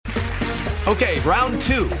Okay, round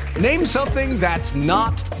two. Name something that's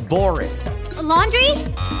not boring. A laundry?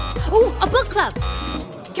 Ooh, a book club.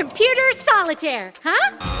 Computer solitaire,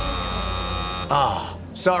 huh? Ah,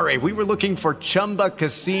 sorry, we were looking for Chumba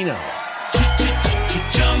Casino.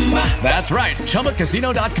 That's right,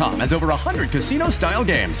 ChumbaCasino.com has over 100 casino-style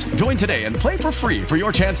games. Join today and play for free for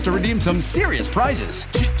your chance to redeem some serious prizes.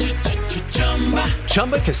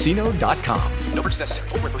 ChumbaCasino.com. No purchase necessary.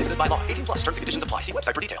 Void where prohibited by law. 18 plus terms and conditions apply. See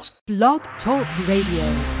website for details. Blog Talk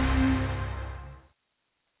Radio.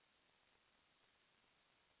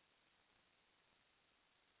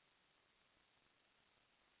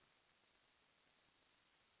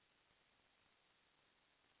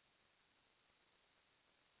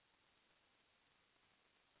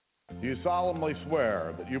 Do you solemnly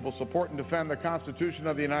swear that you will support and defend the Constitution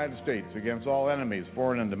of the United States against all enemies,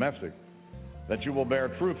 foreign and domestic, that you will bear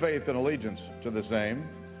true faith and allegiance to the same,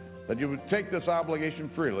 that you would take this obligation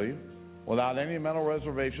freely, without any mental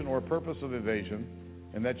reservation or purpose of evasion,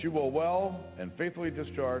 and that you will well and faithfully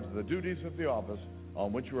discharge the duties of the office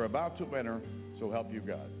on which you are about to enter, so help you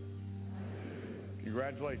God?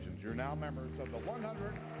 Congratulations, you're now members of the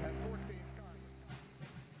 114th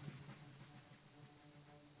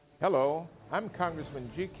Hello, I'm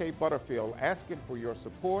Congressman G.K. Butterfield, asking for your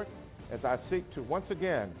support as I seek to once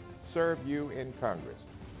again serve you in Congress.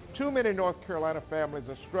 Too many North Carolina families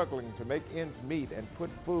are struggling to make ends meet and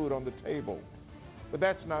put food on the table. But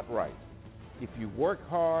that's not right. If you work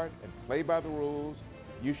hard and play by the rules,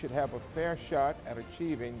 you should have a fair shot at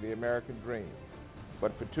achieving the American dream.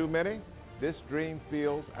 But for too many, this dream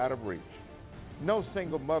feels out of reach. No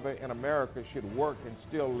single mother in America should work and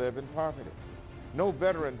still live in poverty. No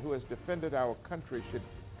veteran who has defended our country should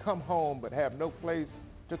come home but have no place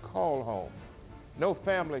to call home. No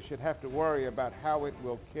family should have to worry about how it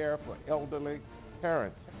will care for elderly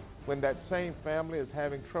parents when that same family is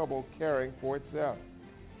having trouble caring for itself.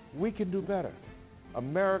 We can do better.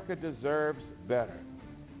 America deserves better.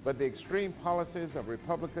 But the extreme policies of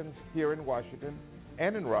Republicans here in Washington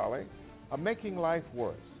and in Raleigh are making life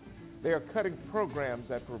worse. They are cutting programs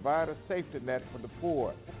that provide a safety net for the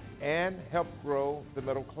poor and help grow the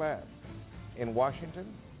middle class. In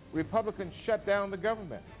Washington, Republicans shut down the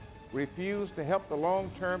government, refuse to help the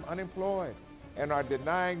long-term unemployed, and are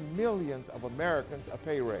denying millions of Americans a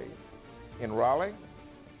pay raise. In Raleigh,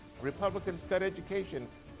 Republicans cut education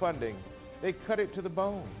funding. They cut it to the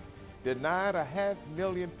bone, denied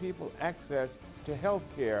 500,000 people access to health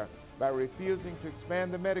care by refusing to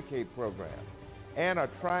expand the Medicaid program, and are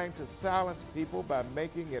trying to silence people by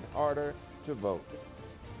making it harder to vote.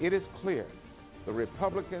 It is clear the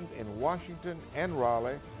Republicans in Washington and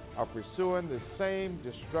Raleigh are pursuing the same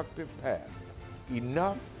destructive path.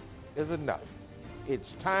 Enough is enough. It's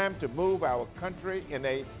time to move our country in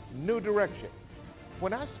a new direction.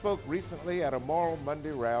 When I spoke recently at a Moral Monday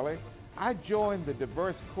rally, I joined the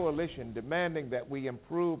diverse coalition demanding that we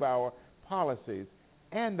improve our policies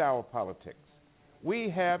and our politics.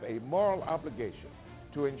 We have a moral obligation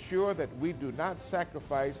to ensure that we do not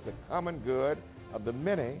sacrifice the common good of the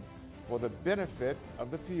many for the benefit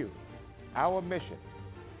of the few. Our mission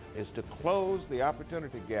is to close the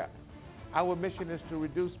opportunity gap. Our mission is to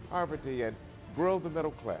reduce poverty and grow the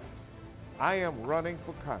middle class. I am running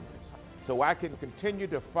for Congress so I can continue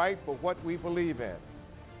to fight for what we believe in.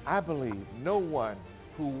 I believe no one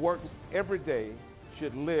who works every day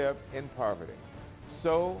should live in poverty.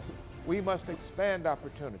 So we must expand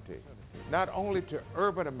opportunity, not only to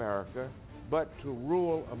urban America, but to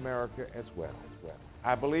rural America as well.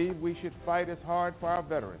 I believe we should fight as hard for our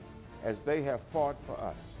veterans as they have fought for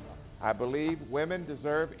us. I believe women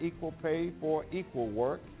deserve equal pay for equal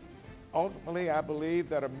work. Ultimately, I believe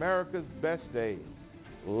that America's best days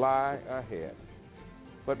lie ahead.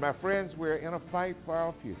 But my friends, we're in a fight for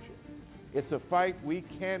our future. It's a fight we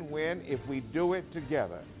can win if we do it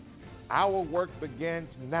together. Our work begins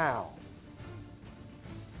now.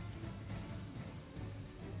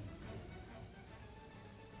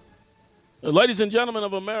 Ladies and gentlemen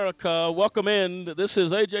of America, welcome in. This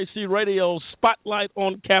is AJC Radio Spotlight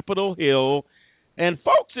on Capitol Hill. And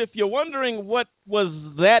folks, if you're wondering what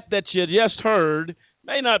was that you just heard,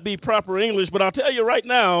 may not be proper English, but I'll tell you right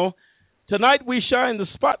now, tonight we shine the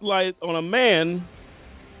spotlight on a man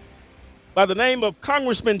by the name of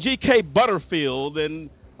Congressman G.K. Butterfield. And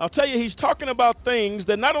I'll tell you, he's talking about things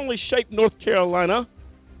that not only shape North Carolina,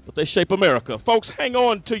 but they shape America. Folks, hang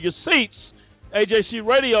on to your seats. AJC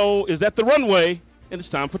Radio is at the runway, and it's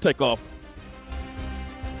time for takeoff.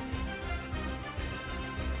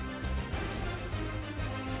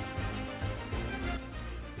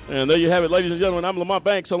 And there you have it, ladies and gentlemen. I'm Lamont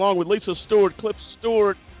Banks, along with Lisa Stewart, Cliff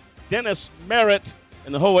Stewart, Dennis Merritt,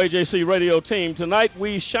 and the whole AJC radio team. Tonight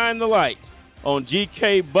we shine the light on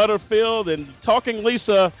G.K. Butterfield. And talking,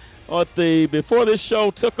 Lisa, before this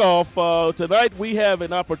show took off, tonight we have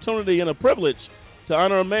an opportunity and a privilege to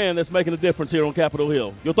honor a man that's making a difference here on Capitol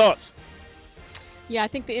Hill. Your thoughts? Yeah, I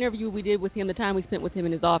think the interview we did with him, the time we spent with him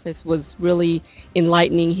in his office, was really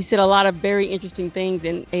enlightening. He said a lot of very interesting things,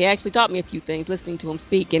 and he actually taught me a few things listening to him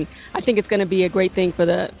speak. And I think it's going to be a great thing for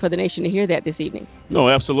the nation to hear that this evening. No,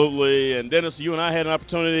 absolutely. And Dennis, you and I had an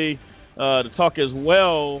opportunity to talk as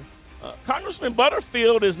well. Congressman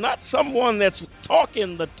Butterfield is not someone that's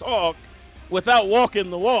talking the talk without walking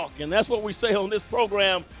the walk, and that's what we say on this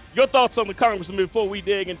program. Your thoughts on the Congressman before we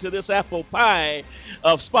dig into this apple pie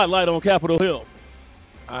of Spotlight on Capitol Hill?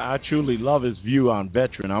 I truly love his view on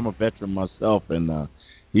veteran. I'm a veteran myself, and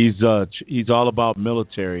he's all about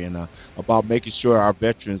military and about making sure our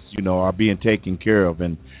veterans, are being taken care of,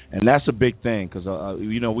 and that's a big thing because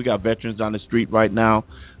we got veterans on the street right now,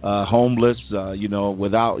 homeless,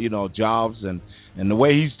 without jobs, and the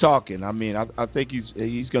way he's talking, I mean, I think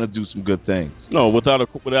he's going to do some good things. No, without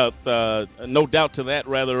no doubt to that.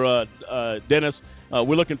 Rather, Dennis,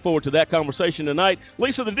 we're looking forward to that conversation tonight.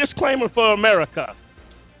 Lisa, the disclaimer for America.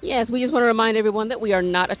 Yes, we just want to remind everyone that we are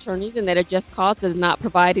not attorneys and that a Just Cause does not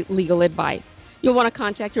provide legal advice. You'll want to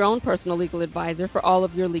contact your own personal legal advisor for all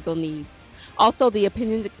of your legal needs. Also, the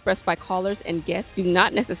opinions expressed by callers and guests do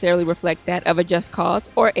not necessarily reflect that of a Just Cause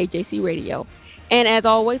or AJC Radio. And as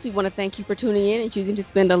always, we want to thank you for tuning in and choosing to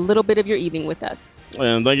spend a little bit of your evening with us.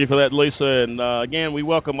 And thank you for that, Lisa. And again, we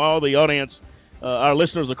welcome all the audience, our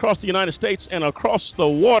listeners across the United States and across the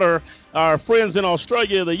water, our friends in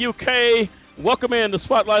Australia, the UK. Welcome in to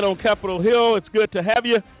Spotlight on Capitol Hill. It's good to have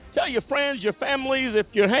you. Tell your friends, your families, if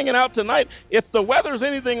you're hanging out tonight, if the weather's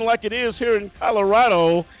anything like it is here in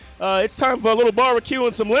Colorado, it's time for a little barbecue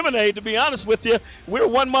and some lemonade, to be honest with you.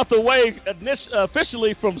 We're 1 month away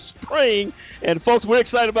officially from spring, and, folks, we're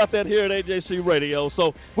excited about that here at AJC Radio.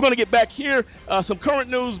 So we're going to get back here. Some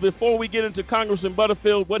current news before we get into Congressman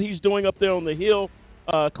Butterfield, what he's doing up there on the Hill.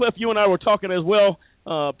 Cliff, you and I were talking as well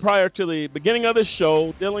prior to the beginning of this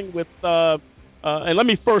show, dealing with and let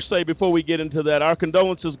me first say, before we get into that, our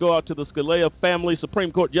condolences go out to the Scalia family,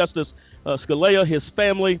 Supreme Court Justice Scalia, his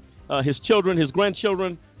family, his children, his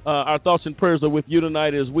grandchildren. Our thoughts and prayers are with you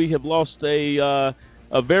tonight as we have lost a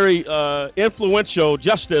very influential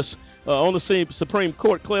justice on the Supreme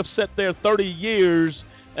Court. Cliff sat there 30 years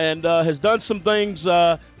and has done some things.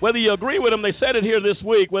 Whether you agree with him, they said it here this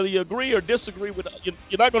week, whether you agree or disagree with,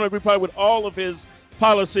 you're not going to agree probably with all of his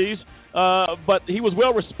policies, but he was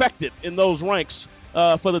well respected in those ranks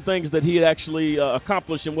for the things that he had actually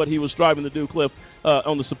accomplished and what he was striving to do, Cliff,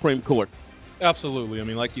 on the Supreme Court. Absolutely. I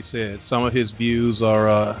mean, like you said, some of his views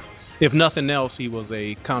are, if nothing else, he was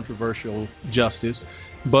a controversial justice,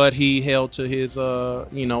 but he held to his,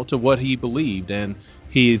 to what he believed, and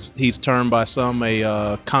he's termed by some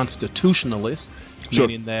a constitutionalist, sure,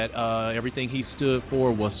 meaning that everything he stood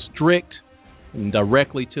for was strict and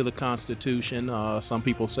directly to the Constitution. Some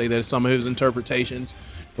people say that some of his interpretations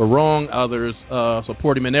were wrong. Others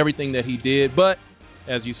support him in everything that he did. But,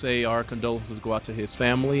 as you say, our condolences go out to his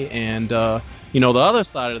family. And, the other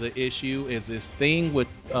side of the issue is this thing with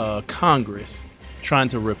Congress trying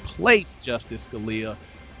to replace Justice Scalia.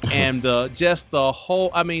 And just the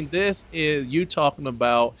whole, this is, you talking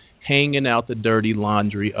about hanging out the dirty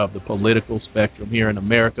laundry of the political spectrum here in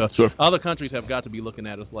America. Sure. Other countries have got to be looking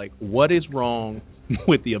at us like, what is wrong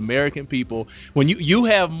with the American people? When you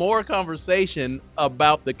have more conversation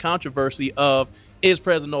about the controversy of, is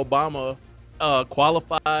President Obama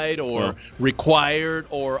qualified or required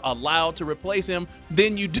or allowed to replace him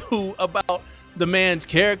than you do about the man's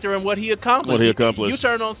character and what he accomplished. You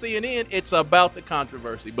turn on CNN, it's about the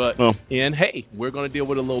controversy. But, and hey, we're going to deal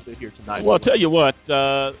with it a little bit here tonight. Well, I'll tell you what,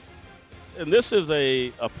 and this is a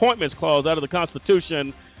appointments clause out of the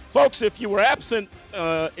Constitution. Folks, if you were absent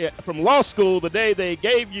from law school the day they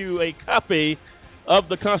gave you a copy of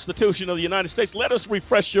the Constitution of the United States, let us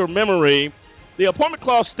refresh your memory. The appointment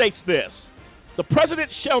clause states this: the president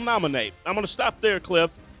shall nominate. I'm going to stop there, Cliff.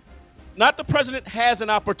 Not the president has an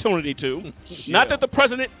opportunity to, not that the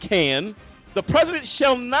president can. The president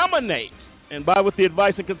shall nominate, and with the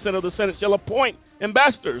advice and consent of the Senate, shall appoint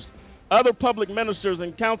ambassadors, other public ministers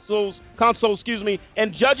and consuls,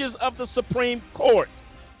 and judges of the Supreme Court.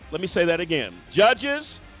 Let me say that again. Judges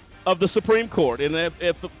of the Supreme Court. And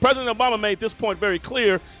if President Obama made this point very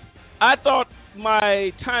clear, I thought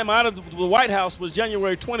my time out of the White House was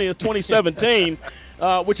January 20th, 2017,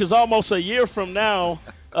 which is almost a year from now.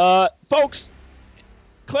 Folks,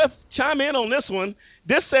 Cliff, chime in on this one.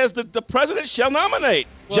 This says that the president shall nominate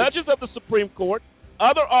judges of the Supreme Court,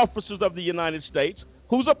 other officers of the United States,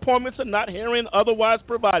 whose appointments are not herein otherwise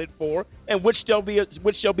provided for, and which shall be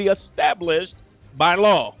established by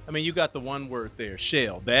law. I mean, you got the one word there,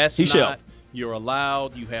 shall. That's he not. Shall. You're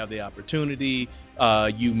allowed. You have the opportunity.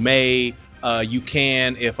 You may. You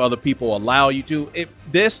can, if other people allow you to.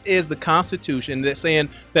 This is the Constitution that's saying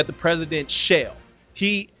that the president shall.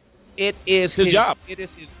 It is his job. It is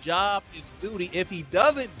his job, his duty. If he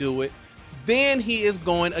doesn't do it, then he is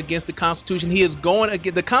going against the Constitution. He is going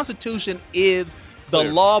against the Constitution. Is the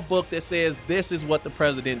law book that says this is what the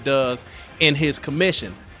president does in his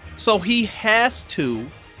commission. So he has to,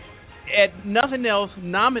 at nothing else,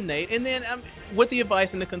 nominate, and then with the advice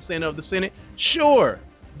and the consent of the Senate, sure,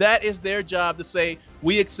 that is their job to say,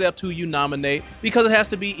 we accept who you nominate, because it has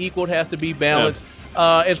to be equal, it has to be balanced.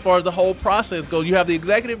 As far as the whole process goes, you have the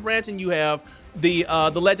executive branch and you have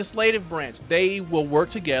the legislative branch. They will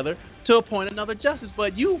work together to appoint another justice.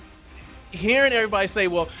 But you hearing everybody say,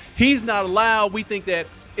 well, he's not allowed, we think that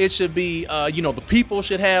it should be, the people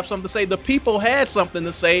should have something to say. The people had something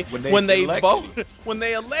to say when they voted, when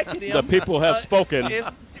they elected him. The people have spoken.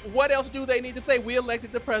 What else do they need to say? We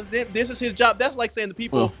elected the president. This is his job. That's like saying the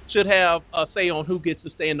people should have a say on who gets to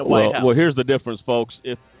stay in the White House. Well, here's the difference, folks.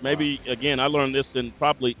 If maybe, again, I learned this in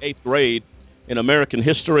probably 8th grade in American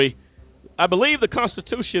history. I believe the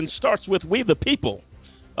Constitution starts with we the people.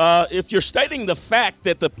 If you're stating the fact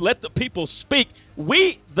that let the people speak,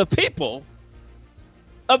 we the people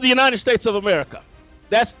of the United States of America.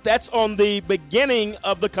 That's on the beginning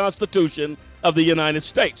of the Constitution of the United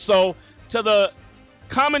States. So to the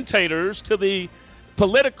commentators, to the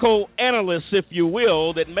political analysts, if you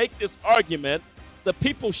will, that make this argument, the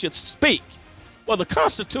people should speak. Well, the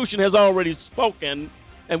Constitution has already spoken,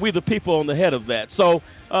 and we the people on the head of that. So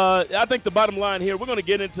I think the bottom line here, we're going to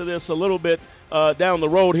get into this a little bit down the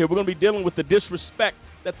road here. We're going to be dealing with the disrespect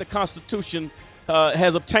that the Constitution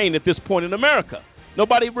has obtained at this point in America.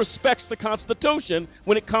 Nobody respects the Constitution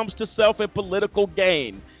when it comes to self and political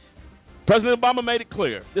gain. President Obama made it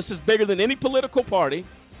clear. This is bigger than any political party.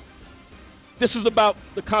 This is about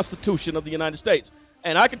the Constitution of the United States.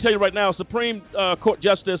 And I can tell you right now, Supreme Court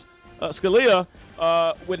Justice Scalia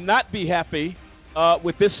would not be happy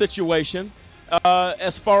with this situation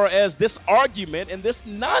as far as this argument and this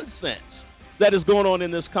nonsense that is going on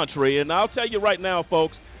in this country. And I'll tell you right now,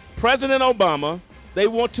 folks, President Obama, they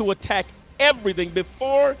want to attack everything.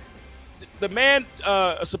 Before the man,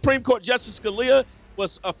 Supreme Court Justice Scalia, was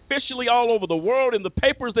officially all over the world in the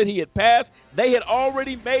papers that he had passed, they had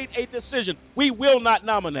already made a decision. We will not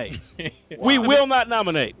nominate. We will not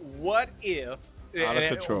nominate. What if out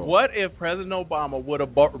of control. What if President Obama would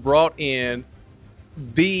have brought in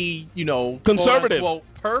the, conservative, quote,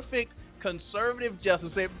 perfect conservative justice,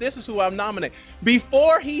 say, this is who I'm nominating.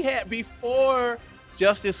 Before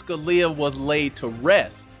Justice Scalia was laid to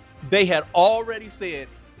rest, they had already said,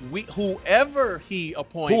 whoever he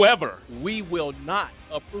appoints, we will not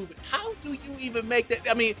approve it. How do you even make that?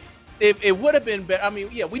 I mean, it would have been better. I mean,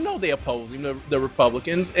 yeah, we know they're opposing the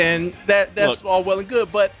Republicans, and that's all well and good.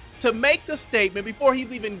 But to make the statement before he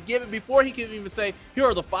can even say, here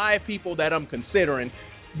are the 5 people that I'm considering,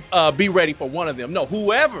 be ready for one of them. No,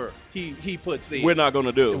 whoever he puts in, we're not going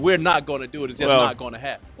to do it. We're not going to do it. It's just not going to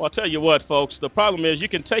happen. Well, I'll tell you what, folks. The problem is you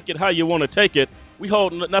can take it how you want to take it. We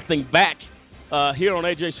hold nothing back here on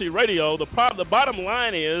AJC Radio. The bottom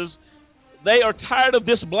line is they are tired of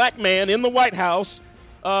this black man in the White House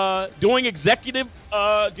doing executive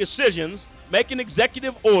decisions, making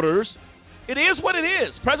executive orders. It is what it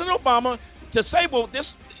is. President Obama, to say, well, this,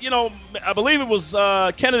 I believe it was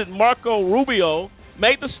candidate Marco Rubio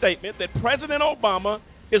made the statement that President Obama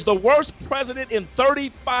is the worst president in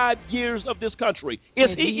 35 years of this country. Is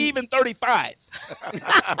he even 35?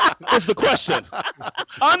 Is the question.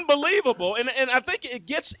 Unbelievable. And I think it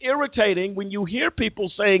gets irritating when you hear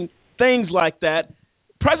people saying things like that.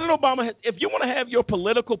 President Obama, if you want to have your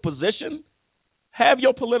political position, have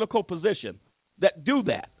your political position. Do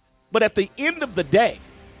that. But at the end of the day,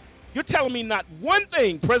 you're telling me not one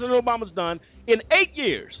thing President Obama's done in 8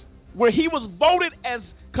 years where he was voted as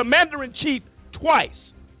commander-in-chief twice,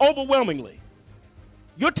 overwhelmingly.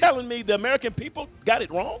 You're telling me the American people got it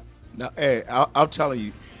wrong? No, hey, I'm telling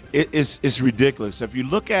you, it's ridiculous. If you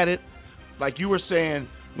look at it, like you were saying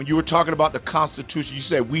when you were talking about the Constitution, you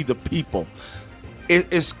said we the people.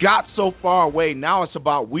 It's got so far away. Now it's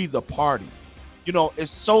about we the party.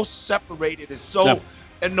 It's so separated. It's so,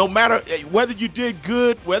 and no matter whether you did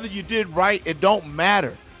good, whether you did right, it don't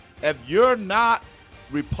matter. If you're not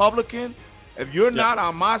Republican, if you're not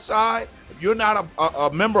on my side, if you're not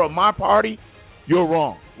a member of my party, you're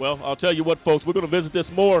wrong. Well, I'll tell you what, folks, we're going to visit this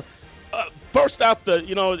more. First out,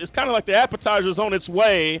 it's kind of like the appetizer's on its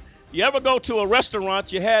way. You ever go to a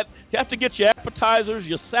restaurant, you have to get your appetizers,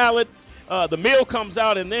 your salad, the meal comes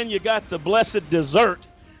out, and then you got the blessed dessert.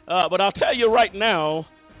 But I'll tell you right now,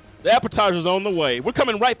 the appetizer's on the way. We're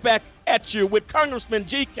coming right back at you with Congressman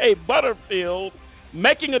G.K. Butterfield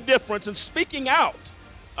making a difference and speaking out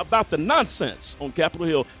about the nonsense on Capitol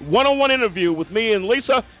Hill. One-on-one interview with me and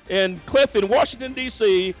Lisa and Cliff in Washington,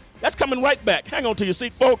 D.C. That's coming right back. Hang on to your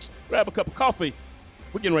seat, folks. Grab a cup of coffee.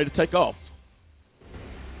 We're getting ready to take off.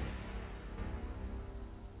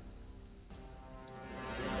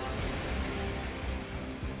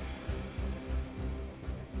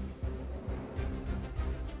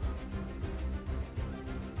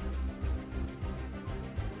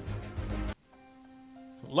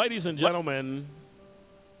 Ladies and gentlemen,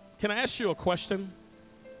 can I ask you a question?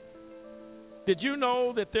 Did you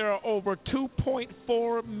know that there are over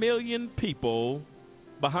 2.4 million people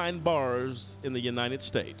behind bars in the United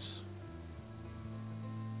States?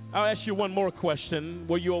 I'll ask you one more question.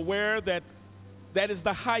 Were you aware that that is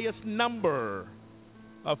the highest number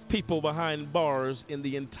of people behind bars in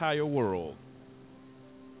the entire world?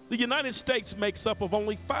 The United States makes up of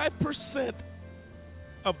only 5%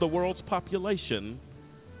 of the world's population,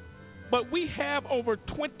 but we have over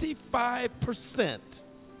 25%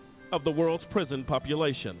 of the world's prison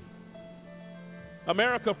population.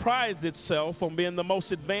 America prides itself on being the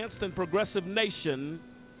most advanced and progressive nation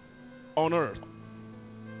on earth.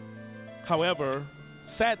 However,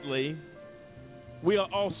 sadly, we are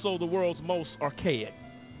also the world's most archaic.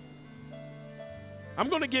 I'm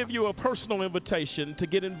going to give you a personal invitation to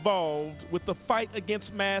get involved with the fight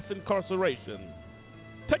against mass incarceration.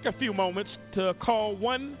 Take a few moments to call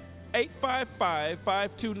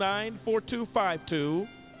 1-855-529-4252.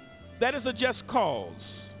 That is a just cause,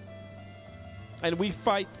 and we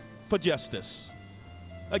fight for justice.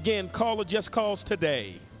 Again, call a just cause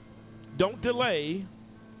today. Don't delay.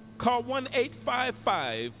 Call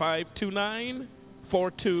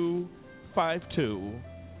 1-855-529-4252.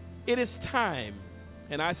 It is time,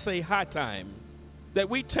 and I say high time, that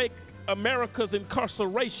we take America's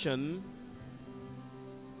incarceration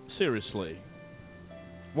seriously.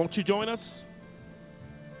 Won't you join us?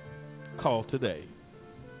 Call today.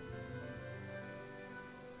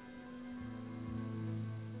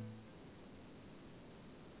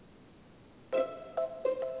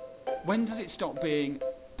 When does it stop being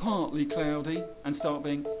partly cloudy and start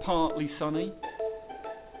being partly sunny?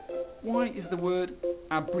 Why is the word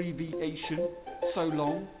abbreviation so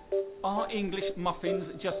long? Are English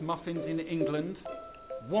muffins just muffins in England?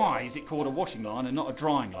 Why is it called a washing line and not a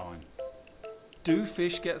drying line? Do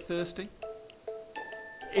fish get thirsty?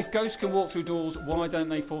 If ghosts can walk through doors, why don't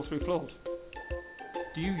they fall through floors?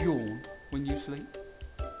 Do you yawn when you sleep?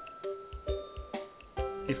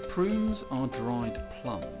 If prunes are dried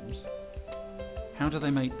plums, how do they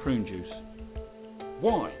make prune juice?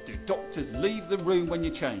 Why do doctors leave the room when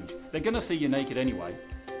you change? They're going to see you naked anyway.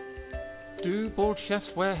 Do bald chefs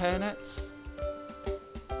wear hairnets?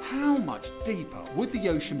 How much deeper would the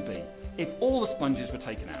ocean be if all the sponges were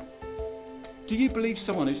taken out? Do you believe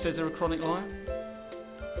someone who says they're a chronic liar?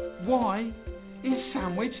 Why is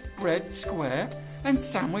sandwich bread square and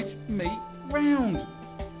sandwich meat round?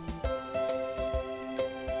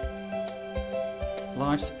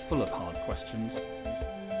 Life's full of hard questions.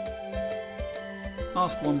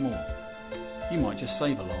 Ask one more. You might just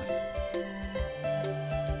save a life.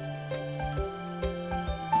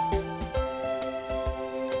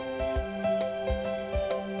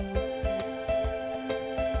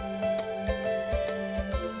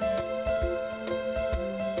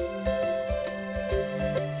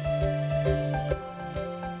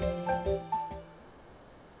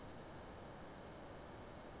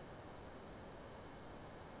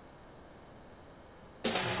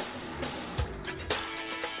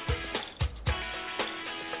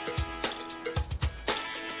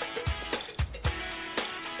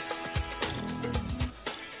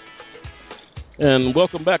 And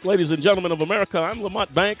welcome back, ladies and gentlemen of America. I'm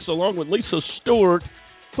Lamont Banks, along with Lisa Stewart,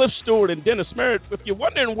 Cliff Stewart, and Dennis Merritt. If you're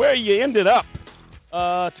wondering where you ended up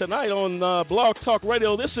tonight on Blog Talk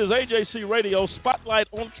Radio, this is AJC Radio, Spotlight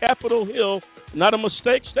on Capitol Hill. Not a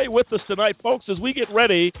mistake. Stay with us tonight, folks, as we get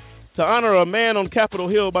ready to honor a man on Capitol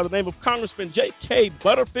Hill by the name of Congressman J.K.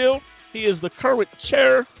 Butterfield. He is the current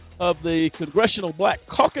chair of the Congressional Black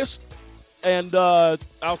Caucus. And I'll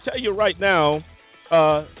tell you right now,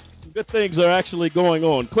 good things are actually going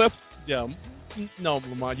on. Cliff? Yeah. No,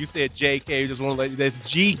 Lamont, you said J.K. Just want to let you. That's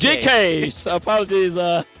G.K. J.K. Apologies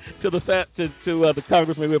to the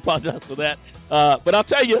congressman. We apologize for that. But I'll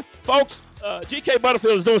tell you, folks, G.K.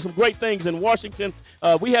 Butterfield is doing some great things in Washington.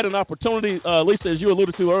 We had an opportunity, Lisa, as you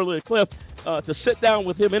alluded to earlier, Cliff, to sit down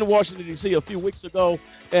with him in Washington, D.C. a few weeks ago.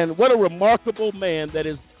 And what a remarkable man that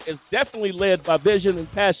is definitely led by vision and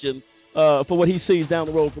passion for what he sees down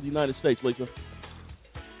the road for the United States, Lisa.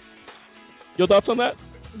 Your thoughts on that?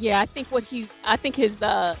 Yeah, I think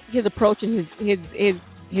his approach and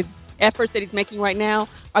his efforts that he's making right now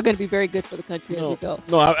are going to be very good for the country as we go.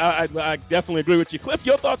 No, I definitely agree with you. Cliff,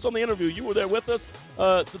 your thoughts on the interview? You were there with us.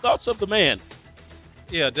 The thoughts of the man.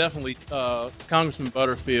 Yeah, definitely. Congressman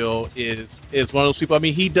Butterfield is one of those people. I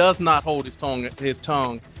mean, he does not hold his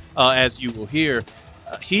tongue, as you will hear.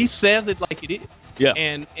 He says it like it is. Yeah.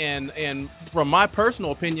 And from my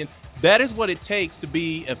personal opinion, that is what it takes to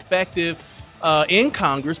be effective in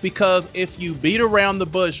Congress, because if you beat around the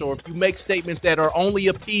bush or if you make statements that are only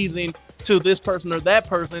appeasing to this person or that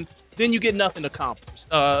person, then you get nothing accomplished.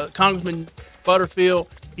 Congressman Butterfield,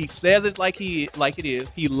 he says it like it is.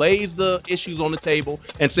 He lays the issues on the table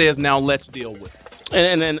and says, now let's deal with it.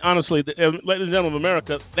 And honestly, ladies and gentlemen of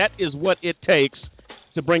America, that is what it takes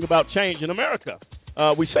to bring about change in America.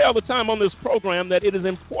 We say all the time on this program that it is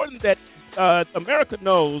important that America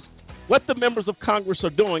knows what the members of Congress are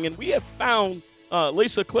doing. And we have found,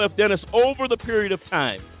 Lisa, Cliff, Dennis, over the period of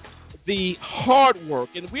time, the hard work.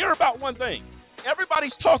 And we are about one thing.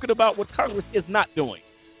 Everybody's talking about what Congress is not doing.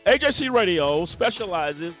 AJC Radio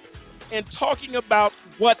specializes in talking about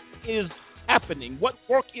what is happening, what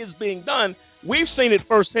work is being done. We've seen it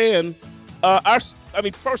firsthand.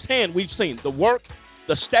 Firsthand we've seen the work,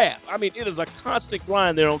 the staff. I mean, it is a constant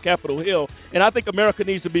grind there on Capitol Hill, and I think America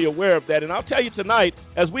needs to be aware of that. And I'll tell you tonight,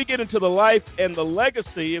 as we get into the life and the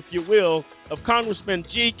legacy, if you will, of Congressman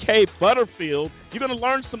G.K. Butterfield, you're going to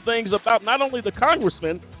learn some things about not only the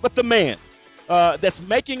congressman, but the man that's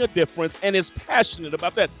making a difference and is passionate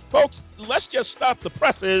about that. Folks, let's just stop the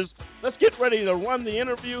presses. Let's get ready to run the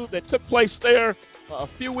interview that took place there a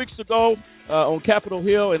few weeks ago on Capitol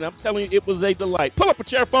Hill, and I'm telling you, it was a delight. Pull up a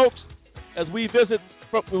chair, folks, as we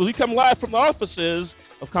come live from the offices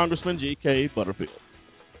of Congressman G.K. Butterfield.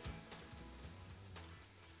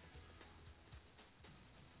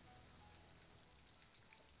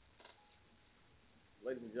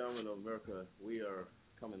 Ladies and gentlemen of America, we are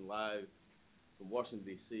coming live from Washington,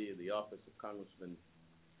 D.C., in the office of Congressman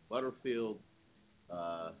Butterfield,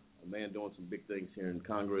 a man doing some big things here in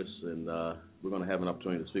Congress, and we're going to have an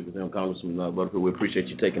opportunity to speak with him. Congressman Butterfield, we appreciate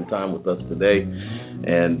you taking time with us today,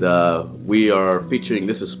 and we are featuring,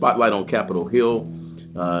 this is Spotlight on Capitol Hill.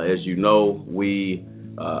 As you know, we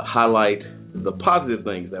highlight the positive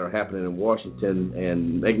things that are happening in Washington,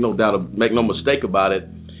 and make no mistake about it,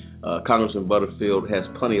 Congressman Butterfield has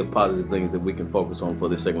plenty of positive things that we can focus on for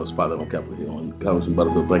this segment of Spotlight on Capitol Hill. And Congressman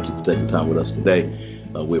Butterfield, thank you for taking time with us today.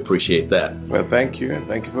 We appreciate that. Well, thank you, and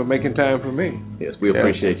thank you for making time for me. Yes, we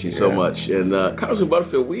appreciate you so much. And Congressman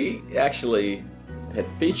Butterfield, we actually had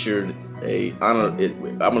featured an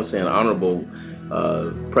honorable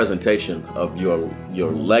presentation of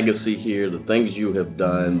your legacy here, the things you have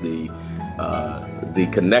done, the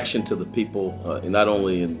connection to the people, and not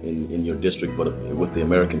only in your district, but with the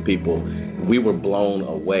American people. We were blown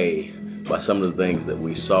away by some of the things that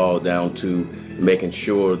we saw, down to making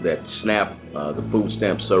sure that SNAP, the food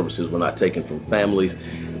stamp services, were not taken from families.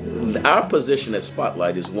 Our position at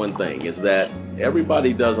Spotlight is one thing, is that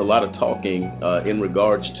everybody does a lot of talking in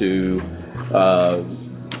regards to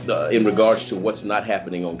what's not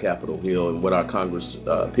happening on Capitol Hill and what our Congress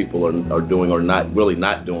people are doing or not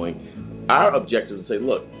doing. Our objective is to say,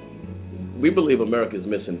 look, we believe America is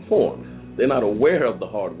misinformed. They're not aware of the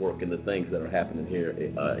hard work and the things that are happening here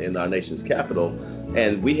in our nation's capital.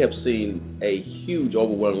 And we have seen a huge,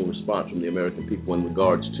 overwhelming response from the American people in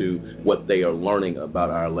regards to what they are learning about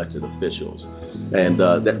our elected officials. And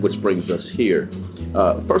that which brings us here.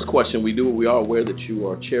 First question, we are aware that you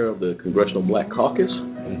are chair of the Congressional Black Caucus.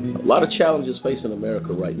 A lot of challenges facing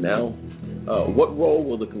America right now. What role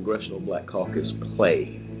will the Congressional Black Caucus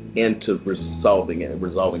play into resolving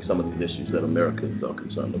some of these issues that Americans are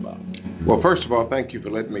concerned about? Well, first of all, thank you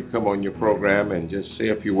for letting me come on your program and just say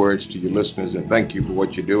a few words to your listeners, and thank you for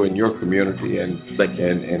what you do in your community and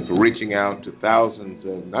for reaching out to thousands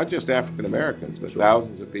of, not just African Americans, but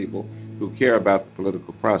thousands of people who care about the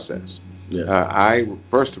political process. Yeah. I,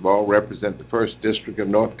 first of all, represent the 1st District of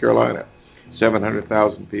North Carolina,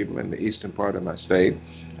 700,000 people in the eastern part of my state.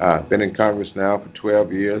 I've been in Congress now for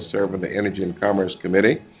 12 years, serving the Energy and Commerce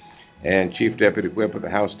Committee and Chief Deputy Whip of the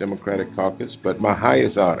House Democratic Caucus. But my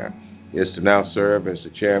highest honor is to now serve as the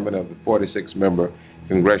chairman of the 46-member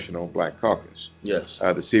Congressional Black Caucus. Yes.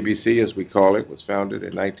 The CBC, as we call it, was founded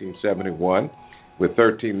in 1971 with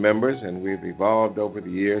 13 members, and we've evolved over the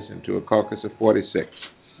years into a caucus of 46.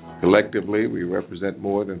 Collectively, we represent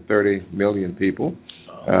more than 30 million people.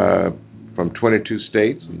 from 22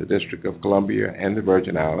 states in the District of Columbia and the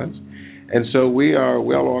Virgin Islands. And so we are a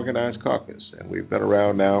well-organized caucus, and we've been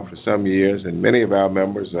around now for some years, and many of our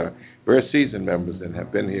members are very seasoned members and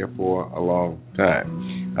have been here for a long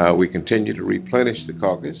time. We continue to replenish the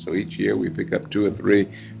caucus, so each year we pick up 2 or 3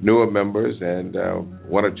 newer members, and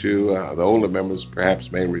 1 or 2 of the older members perhaps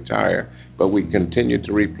may retire, but we continue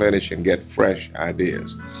to replenish and get fresh ideas.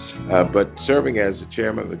 But serving as the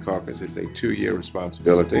chairman of the caucus is a 2-year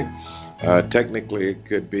responsibility. Technically, it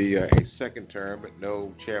could be a second term, but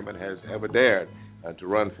no chairman has ever dared to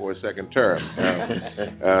run for a second term.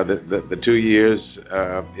 The 2 years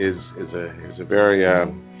is a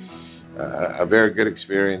very good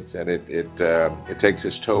experience, and it takes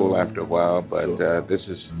its toll after a while. But this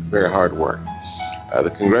is very hard work.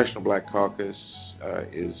 The Congressional Black Caucus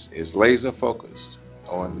is laser focused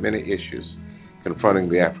on many issues confronting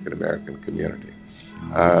the African American community.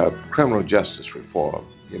 Criminal justice reform,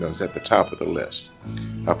 is at the top of the list.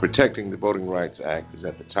 Protecting the Voting Rights Act is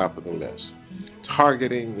at the top of the list.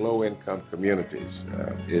 Targeting low-income communities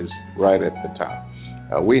is right at the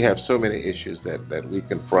top. We have so many issues that we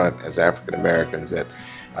confront as African Americans that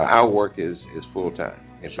our work is full-time.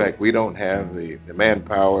 In fact, we don't have the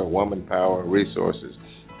manpower, woman power, resources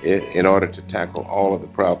in order to tackle all of the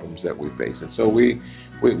problems that we face. And so we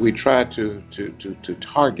try to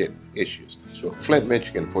target issues. So Flint,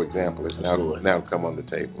 Michigan, for example, has now come on the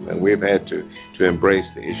table, and we've had to embrace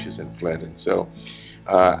the issues in Flint. And so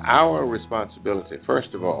our responsibility, first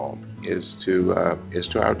of all, is to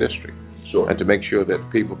our district, and to make sure that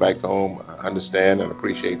people back home understand and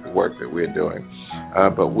appreciate the work that we're doing.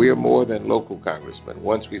 But we are more than local congressmen.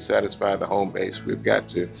 Once we satisfy the home base, we've got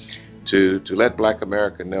to let Black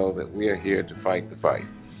America know that we are here to fight the fight.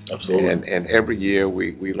 Absolutely. And every year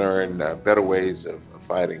we learn better ways of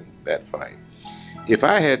fighting that fight. If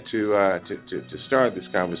I had to start this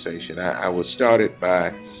conversation, I would start it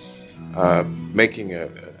by making a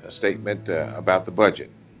statement about the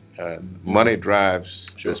budget. Money drives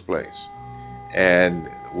this place, and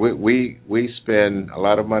we spend a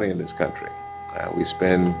lot of money in this country. We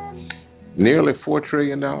spend nearly $4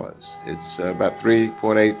 trillion. It's about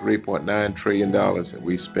 $3.8, $3.9 trillion that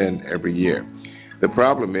we spend every year. The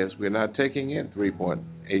problem is we're not taking in $3.8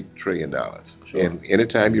 trillion. And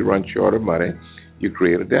anytime you run short of money, you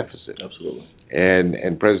create a deficit. Absolutely.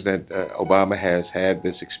 And President Obama has had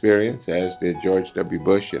this experience, as did George W.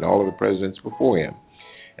 Bush and all of the presidents before him.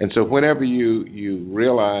 And so whenever you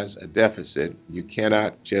realize a deficit, you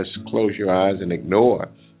cannot just close your eyes and ignore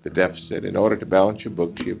the deficit. In order to balance your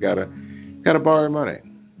books, you've got to borrow money.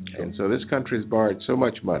 And so this country has borrowed so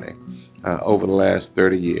much money over the last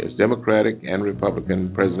 30 years. Democratic and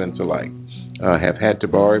Republican presidents alike have had to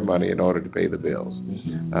borrow money in order to pay the bills.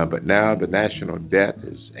 But now the national debt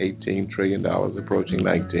is $18 trillion, approaching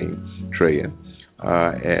 $19 trillion.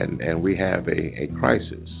 And we have a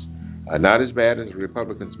crisis. Not as bad as the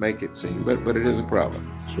Republicans make it seem, but it is a problem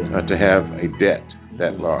to have a debt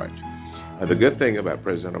that large. The good thing about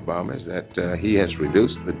President Obama is that he has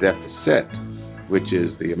reduced the deficit, which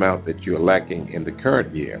is the amount that you're lacking in the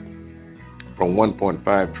current year, from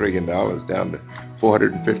 $1.5 trillion down to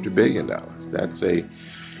 $450 billion. That's a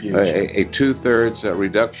 2/3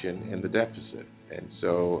 reduction in the deficit. And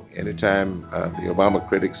so anytime the Obama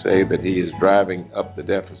critics say that he is driving up the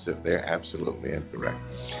deficit, they're absolutely incorrect.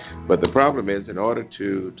 But the problem is, in order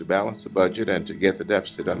to balance the budget and to get the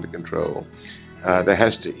deficit under control, there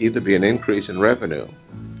has to either be an increase in revenue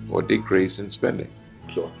or decrease in spending.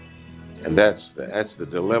 Sure. And that's the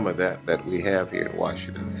dilemma that we have here in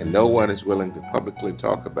Washington. And no one is willing to publicly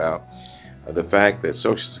talk about the fact that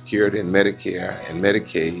Social Security and Medicare and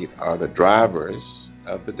Medicaid are the drivers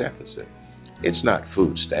of the deficit. It's not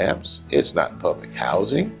food stamps. It's not public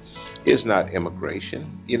housing. It's not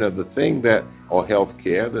immigration. The thing that, or health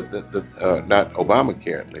care, not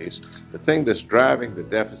Obamacare at least, the thing that's driving the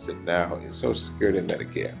deficit now is Social Security and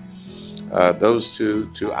Medicare. Those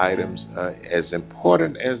two items, as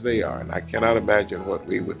important as they are, and I cannot imagine what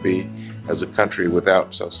we would be as a country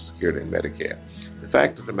without Social Security and Medicare. The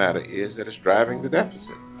fact of the matter is that it's driving the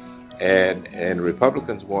deficit. And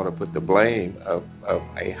Republicans want to put the blame of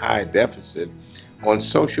a high deficit on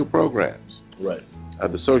social programs. Right.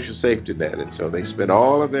 The social safety net. And so they spend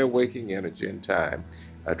all of their waking energy and time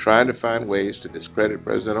trying to find ways to discredit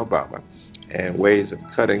President Obama and ways of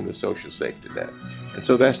cutting the social safety net. And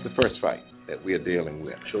so that's the first fight that we are dealing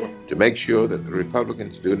with. Sure. To make sure that the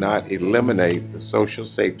Republicans do not eliminate the social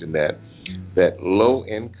safety net that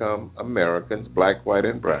low-income Americans, black, white,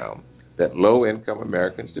 and brown, that low-income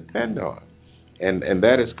Americans depend on. And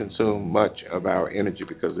that has consumed much of our energy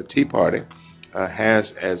because the Tea Party has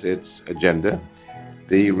as its agenda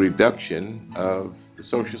the reduction of the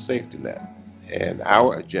social safety net. And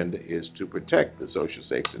our agenda is to protect the social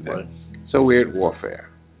safety net. Right. So we're at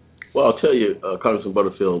warfare. Well, I'll tell you, Congressman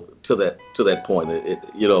Butterfield, to that point,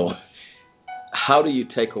 how do you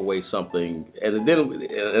take away something?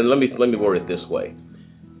 And let me word it this way.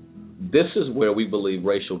 This is where we believe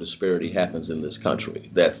racial disparity happens in this country.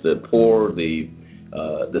 That the poor, the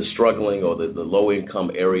struggling, or the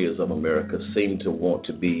low-income areas of America seem to want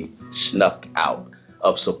to be snuffed out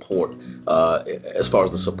of support. As far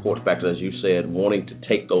as the support factor, as you said, wanting to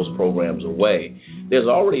take those programs away, there's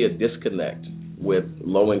already a disconnect with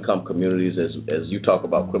low-income communities as you talk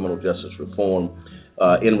about criminal justice reform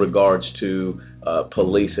in regards to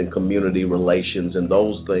police and community relations and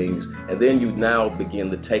those things. And then you now begin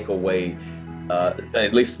to take away,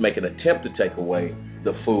 at least make an attempt to take away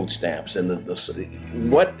the food stamps and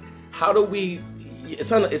how do we?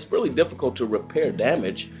 It's really difficult to repair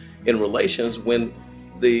damage in relations when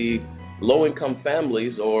the low-income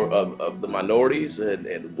families or of the minorities and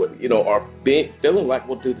are feeling like,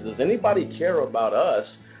 well, does anybody care about us?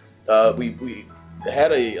 We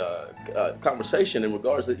had a conversation in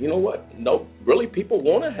regards that, no, really people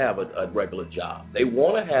want to have a regular job. They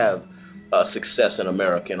want to have success in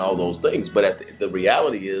America and all those things. But the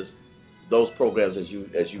reality is those programs, as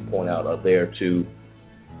you point out, are there to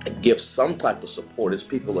give some type of support as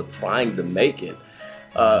people are trying to make it.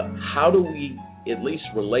 How do we at least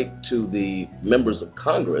relate to the members of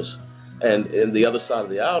Congress and the other side of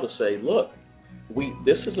the aisle to say, look,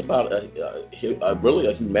 this is about really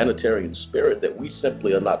a humanitarian spirit, that we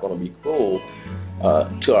simply are not going to be cruel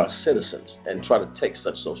to our citizens and try to take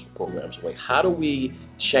such social programs away. How do we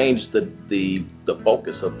change the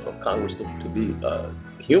focus of Congress to be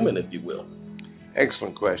human, if you will?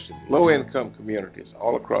 Excellent question. Low-income communities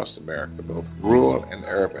all across America, both rural and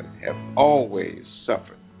urban, have always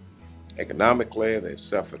suffered. Economically, they've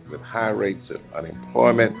suffered with high rates of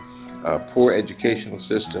unemployment, poor educational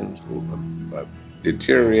systems,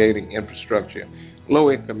 deteriorating infrastructure.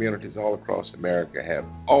 Low-income communities all across America have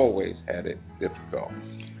always had it difficult.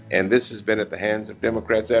 And this has been at the hands of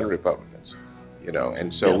Democrats and Republicans,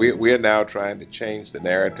 And so we are now trying to change the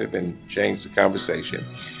narrative and change the conversation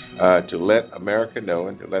to let America know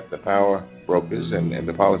and to let the power brokers and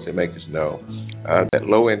the policymakers know that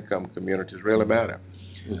low-income communities really matter.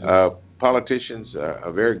 Politicians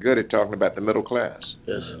are very good at talking about the middle class.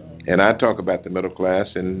 Yes. And I talk about the middle class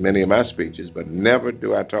in many of my speeches, but never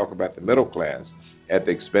do I talk about the middle class at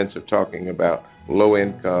the expense of talking about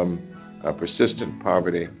low-income, persistent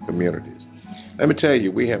poverty communities. Let me tell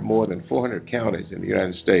you, we have more than 400 counties in the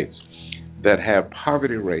United States that have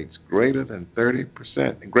poverty rates greater than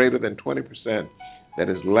 30%, greater than 20%, that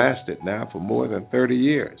has lasted now for more than 30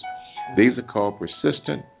 years. These are called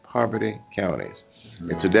persistent poverty counties.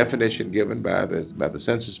 It's a definition given by the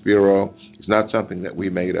Census Bureau. It's not something that we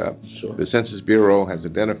made up. Sure. The Census Bureau has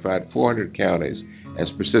identified 400 counties as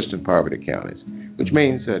persistent poverty counties, which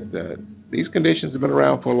means that these conditions have been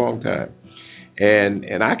around for a long time.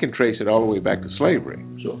 And I can trace it all the way back to slavery.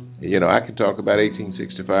 Sure. I can talk about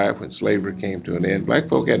 1865 when slavery came to an end. Black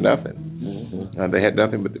folk had nothing. Mm-hmm. They had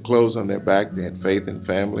nothing but the clothes on their back. They had faith in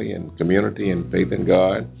family and community and faith in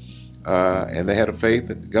God. And they had a faith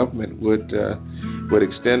that the government would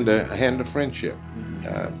extend a hand of friendship.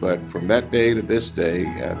 But from that day to this day,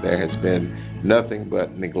 there has been nothing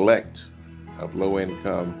but neglect of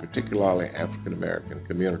low-income, particularly African-American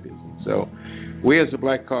communities. And so we as the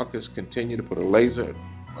Black Caucus continue to put a laser,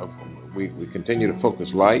 we continue to focus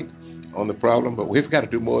light on the problem, but we've got to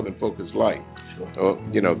do more than focus light. Sure.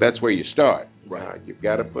 So, that's where you start. Right. You've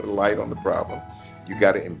got to put a light on the problem. You've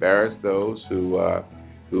got to embarrass those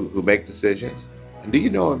who make decisions. And do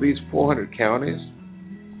you know of these 400 counties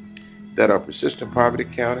that are persistent poverty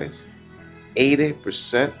counties, 80%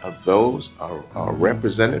 of those are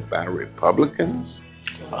represented by Republicans,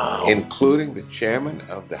 wow, including the chairman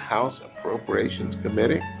of the House Appropriations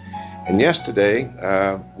Committee. And yesterday,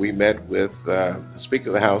 we met with the Speaker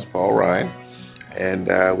of the House, Paul Ryan,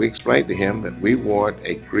 and we explained to him that we want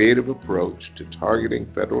a creative approach to targeting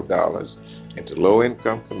federal dollars into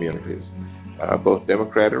low-income communities, both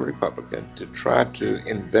Democrat and Republican, to try to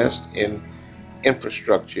invest in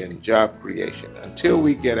infrastructure and job creation until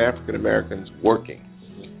we get African Americans working,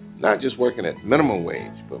 not just working at minimum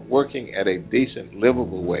wage, but working at a decent,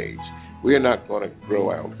 livable wage. We are not going to grow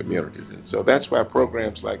our communities. And so that's why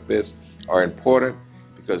programs like this are important,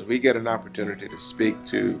 because we get an opportunity to speak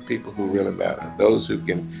to people who really matter, those who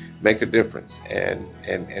can make a difference.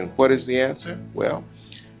 And what is the answer? Well,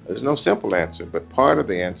 there's no simple answer, but part of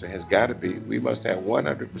the answer has got to be we must have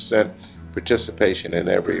 100% participation in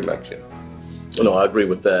every election. No, I agree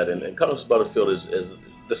with that. And Congressman Butterfield,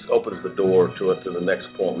 this opens the door to the next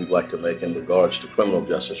point we'd like to make in regards to criminal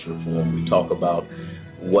justice reform. We talk about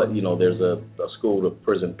there's a school to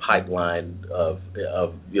prison pipeline of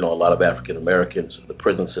a lot of African Americans. The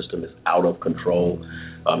prison system is out of control.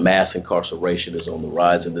 Mass incarceration is on the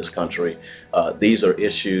rise in this country. These are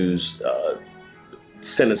issues,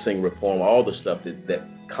 sentencing reform, all the stuff that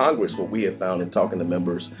Congress, what we have found in talking to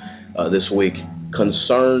members this week,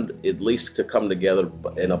 concerned at least to come together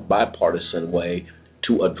in a bipartisan way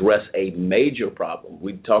to address a major problem.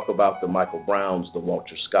 We talk about the Michael Browns, the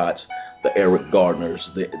Walter Scotts, the Eric Gardners,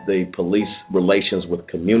 the police relations with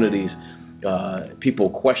communities, people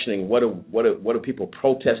questioning what are people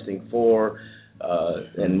protesting for.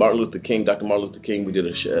 And Dr. Martin Luther King, we did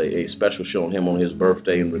a special show on him on his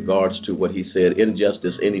birthday in regards to what he said: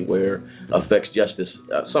 injustice anywhere affects justice,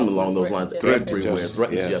 something along those lines, everywhere,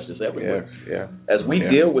 threatens justice everywhere. As we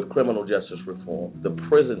deal with criminal justice reform, the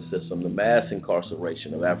prison system, the mass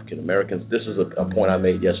incarceration of African Americans, this is a point I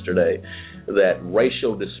made yesterday, that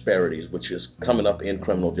racial disparities, which is coming up in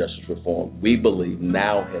criminal justice reform, we believe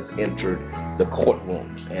now has entered the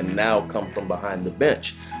courtrooms and now come from behind the bench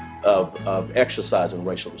of exercising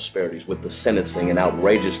racial disparities with the sentencing and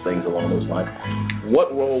outrageous things along those lines.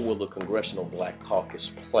 What role will the Congressional Black Caucus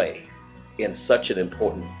play in such an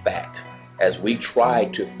important fact as we try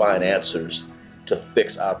to find answers to fix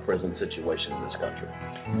our prison situation in this country?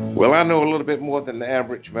 Well, I know a little bit more than the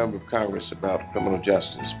average member of Congress about criminal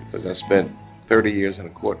justice because I spent 30 years in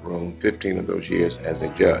a courtroom, 15 of those years as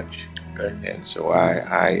a judge. Okay. And so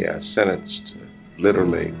I sentenced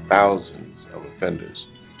literally thousands of offenders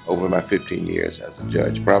over my 15 years as a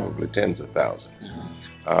judge, probably tens of thousands.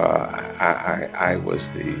 I was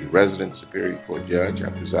the resident Superior Court judge. I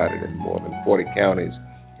presided in more than 40 counties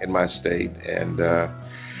in my state, and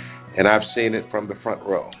I've seen it from the front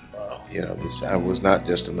row. I was not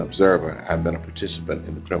just an observer. I've been a participant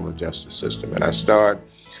in the criminal justice system, and I start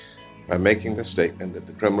by making the statement that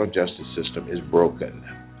the criminal justice system is broken,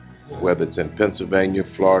 whether it's in Pennsylvania,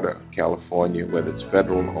 Florida, California, whether it's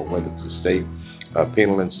federal or whether it's a state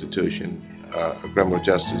penal institution, a criminal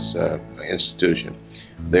justice institution.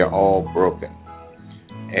 They're all broken,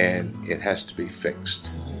 and it has to be fixed.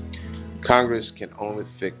 Congress can only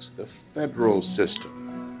fix the federal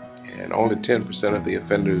system, and only 10% of the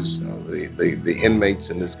offenders, the inmates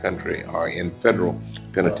in this country are in federal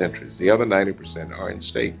penitentiaries. The other 90% are in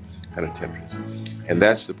state penitentiaries, and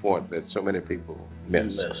that's the point that so many people miss.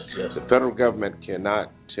 The federal government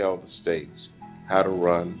cannot tell the states how to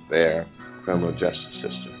run their criminal justice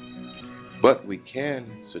system. But we can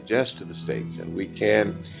suggest to the states, and we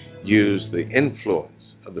can use the influence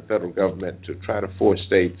of the federal government to try to force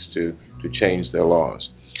states to change their laws.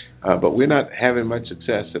 But we're not having much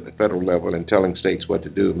success at the federal level in telling states what to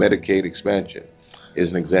do. Medicaid expansion is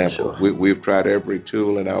an example. We've tried every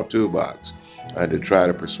tool in our toolbox to try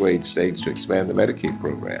to persuade states to expand the Medicaid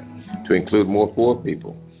program, to include more poor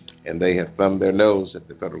people. And they have thumbed their nose at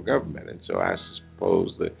the federal government. And so I suppose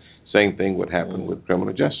the same thing would happen with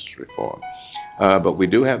criminal justice reform. But we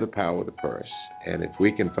do have the power of the purse, and if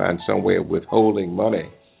we can find some way of withholding money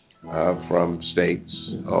from states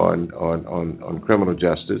on criminal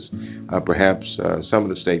justice, perhaps some of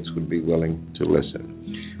the states would be willing to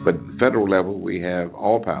listen. But at the federal level, we have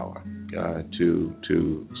all power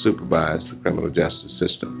to supervise the criminal justice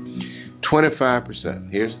system. 25%,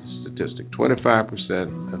 here's the statistic,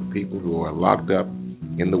 25% of the people who are locked up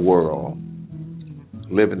in the world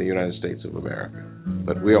live in the United States of America.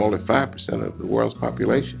 But we're only 5% of the world's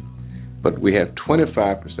population. But we have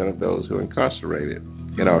 25% of those who are incarcerated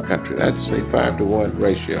in our country. That's a 5-to-1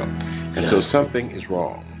 ratio. And so something is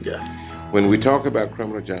wrong. When we talk about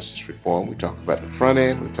criminal justice reform, we talk about the front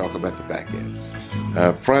end, we talk about the back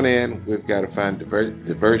end. Front end, we've got to find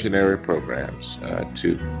diversionary programs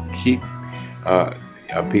to keep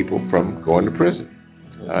people from going to prison.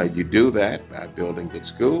 You do that by building good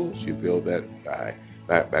schools. You build that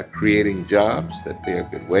by creating jobs that pay a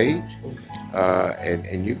good wage,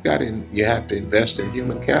 and you have to invest in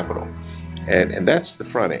human capital, and that's the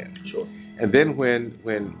front end. And then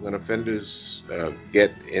when offenders get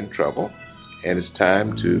in trouble and it's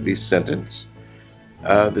time to be sentenced,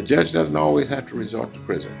 the judge doesn't always have to resort to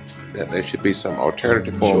prison. There should be some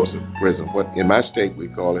alternative forms of prison. What in my state we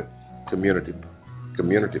call it community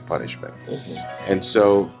punishment. And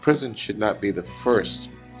so prison should not be the first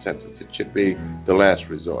sentence. It should be the last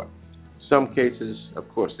resort. Some cases, of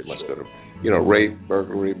course, they must go to, rape,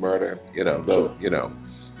 burglary, murder,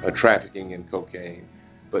 trafficking in cocaine.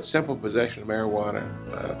 But simple possession of marijuana,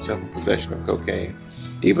 simple possession of cocaine,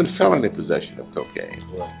 even felony possession of cocaine,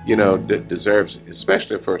 deserves,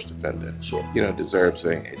 especially a first offender, deserves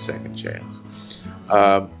a second chance.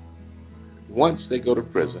 Once they go to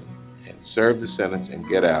prison and serve the sentence and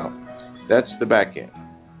get out, that's the back end.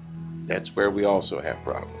 That's where we also have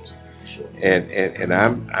problems. Sure. And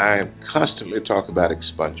I'm constantly talking about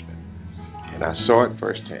expungement. And I saw it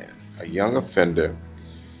firsthand. A young offender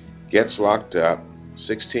gets locked up,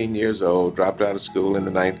 16 years old, dropped out of school in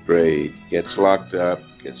the 9th grade, gets locked up,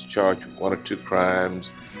 gets charged with 1 or 2 crimes.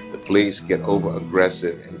 The police get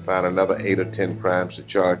over-aggressive and find another 8 or 10 crimes to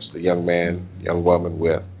charge the young man, young woman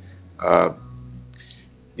with.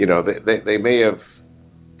 They may have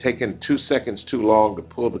taken 2 seconds too long to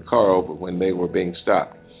pull the car over when they were being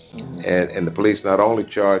stopped. Mm-hmm. And the police not only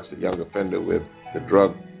charge the young offender with the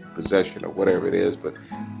drug possession or whatever it is, but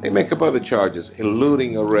they make up other charges,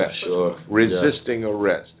 eluding arrest, sure. resisting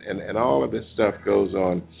arrest, and all of this stuff goes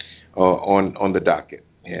on the docket.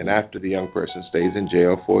 And after the young person stays in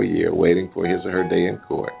jail for a year, waiting for his or her day in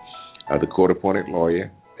court, the court-appointed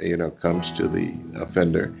lawyer, comes to the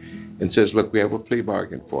offender and says, "Look, we have a plea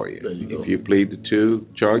bargain for you. If you plead to 2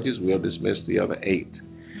 charges, we'll dismiss the other 8."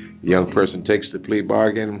 The young person takes the plea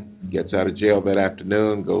bargain, gets out of jail that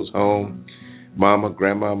afternoon, goes home. Mama,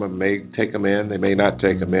 grandmama may take them in, they may not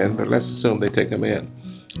take them in, but let's assume they take them in.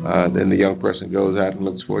 Then the young person goes out and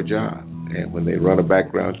looks for a job. And when they run a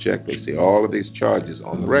background check, they see all of these charges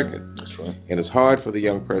on the record. That's right. And it's hard for the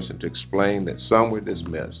young person to explain that some were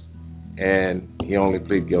dismissed, and he only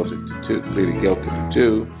pleaded guilty to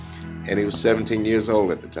 2, and he was 17 years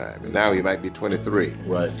old at the time, and now he might be 23.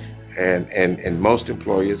 Right. And most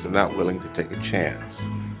employers are not willing to take a chance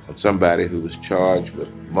on somebody who was charged with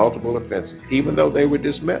multiple offenses, even though they were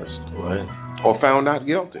dismissed, right, or found not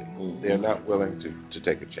guilty. They're not willing to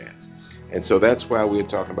take a chance. And so that's why we're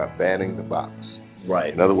talking about banning the box.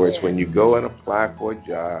 Right. In other words, when you go and apply for a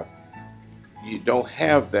job, you don't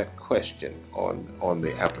have that question on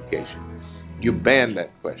the application. You ban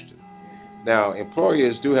that question. Now,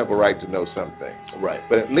 employers do have a right to know some things. Right.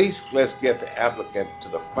 But at least let's get the applicant to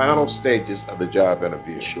the final stages of the job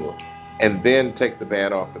interview. Sure. And then take the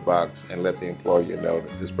ban off the box and let the employer know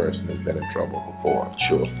that this person has been in trouble before.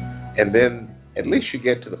 Sure. And then at least you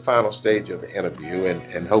get to the final stage of the interview,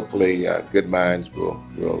 and hopefully good minds will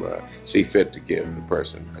see fit to give the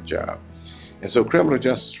person a job. And so criminal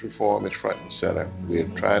justice reform is front and center. We're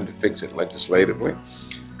trying to fix it legislatively.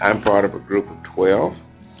 I'm part of a group of 12.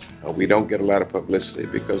 We don't get a lot of publicity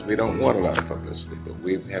because we don't want a lot of publicity, but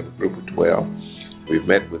we have a group of 12. We've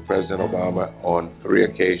met with President Obama on 3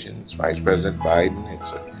 occasions, Vice President Biden.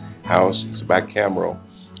 It's a bicameral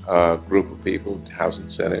group of people, House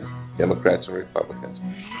and Senate, Democrats and Republicans.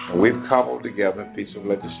 And we've cobbled together a piece of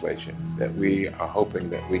legislation that we are hoping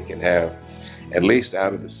that we can have at least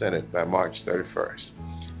out of the Senate by March 31st.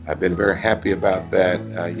 I've been very happy about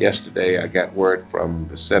that. Yesterday I got word from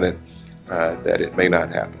the Senate that it may not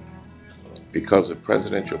happen because of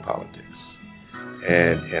presidential politics.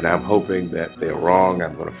 And I'm hoping that they're wrong.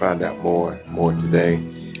 I'm going to find out more today.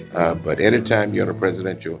 But anytime you're in a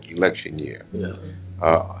presidential election year,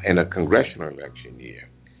 in a congressional election year,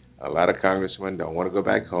 a lot of congressmen don't want to go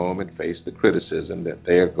back home and face the criticism that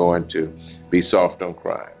they are going to be soft on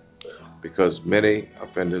crime, because many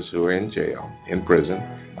offenders who are in jail, in prison,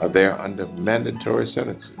 are there under mandatory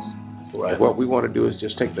sentences. Right. What we want to do is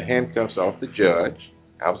just take the handcuffs off the judge.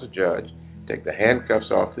 I was a judge. Take the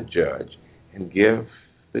handcuffs off the judge and give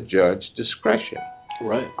the judge discretion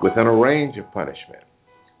within a range of punishment.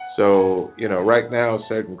 So, right now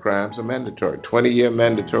certain crimes are mandatory, 20-year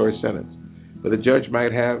mandatory sentence. But the judge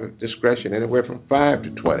might have discretion anywhere from 5 to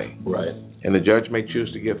 20. Right. And the judge may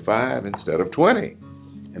choose to give 5 instead of 20,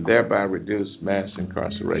 and thereby reduce mass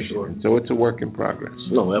incarceration. Sure. And so it's a work in progress.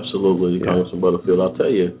 No, absolutely, Congressman Butterfield. I'll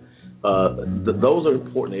tell you, those are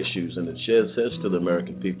important issues, and it says to the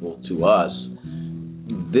American people, to us,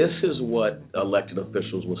 this is what elected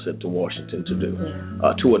officials were sent to Washington to do,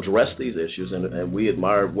 to address these issues, and we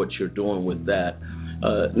admire what you're doing with that.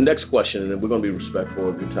 Next question, and we're going to be respectful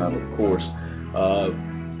of your time, of course.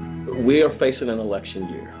 We are facing an election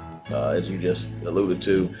year, as you just alluded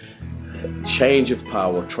to, change of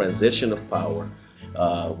power, transition of power.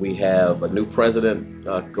 We have a new president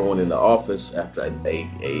going into office after a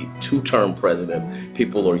 2-term president.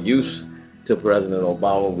 People are used to President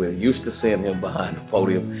Obama. We're used to seeing him behind the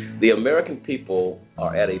podium. The American people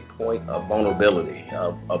are at a point of vulnerability,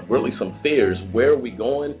 of really some fears. Where are we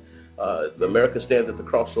going? America stands at the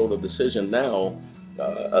crossroad of decision now.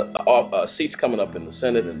 Seats coming up in the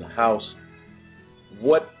Senate and the House.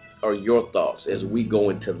 What are your thoughts as we go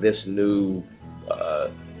into this new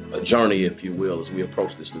journey, if you will, as we approach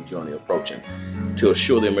this new journey approaching, to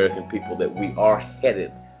assure the American people that we are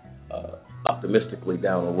headed optimistically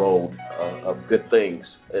down a road of good things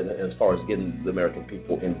as far as getting the American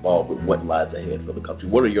people involved with what lies ahead for the country.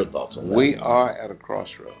 What are your thoughts on that? We are at a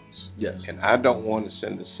crossroads. Yes. And I don't want to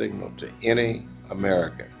send a signal to any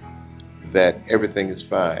American that everything is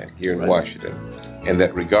fine here in Washington and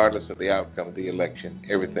that regardless of the outcome of the election,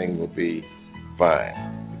 everything will be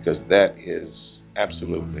fine, because that is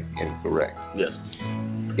absolutely incorrect. Yes.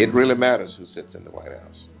 It really matters who sits in the White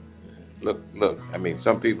House. Look, I mean,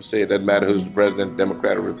 some people say it doesn't matter who's the president,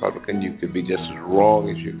 Democrat or Republican. You could be just as wrong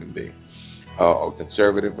as you can be, or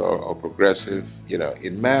conservative or progressive. You know,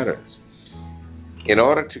 it matters. In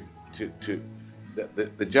order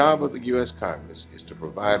the job of the U.S. Congress is to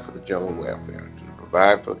provide for the general welfare, to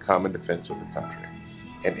provide for the common defense of the country.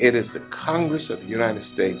 And it is the Congress of the United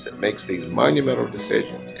States that makes these monumental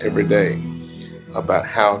decisions every day about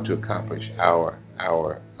how to accomplish our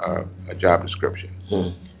job description.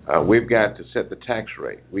 We've got to set the tax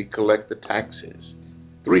rate. We collect the taxes.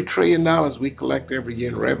 $3 trillion we collect every year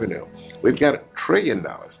in revenue. We've got $1 trillion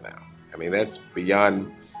now. I mean, that's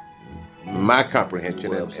beyond my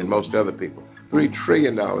comprehension and most other people. $3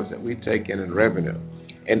 trillion that we take in revenue.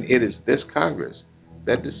 And it is this Congress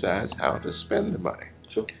that decides how to spend the money.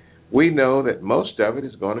 Sure. We know that most of it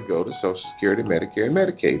is going to go to Social Security, Medicare, and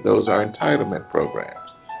Medicaid. Those are entitlement programs.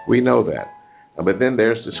 We know that. But then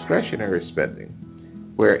there's discretionary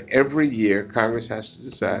spending, where every year Congress has to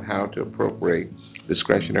decide how to appropriate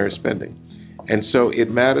discretionary spending. And so it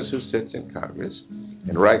matters who sits in Congress.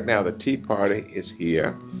 And right now the Tea Party is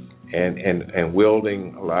here and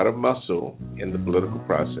wielding a lot of muscle in the political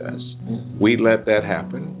process. We let that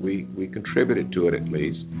happen. We contributed to it at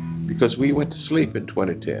least, because we went to sleep in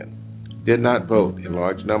 2010, did not vote in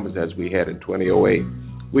large numbers as we had in 2008.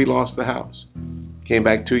 We lost the House. Came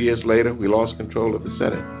back 2 years later, we lost control of the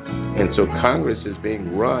Senate. And so Congress is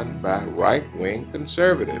being run by right-wing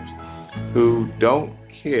conservatives who don't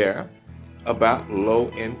care about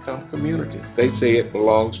low-income communities. They say it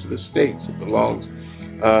belongs to the states. It belongs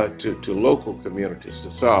to local communities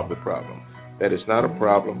to solve the problem. That is not a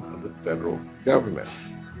problem of the federal government.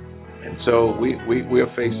 And so we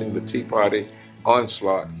are facing the Tea Party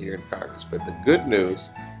onslaught here in Congress. But the good news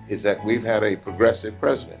is that we've had a progressive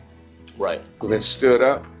president, right, who has stood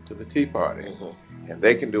up to the Tea Party, and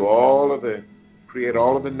they can do create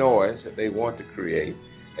all of the noise that they want to create.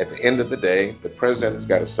 At the end of the day, the president has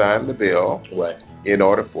got to sign the bill in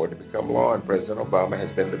order for it to become law, and President Obama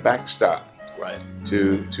has been the backstop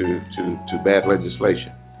to bad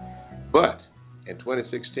legislation. But in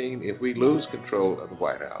 2016, if we lose control of the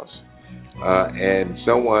White House and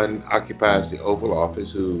someone occupies the Oval Office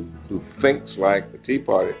who thinks like the Tea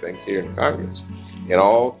Party thinks here in Congress, and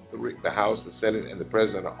all the House, the Senate, and the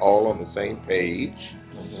President are all on the same page,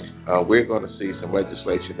 we're going to see some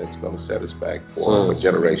legislation that's going to set us back for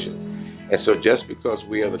generations. And so just because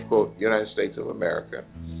we are the, quote, United States of America,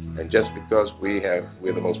 and just because we're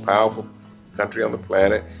the most powerful country on the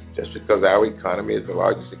planet, just because our economy is the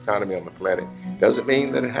largest economy on the planet, doesn't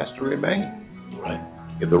mean that it has to remain. Right.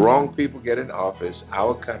 If the wrong people get in office,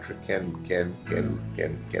 our country can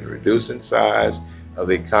reduce in size of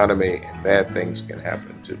the economy, and bad things can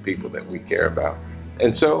happen to people that we care about.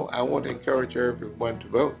 And so I want to encourage everyone to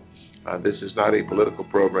vote. This is not a political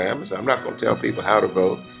program, so I'm not going to tell people how to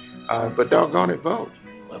vote, but doggone it, vote.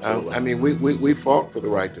 I mean, we fought for the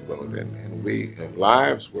right to vote, and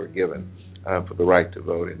lives were given for the right to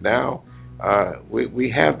vote, and now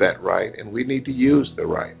we have that right, and we need to use the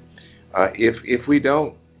right. If we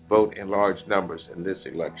don't vote in large numbers in this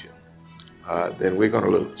election, then we're going to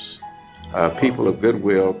lose. People of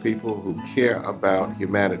goodwill, people who care about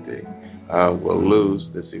humanity, will lose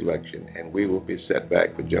this election, and we will be set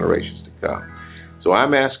back for generations to come. So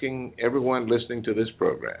I'm asking everyone listening to this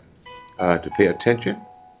program to pay attention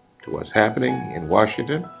to what's happening in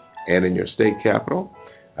Washington and in your state capital.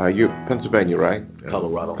 You're Pennsylvania, right?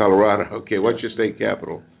 Colorado. Colorado. Okay, what's your state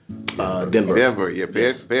capital? Denver. Denver. Yeah,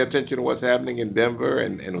 pay attention to what's happening in Denver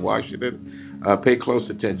and Washington. Pay close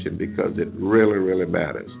attention, because it really, really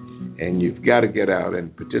matters. And you've got to get out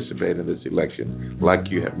and participate in this election like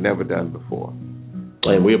you have never done before.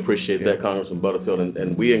 And we appreciate that, Congressman Butterfield,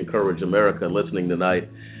 and we encourage America listening tonight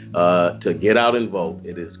to get out and vote.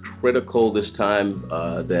 It is critical this time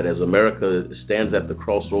that as America stands at the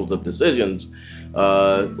crossroads of decisions,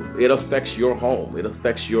 it affects your home, it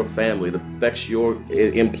affects your family, it affects your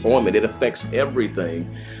employment, it affects everything.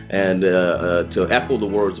 And to echo the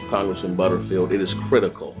words of Congressman Butterfield, it is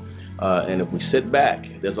critical. And if we sit back,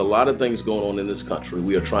 there's a lot of things going on in this country.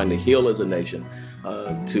 We are trying to heal as a nation.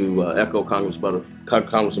 To echo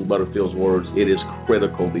Congressman Butterfield's words, it is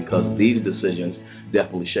critical, because these decisions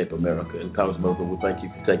definitely shape America. And Congressman Butterfield, we thank you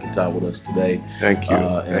for taking time with us today. Thank you.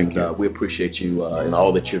 Thank you. We appreciate you and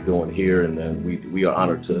all that you're doing here, and we are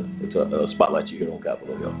honored to spotlight you here on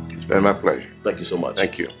Capitol Hill. It's been my pleasure. Thank you so much.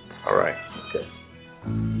 Thank you. All right. Okay.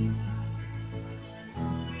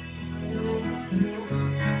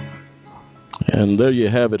 And there you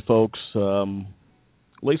have it, folks.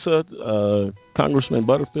 Lisa, Congressman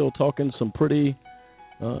Butterfield talking some pretty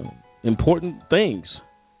important things.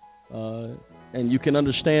 And you can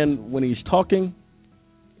understand when he's talking,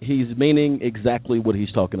 he's meaning exactly what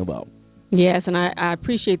he's talking about. Yes, and I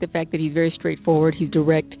appreciate the fact that he's very straightforward. He's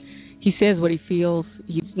direct. He says what he feels.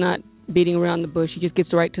 He's not beating around the bush. He just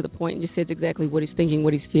gets right to the point and just says exactly what he's thinking,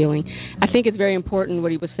 what he's feeling. I think it's very important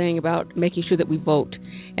what he was saying about making sure that we vote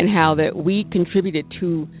and how that we contributed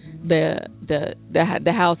to the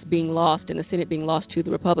House being lost and the Senate being lost to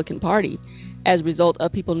the Republican Party as a result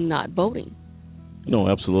of people not voting. No,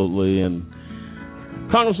 absolutely. And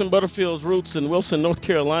Congressman Butterfield's roots in Wilson, North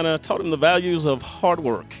Carolina, taught him the values of hard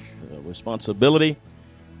work, responsibility.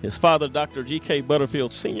 His father, Dr. G.K.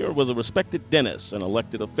 Butterfield Sr., was a respected dentist and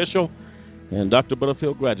elected official, and Dr.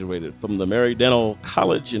 Butterfield graduated from the Mary Dental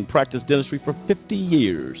College and practiced dentistry for 50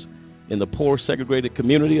 years in the poor, segregated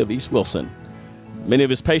community of East Wilson. Many of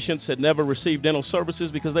his patients had never received dental services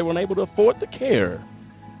because they were unable to afford the care.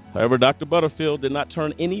 However, Dr. Butterfield did not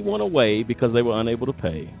turn anyone away because they were unable to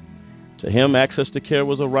pay. To him, access to care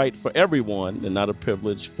was a right for everyone and not a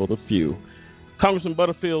privilege for the few. Congressman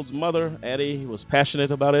Butterfield's mother, Addie, was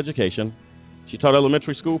passionate about education. She taught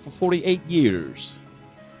elementary school for 48 years.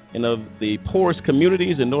 In the poorest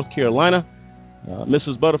communities in North Carolina,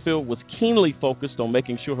 Mrs. Butterfield was keenly focused on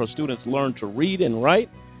making sure her students learned to read and write,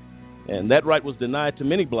 and that right was denied to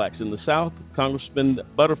many blacks in the South. Congressman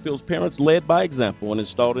Butterfield's parents led by example and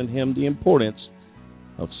installed in him the importance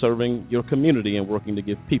of serving your community and working to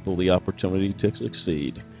give people the opportunity to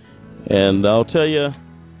succeed. And I'll tell you,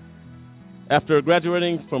 after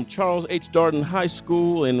graduating from Charles H. Darden High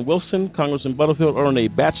School in Wilson, Congressman Butterfield earned a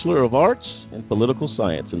Bachelor of Arts in Political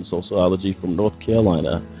Science and Sociology from North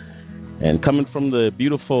Carolina. And coming from the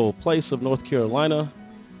beautiful place of North Carolina,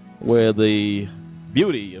 where the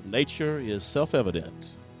beauty of nature is self-evident,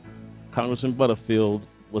 Congressman Butterfield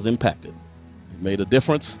was impacted. He made a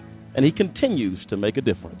difference, and he continues to make a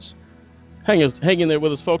difference. Hang in there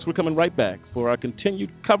with us, folks. We're coming right back for our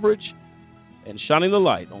continued coverage and shining the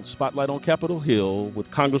light on Spotlight on Capitol Hill with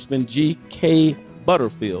Congressman G.K.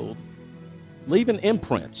 Butterfield, leaving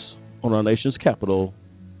imprints on our nation's capital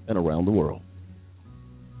and around the world.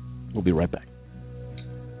 We'll be right back.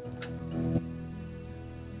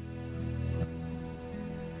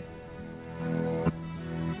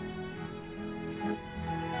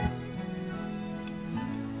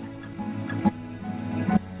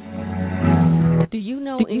 Do you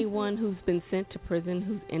know anyone who's been sent to prison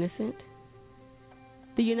who's innocent?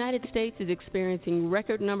 The United States is experiencing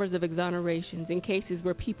record numbers of exonerations in cases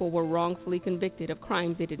where people were wrongfully convicted of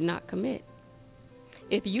crimes they did not commit.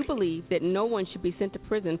 If you believe that no one should be sent to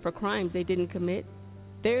prison for crimes they didn't commit,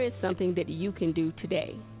 there is something that you can do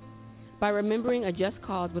today. By remembering a just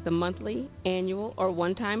cause with a monthly, annual, or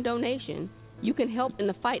one-time donation, you can help in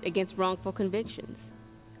the fight against wrongful convictions.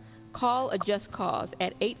 Call a just cause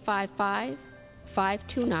at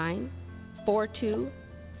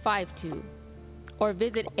 855-529-4252 or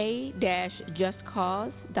visit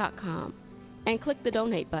a-justcause.com and click the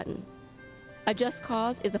donate button. A Just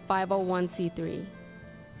Cause is a 501c3.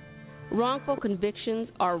 Wrongful convictions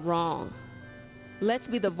are wrong. Let's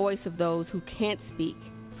be the voice of those who can't speak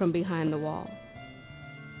from behind the wall.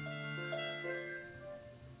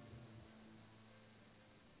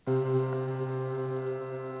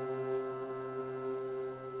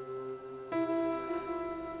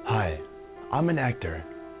 Hi, I'm an actor,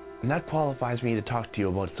 and that qualifies me to talk to you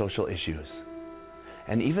about social issues.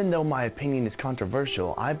 And even though my opinion is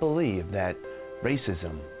controversial, I believe that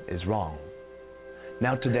racism is wrong.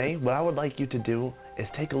 Now today, what I would like you to do is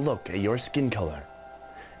take a look at your skin color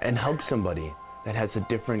and hug somebody that has a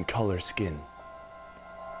different color skin.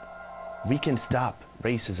 We can stop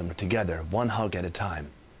racism together, one hug at a time.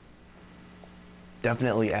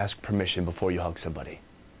 Definitely ask permission before you hug somebody.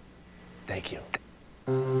 Thank you.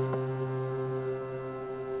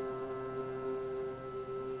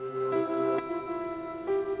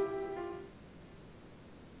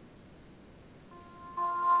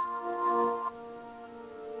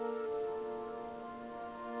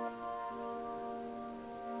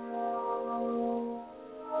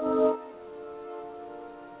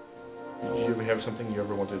 Something you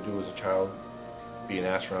ever wanted to do as a child? Be an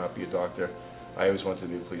astronaut, be a doctor? I always wanted to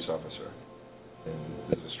be a police officer, and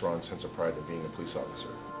there's a strong sense of pride in being a police officer.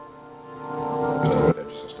 Just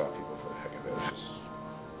to stop people for the heck of it. It's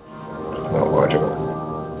just not logical.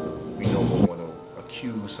 We no more want to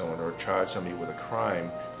accuse someone or charge somebody with a crime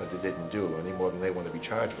that they didn't do any more than they want to be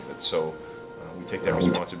charged with it. So we take that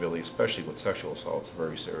responsibility, especially with sexual assaults,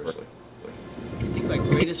 very seriously. I think my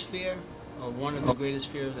greatest fear, or one of the greatest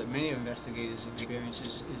fears that many investigators experience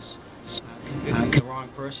is convicting the wrong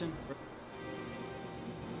person.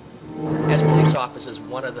 As police officers,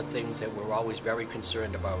 one of the things that we're always very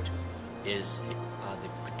concerned about is the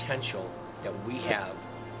potential that we have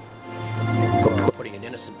for putting an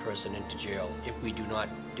innocent person into jail if we do not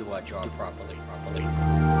do our job properly.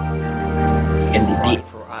 And the need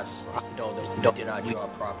for us to know that we did our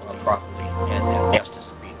job properly and that justice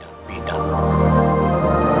is being done.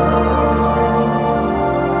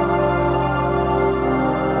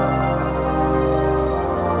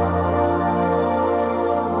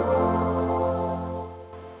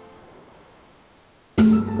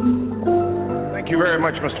 Thank you very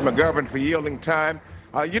much, Mr. McGovern, for yielding time.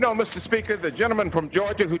 Mr. Speaker, the gentleman from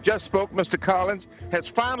Georgia who just spoke, Mr. Collins, has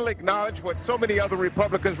finally acknowledged what so many other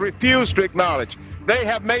Republicans refuse to acknowledge. They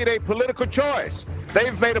have made a political choice.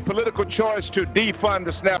 They've made a political choice to defund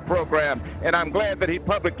the SNAP program, and I'm glad that he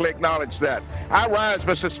publicly acknowledged that. I rise,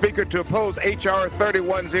 Mr. Speaker, to oppose H.R.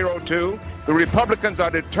 3102. The Republicans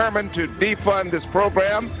are determined to defund this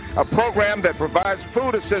program, a program that provides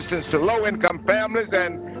food assistance to low-income families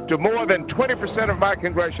and to more than 20% of my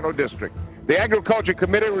congressional district. The Agriculture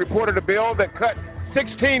Committee reported a bill that cut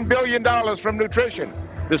 $16 billion from nutrition.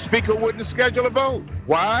 The Speaker wouldn't schedule a vote.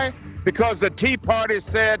 Why? Because the Tea Party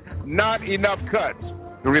said not enough cuts.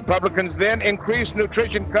 The Republicans then increased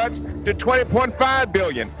nutrition cuts to $20.5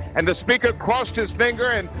 billion, and the Speaker crossed his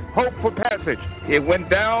finger and hoped for passage. It went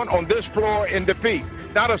down on this floor in defeat.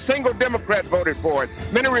 Not a single Democrat voted for it.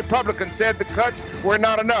 Many Republicans said the cuts were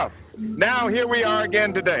not enough. Now here we are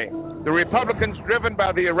again today. The Republicans, driven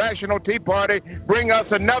by the irrational Tea Party, bring us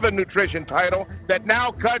another nutrition title that now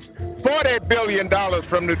cuts $40 billion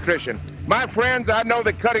from nutrition. My friends, I know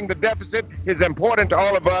that cutting the deficit is important to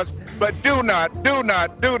all of us, but do not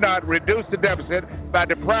reduce the deficit by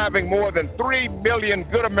depriving more than 3 million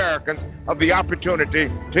good Americans of the opportunity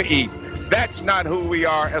to eat. That's not who we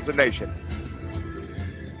are as a nation.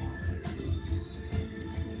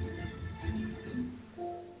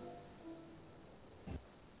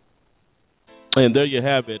 And there you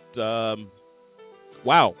have it.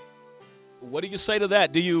 Wow. What do you say to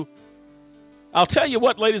that? I'll tell you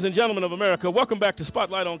what, ladies and gentlemen of America, welcome back to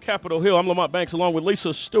Spotlight on Capitol Hill. I'm Lamont Banks along with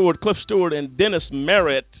Lisa Stewart, Cliff Stewart, and Dennis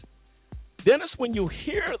Merritt. Dennis, when you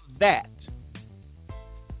hear that,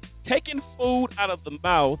 taking food out of the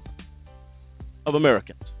mouth of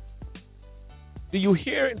Americans, do you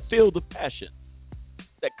hear and feel the passion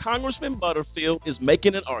that Congressman Butterfield is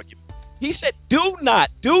making an argument? He said, do not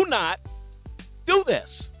do this.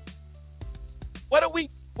 What are we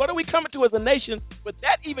coming to as a nation with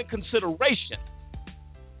that even consideration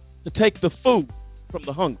to take the food from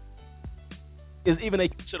the hungry is even a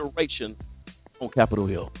consideration on Capitol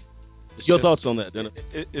Hill? Your thoughts on that, Dennis?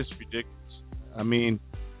 It's ridiculous. I mean,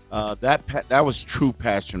 that was true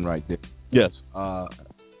passion right there. Yes.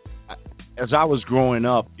 As I was growing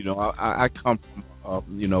up, I come from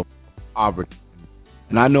poverty,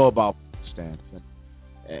 and I know about stamps.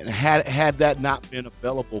 And had that not been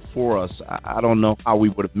available for us, I don't know how we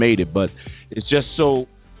would have made it. But it's just so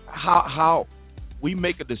how we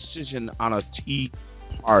make a decision on a tea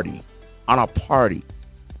party, on a party.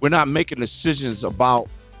 We're not making decisions about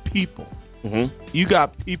people. Mm-hmm. You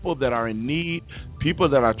got people that are in need, people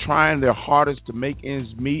that are trying their hardest to make ends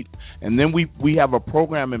meet, and then we have a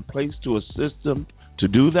program in place to assist them to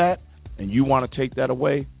do that, and you want to take that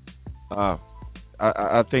away?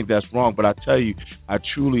 I think that's wrong, but I tell you, I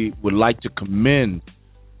truly would like to commend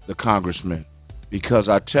the congressman, because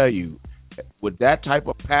I tell you, with that type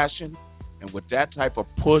of passion and with that type of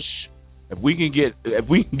push, if we can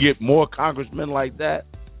get more congressmen like that,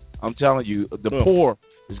 I'm telling you, the poor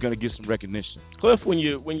is going to get some recognition. Cliff, when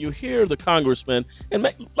you hear the congressman, and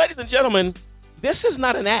ladies and gentlemen, this is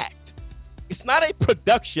not an act. It's not a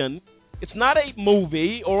production. It's not a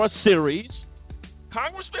movie or a series.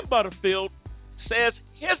 Congressman Butterfield says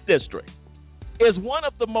his district is one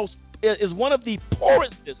of the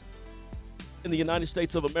poorest districts in the United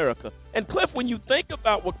States of America. And Cliff, when you think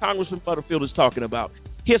about what Congressman Butterfield is talking about,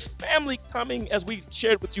 his family coming, as we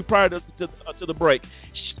shared with you prior to the break,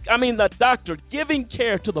 the doctor giving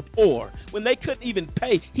care to the poor when they couldn't even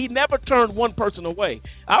pay. He never turned one person away.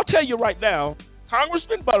 I'll tell you right now,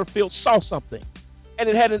 Congressman Butterfield saw something, and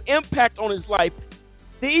it had an impact on his life.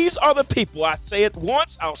 These are the people, I say it once,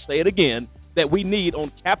 I'll say it again, that we need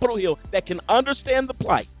on Capitol Hill that can understand the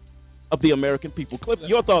plight of the American people. Cliff,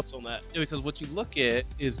 your thoughts on that? Yeah, because what you look at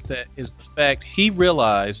is the fact he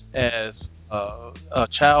realized as a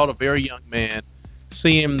child, a very young man,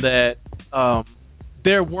 seeing that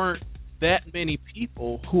there weren't that many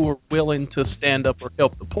people who were willing to stand up or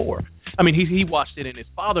help the poor. I mean, he watched it in his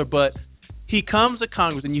father, but he comes to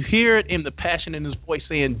Congress, and you hear it in the passion in his voice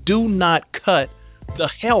saying, do not cut the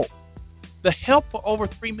help for over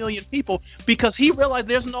 3 million people, because he realized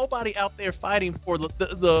there's nobody out there fighting for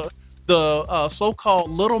the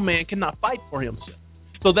so-called little man cannot fight for himself.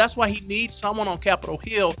 So that's why he needs someone on Capitol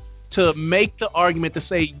Hill to make the argument to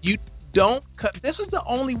say, you don't cut. This is the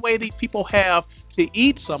only way these people have to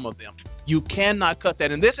eat, some of them. You cannot cut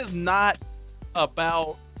that. And this is not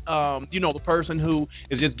about, the person who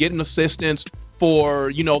is just getting assistance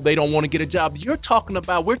for, they don't want to get a job. We're talking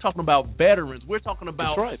about veterans. We're talking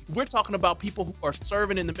about people who are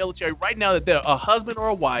serving in the military right now, that they're a husband or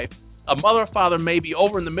a wife, a mother or father maybe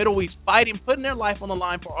over in the Middle East fighting, putting their life on the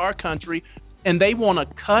line for our country, and they want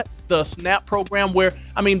to cut the SNAP program where,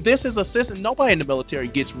 this is assistance. Nobody in the military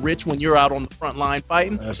gets rich when you're out on the front line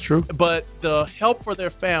fighting. That's true. But the help for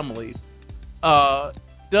their families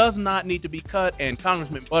does not need to be cut, and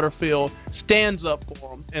Congressman Butterfield stands up for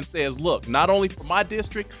them and says, look, not only for my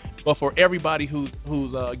district, but for everybody who's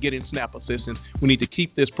getting SNAP assistance, we need to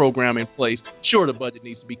keep this program in place. Sure, the budget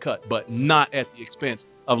needs to be cut, but not at the expense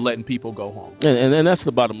of letting people go home. And that's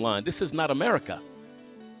the bottom line. This is not America.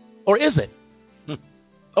 Or is it?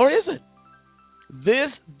 Or is it? This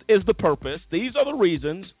is the purpose. These are the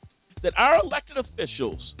reasons that our elected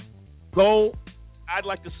officials go, I'd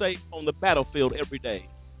like to say, on the battlefield every day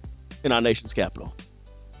in our nation's capital,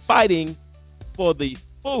 fighting for the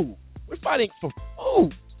food. We're fighting for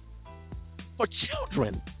food, for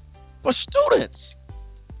children, for students.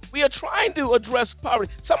 We are trying to address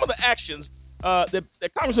poverty. Some of the actions that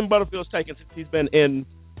Congressman Butterfield has taken since he's been in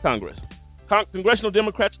Congress. Congressional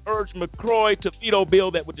Democrats urged McCrory to veto a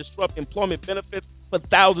bill that would disrupt employment benefits for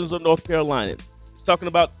thousands of North Carolinians. He's talking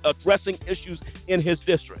about addressing issues in his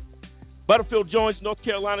district. Butterfield joins North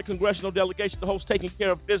Carolina congressional delegation to host Taking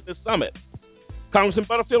Care of Business Summit. Congressman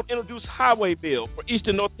Butterfield introduced highway bill for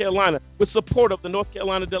Eastern North Carolina with support of the North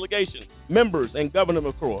Carolina delegation, members, and Governor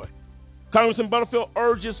McCrory. Congressman Butterfield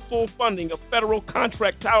urges full funding of federal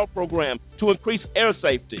contract tower program to increase air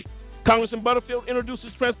safety. Congressman Butterfield introduces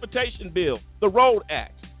transportation bill, the Road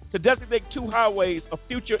Act, to designate 2 highways of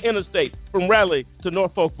future interstate from Raleigh to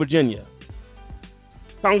Norfolk, Virginia.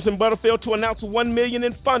 Congressman Butterfield to announce $1 million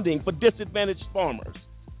in funding for disadvantaged farmers.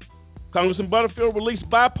 Congressman Butterfield released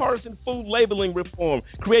bipartisan food labeling reform,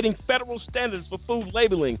 creating federal standards for food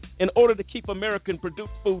labeling in order to keep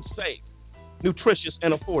American-produced food safe, nutritious,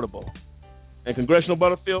 and affordable. And Congressional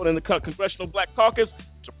Butterfield and the Congressional Black Caucus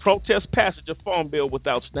to protest passage of Farm Bill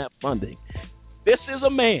without SNAP funding. This is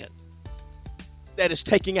a man that is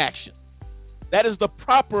taking action. That is the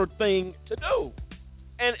proper thing to do.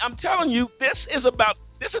 And I'm telling you, this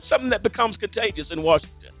is something that becomes contagious in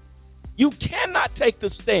Washington. You cannot take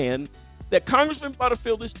the stand that Congressman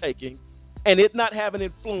Butterfield is taking and it not have an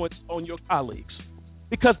influence on your colleagues,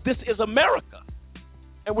 because this is America,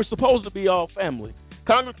 and we're supposed to be all family.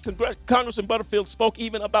 Congressman Butterfield spoke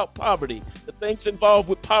even about poverty, the things involved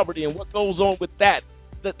with poverty and what goes on with that.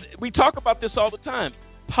 We talk about this all the time.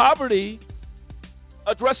 Poverty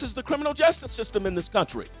addresses the criminal justice system in this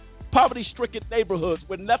country. Poverty-stricken neighborhoods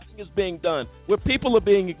where nothing is being done, where people are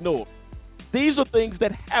being ignored. These are things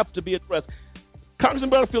that have to be addressed. Congressman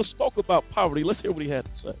Butterfield spoke about poverty. Let's hear what he had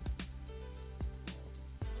to say.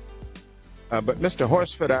 But Mr.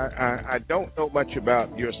 Horsford, I don't know much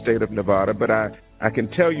about your state of Nevada, but I can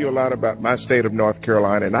tell you a lot about my state of North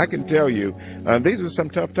Carolina, and I can tell you these are some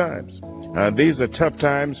tough times. These are tough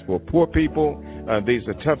times for poor people. These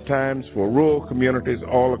are tough times for rural communities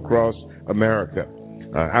all across America.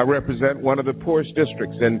 I represent one of the poorest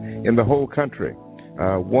districts in the whole country.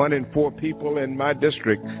 1 in 4 people in my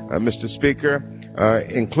district, Mr. Speaker,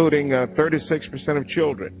 including 36% of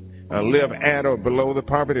children, live at or below the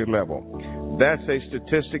poverty level. That's a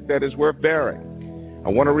statistic that is worth bearing. I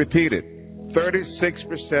want to repeat it.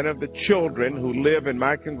 36% of the children who live in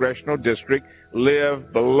my congressional district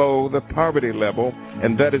live below the poverty level,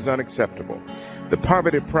 and that is unacceptable. The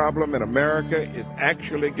poverty problem in America is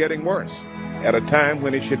actually getting worse. At a time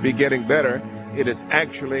when it should be getting better, it is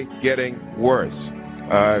actually getting worse.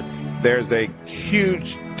 There's a huge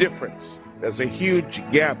difference. There's a huge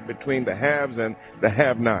gap between the haves and the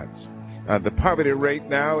have-nots. The poverty rate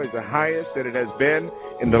now is the highest that it has been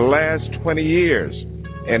in the last 20 years.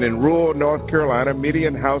 And in rural North Carolina,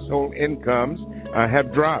 median household incomes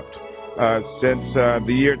have dropped since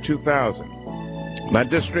the year 2000. My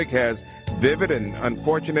district has vivid and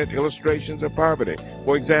unfortunate illustrations of poverty.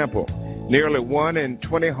 For example, nearly 1 in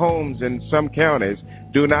 20 homes in some counties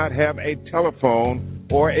do not have a telephone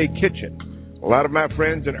or a kitchen. A lot of my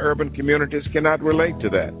friends in urban communities cannot relate to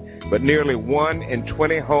that, but nearly 1 in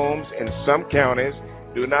 20 homes in some counties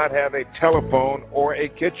do not have a telephone or a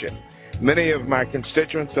kitchen. Many of my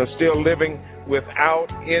constituents are still living without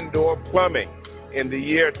indoor plumbing in the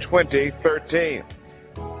year 2013.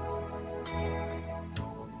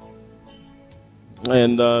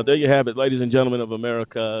 And there you have it, ladies and gentlemen of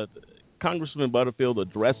America. Congressman Butterfield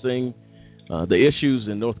addressing the issues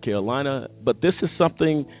in North Carolina. But this is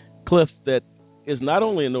something, Cliff, that is not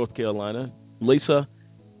only in North Carolina, Lisa,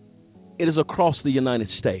 it is across the United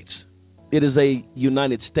States. It is a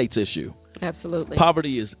United States issue. Absolutely.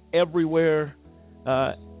 Poverty is everywhere.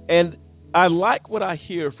 And I like what I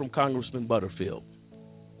hear from Congressman Butterfield.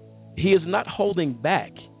 He is not holding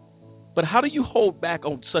back. But how do you hold back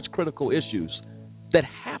on such critical issues that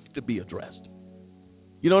have to be addressed?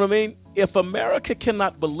 You know what I mean? If America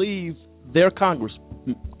cannot believe their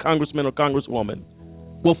congressman or congresswoman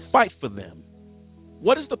will fight for them,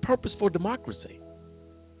 what is the purpose for democracy?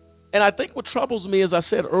 And I think what troubles me, as I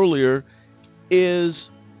said earlier, is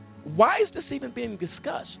why is this even being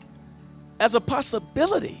discussed as a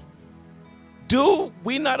possibility? Do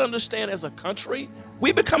we not understand as a country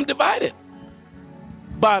we become divided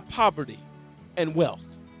by poverty and wealth?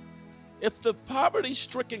 If the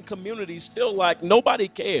poverty-stricken communities feel like nobody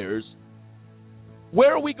cares,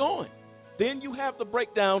 where are we going? Then you have the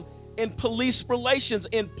breakdown in police relations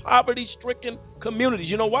in poverty-stricken communities.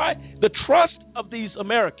 You know why? The trust of these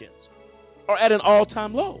Americans are at an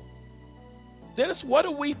all-time low. Dennis, what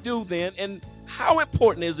do we do then, and how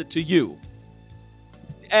important is it to you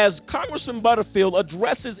as Congressman Butterfield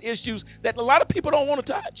addresses issues that a lot of people don't want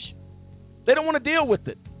to touch? They don't want to deal with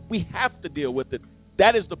it. We have to deal with it.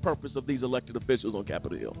 That is the purpose of these elected officials on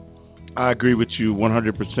Capitol Hill. I agree with you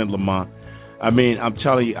 100%, Lamont. I mean, I'm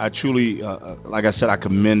telling you, I truly, like I said, I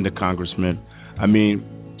commend the congressman. I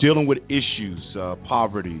mean, dealing with issues,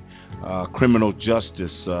 poverty, criminal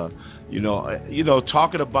justice,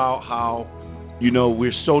 talking about how,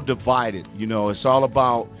 we're so divided. It's all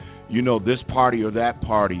about, this party or that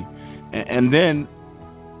party. And then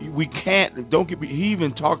we can't, he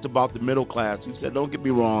even talked about the middle class. He said, don't get me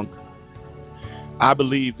wrong, I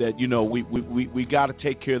believe that, we got to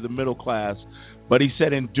take care of the middle class. But he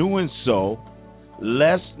said in doing so,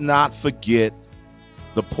 let's not forget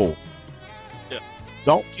the poor. Yeah.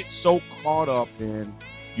 Don't get so caught up in,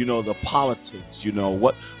 the politics.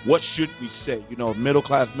 What should we say? Middle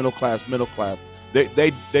class.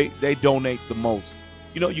 They donate the most.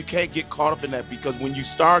 You can't get caught up in that, because when you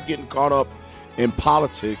start getting caught up in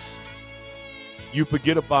politics, you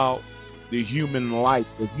forget about the human life,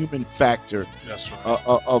 the human factor. That's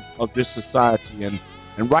right. of this society.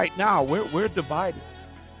 And right now we're divided.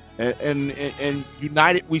 And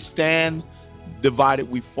united we stand, divided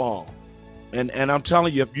we fall. And I'm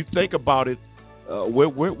telling you, if you think about it,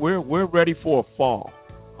 we're ready for a fall.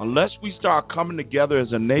 Unless we start coming together as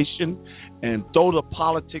a nation and throw the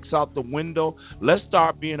politics out the window, let's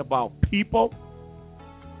start being about people.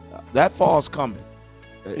 That fall's coming.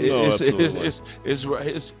 It's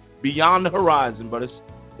beyond the horizon, but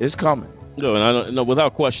it's coming. No, and I don't,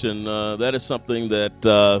 without question, that is something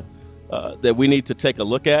that we need to take a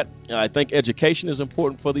look at. I think education is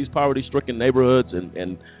important for these poverty-stricken neighborhoods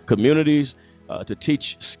and communities, to teach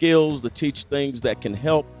skills, to teach things that can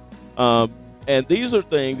help. And these are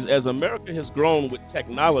things, as America has grown with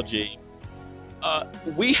technology,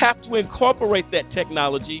 we have to incorporate that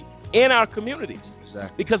technology in our communities.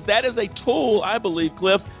 Exactly. Because that is a tool, I believe,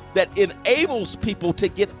 Cliff, that enables people to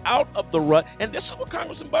get out of the rut. And this is what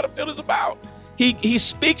Congressman Butterfield is about. He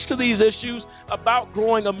speaks to these issues about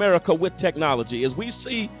growing America with technology. As we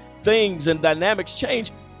see things and dynamics change,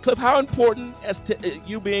 Cliff, how important, as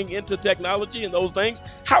you being into technology and those things,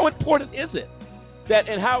 how important is it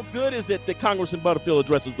and how good is it that Congressman Butterfield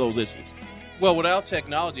addresses those issues? Well, without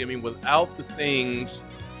technology, without the things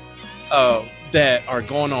that are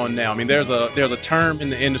going on now, there's a term in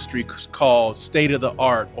the industry called state of the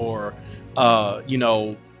art, or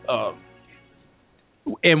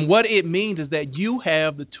and what it means is that you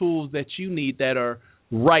have the tools that you need that are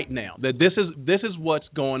right now. That this is what's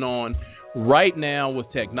going on right now with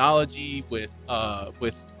technology, with the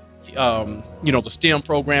STEM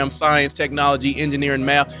program, science, technology, engineering,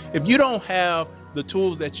 math. If you don't have the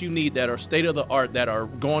tools that you need that are state of the art, that are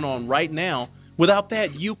going on right now, without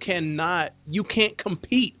that you can't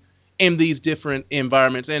compete in these different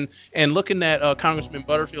environments. And looking at Congressman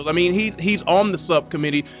Butterfield, he's on the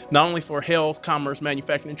subcommittee not only for health, commerce,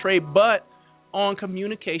 manufacturing, and trade, but on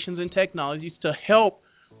communications and technologies to help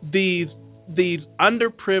these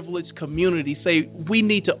underprivileged communities say we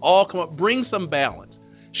need to all come up, bring some balance.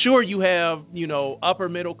 Sure, you have, upper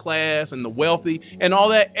middle class and the wealthy and all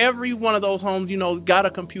that. Every one of those homes, got a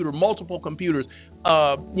computer, multiple computers,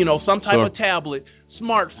 some type of tablet,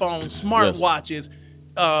 smartphones, smartwatches,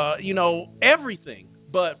 everything.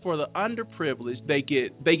 But for the underprivileged, they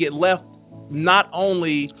get left not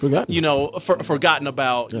only forgotten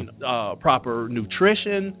about proper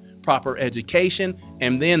nutrition, proper education,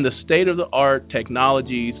 and then the state-of-the-art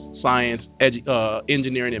technologies, science,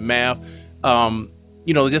 engineering, and math.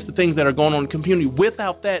 Just the things that are going on in the community.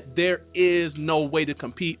 Without that, there is no way to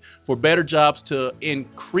compete for better jobs to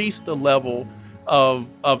increase the level of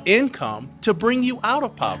income to bring you out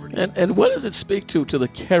of poverty. And what does it speak to the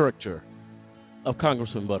character of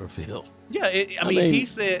Congressman Butterfield? Yeah,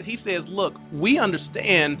 he says, look, we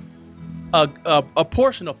understand a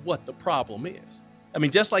portion of what the problem is. I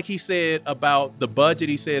mean, just like he said about the budget,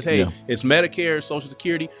 he says, hey, it's Medicare, Social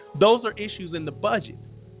Security. Those are issues in the budget.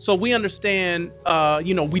 So we understand,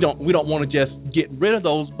 we don't want to just get rid of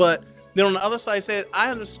those. But then on the other side, he said, I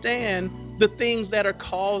understand the things that are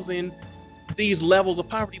causing these levels of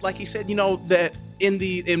poverty. Like he said, that in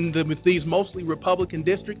these mostly Republican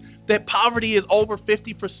districts, that poverty is over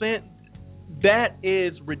 50%. That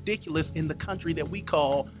is ridiculous in the country that we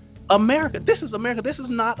call America. This is America. This is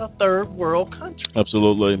not a third world country.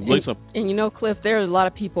 Absolutely. Lisa. And Cliff, there's a lot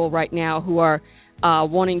of people right now who are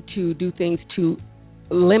wanting to do things to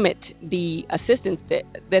limit the assistance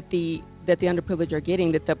that the underprivileged are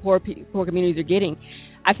getting, that the poor communities are getting.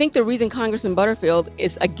 I think the reason Congressman Butterfield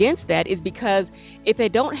is against that is because if they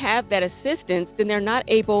don't have that assistance, then they're not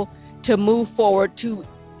able to move forward to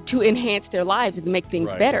enhance their lives and to make things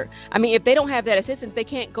better. I mean, if they don't have that assistance, they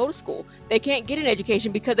can't go to school. They can't get an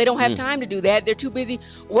education because they don't have time to do that. They're too busy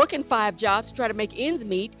working 5 jobs to try to make ends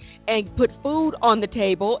meet and put food on the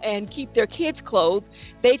table and keep their kids clothed.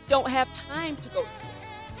 They don't have time to go to school.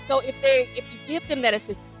 So if you give them that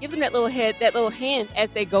assistance, give them that little hand as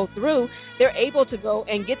they go through, they're able to go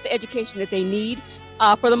and get the education that they need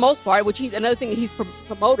for the most part. Which another thing that he's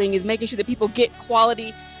promoting is making sure that people get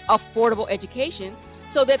quality, affordable education,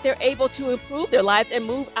 so that they're able to improve their lives and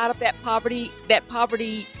move out of that poverty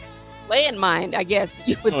landmine, I guess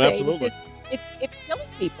you would say. Absolutely. It's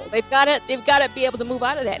killing people. They've got to be able to move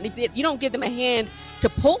out of that. And if you don't give them a hand to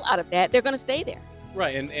pull out of that, they're going to stay there.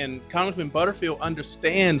 Right, and Congressman Butterfield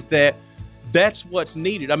understands that that's what's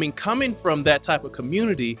needed. I mean, coming from that type of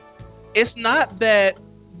community, it's not that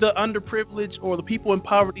the underprivileged or the people in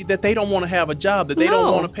poverty that they don't want to have a job, that they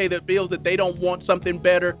don't want to pay their bills, that they don't want something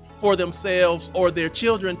better for themselves or their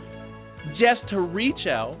children, just to reach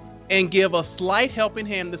out and give a slight helping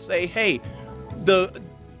hand to say, hey,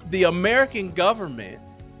 the American government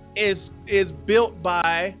is built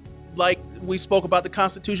by, like we spoke about the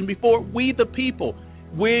Constitution before, we the people.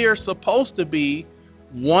 We're supposed to be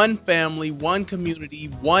one family, one community,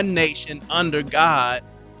 one nation under God,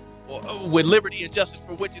 with liberty and justice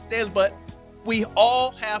for which it stands. But we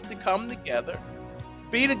all have to come together,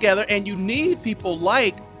 be together, and you need people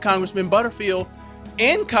like Congressman Butterfield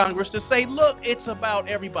in Congress to say, look, it's about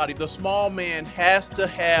everybody. The small man has to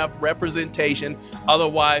have representation,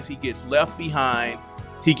 otherwise he gets left behind,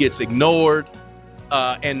 he gets ignored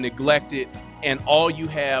and neglected, and all you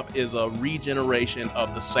have is a regeneration of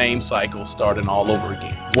the same cycle starting all over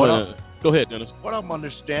again. Go ahead, Dennis. What I'm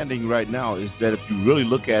understanding right now is that if you really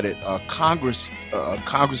look at it,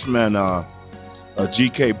 Congressman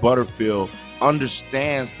G.K. Butterfield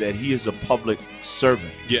understands that he is a public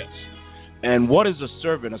servant. Yes. And what is a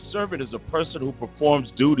servant? A servant is a person who performs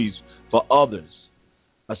duties for others,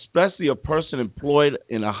 especially a person employed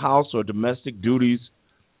in a house or domestic duties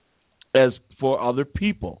as for other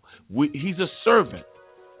people. He's a servant.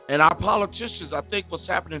 And our politicians, I think what's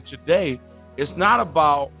happening today is not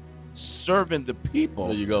about serving the people.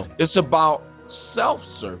 There you go. It's about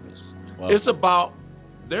self-service. Wow. It's about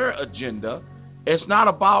their agenda. It's not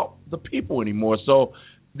about the people anymore. So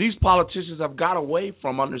these politicians have got away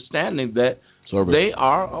from understanding that they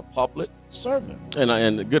are a public servant.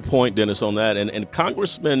 And a good point, Dennis, on that. And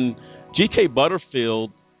Congressman G.K.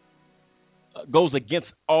 Butterfield goes against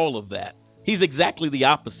all of that. He's exactly the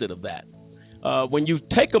opposite of that. When you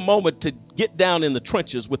take a moment to get down in the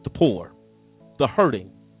trenches with the poor, the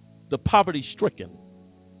hurting, the poverty-stricken,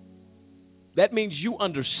 that means you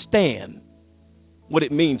understand what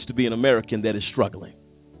it means to be an American that is struggling.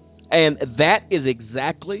 And that is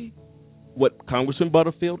exactly what Congressman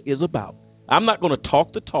Butterfield is about. I'm not going to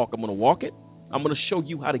talk the talk. I'm going to walk it. I'm going to show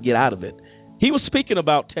you how to get out of it. He was speaking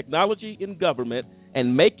about technology in government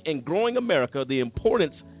and growing America, the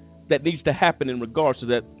importance that needs to happen in regards to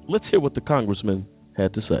that. Let's hear what the congressman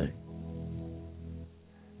had to say.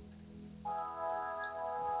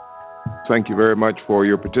 Thank you very much for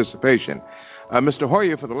your participation. Mr.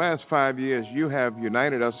 Hoyer, for the last 5 years, you have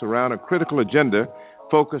united us around a critical agenda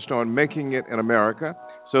focused on making it in America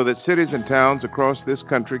so that cities and towns across this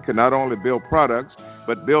country can not only build products,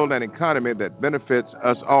 but build an economy that benefits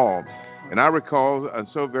us all. And I recall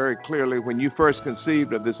so very clearly when you first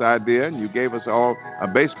conceived of this idea, and you gave us all a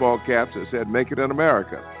baseball cap that said, "Make it in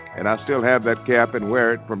America." And I still have that cap and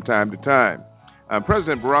wear it from time to time.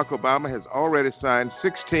 President Barack Obama has already signed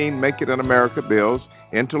 16 Make It in America bills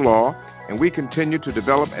into law, and we continue to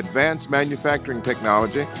develop advanced manufacturing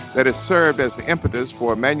technology that has served as the impetus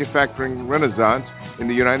for a manufacturing renaissance in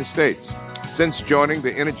the United States. Since joining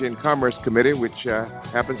the Energy and Commerce Committee, which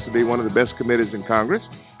happens to be one of the best committees in Congress,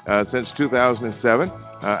 since 2007,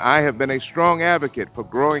 I have been a strong advocate for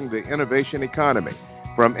growing the innovation economy.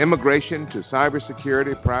 From immigration to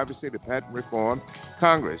cybersecurity, privacy to patent reform,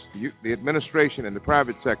 Congress, the administration, and the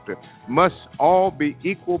private sector must all be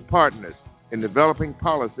equal partners in developing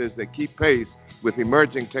policies that keep pace with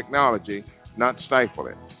emerging technology, not stifle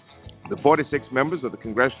it. The 46 members of the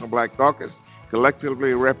Congressional Black Caucus,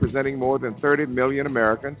 collectively representing more than 30 million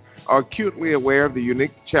Americans, are acutely aware of the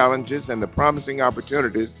unique challenges and the promising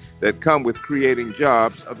opportunities that come with creating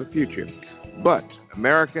jobs of the future. But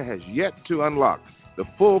America has yet to unlock the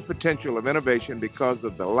full potential of innovation because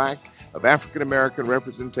of the lack of African American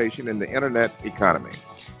representation in the Internet economy.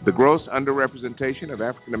 The gross underrepresentation of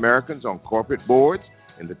African Americans on corporate boards,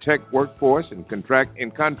 in the tech workforce, in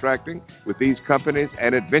contracting with these companies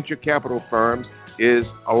and at venture capital firms is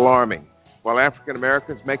alarming. While African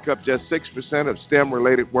Americans make up just 6% of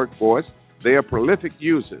STEM-related workforce, they are prolific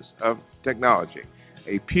users of technology.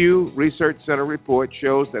 A Pew Research Center report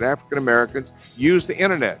shows that African Americans use the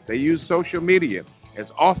Internet. They use social media as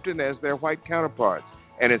often as their white counterparts,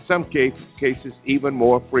 and in some cases even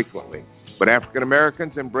more frequently. But African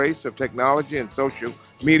Americans' embrace of technology and social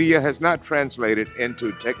media has not translated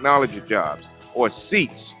into technology jobs or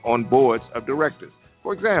seats on boards of directors.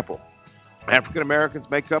 For example, African Americans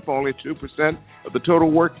make up only 2% of the total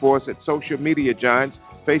workforce at social media giants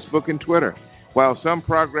Facebook and Twitter. While some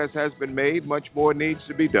progress has been made, much more needs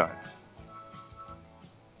to be done.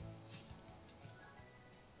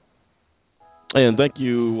 And thank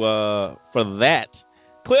you for that.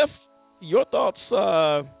 Cliff, your thoughts?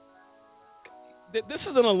 This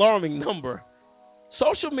is an alarming number.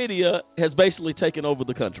 Social media has basically taken over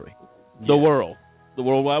the country, the world, the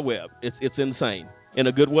World Wide Web. It's insane in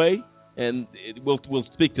a good way, and we'll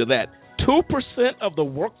speak to that. 2% of the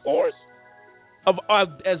workforce, of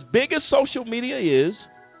as big as social media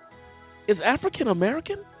is African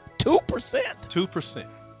American. 2%. 2%.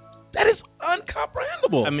 That is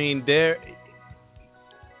incomprehensible. I mean,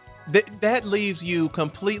 that leaves you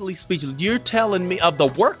completely speechless. You're telling me of the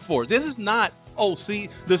workforce. This is not,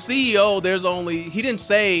 the CEO, he didn't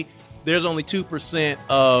say there's only 2%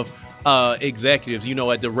 of executives,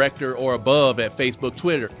 a director or above at Facebook,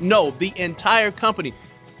 Twitter. No, the entire company.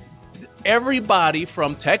 Everybody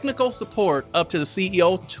from technical support up to the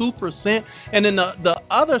CEO, 2%. And then the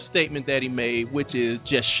other statement that he made, which is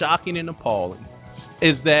just shocking and appalling,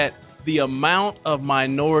 is that the amount of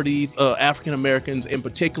minorities, African Americans in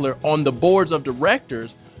particular, on the boards of directors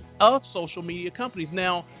of social media companies.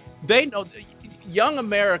 Now, they know, young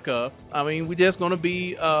America, I mean, we're just going to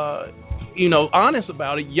be, honest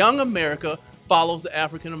about it. Young America follows the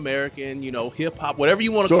African American, hip hop, whatever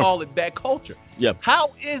you want to call it, that culture. Yep.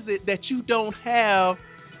 How is it that you don't have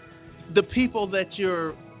the people that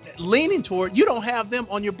you're leaning toward? You don't have them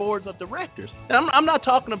on your boards of directors. And I'm not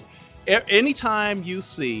talking about anytime you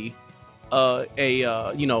see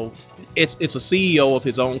it's a CEO of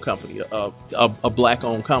his own company, a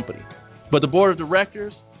black-owned company, but the board of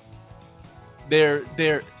directors,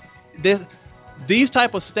 these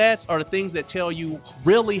type of stats are the things that tell you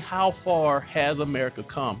really how far has America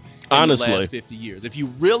come in the last 50 years. If you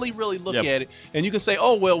really, really look at it, and you can say,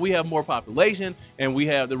 we have more population and we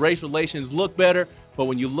have the race relations look better, but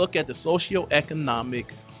when you look at the socioeconomic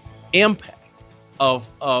impact of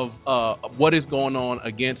what is going on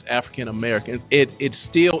against African Americans, it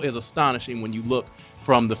still is astonishing when you look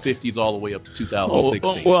from the 50s all the way up to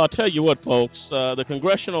 2016. Well, I'll tell you what, folks. The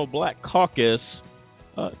Congressional Black Caucus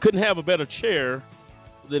couldn't have a better chair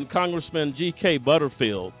than Congressman G.K.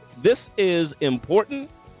 Butterfield. This is important.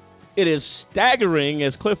 It is staggering,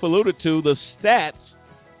 as Cliff alluded to, the stats,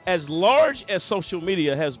 as large as social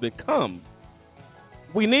media has become.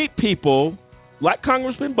 We need people like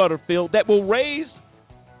Congressman Butterfield that will raise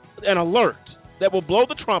an alert, that will blow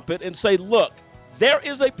the trumpet and say, look, There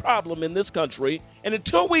is a problem in this country, and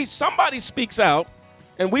until somebody speaks out,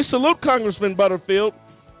 and we salute Congressman Butterfield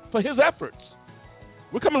for his efforts.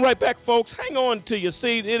 We're coming right back, folks. Hang on to your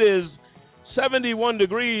seat. It is 71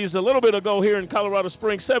 degrees a little bit ago here in Colorado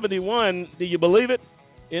Springs. 71, do you believe it?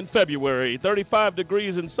 In February. 35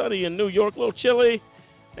 degrees and sunny in New York, a little chilly,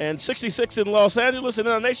 and 66 in Los Angeles, and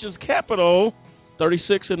in our nation's capital,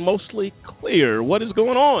 36 and mostly clear. What is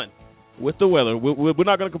going on with the weather? We're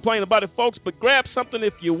not going to complain about it, folks, but grab something,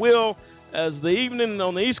 if you will, as the evening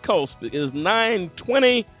on the East Coast is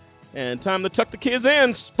 9:20, and time to tuck the kids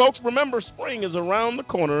in. Folks, remember, spring is around the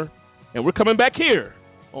corner, and we're coming back here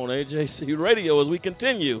on AJC Radio as we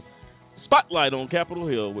continue Spotlight on Capitol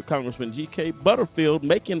Hill with Congressman G.K. Butterfield,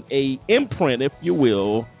 making a imprint, if you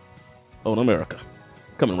will, on America.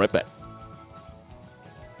 Coming right back.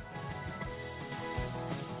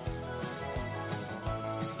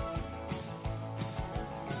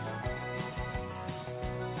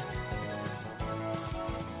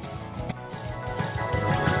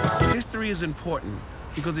 History is important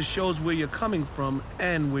because it shows where you're coming from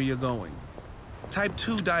and where you're going. Type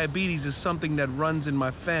 2 diabetes is something that runs in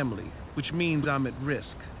my family, which means I'm at risk.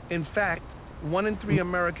 In fact, 1 in 3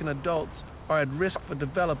 American adults are at risk for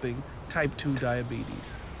developing type 2 diabetes.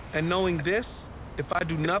 And knowing this, if I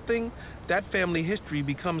do nothing, that family history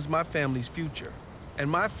becomes my family's future.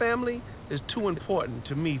 And my family is too important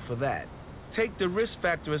to me for that. Take the risk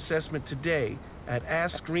factor assessment today at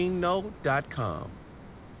AskScreenKnow.com.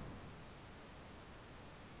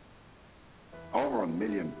 Over 1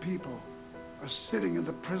 million people are sitting in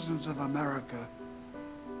the prisons of America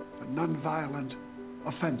for nonviolent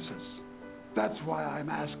offenses. That's why I'm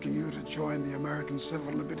asking you to join the American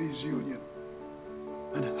Civil Liberties Union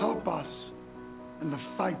and help us in the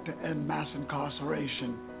fight to end mass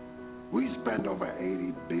incarceration. We spend over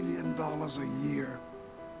 $80 billion a year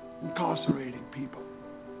incarcerating people.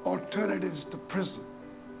 Alternatives to prison,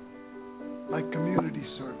 like community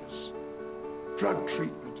service, drug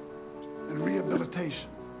treatment, and rehabilitation,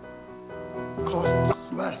 cost us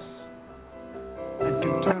less and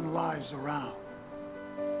can turn lives around.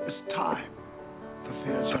 It's time for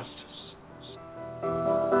fair justice.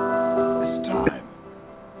 It's time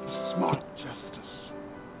for smart justice.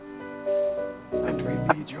 And we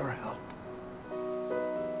need your help.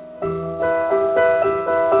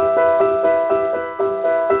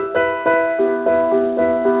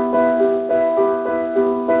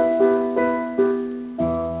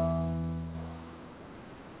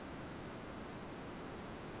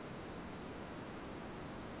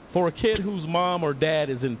 For a kid whose mom or dad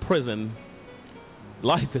is in prison,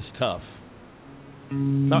 life is tough.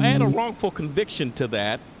 Now add a wrongful conviction to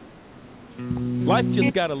that, life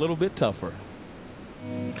just got a little bit tougher.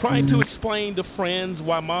 Trying to explain to friends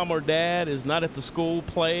why mom or dad is not at the school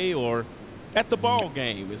play or at the ball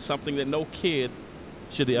game is something that no kid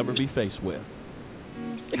should ever be faced with,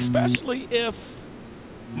 especially if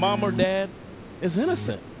mom or dad is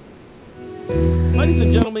innocent. Ladies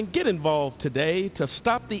and gentlemen, get involved today to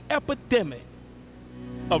stop the epidemic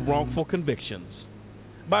of wrongful convictions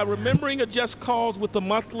by remembering a Just Cause with a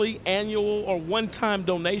monthly, annual, or one-time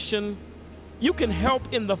donation. You can help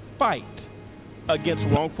in the fight against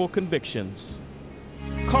wrongful convictions.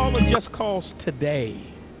 Call a Just Cause today,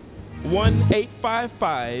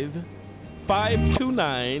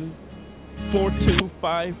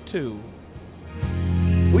 1-855-529-4252.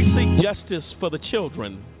 We seek justice for the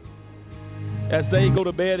children as they go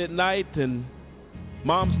to bed at night and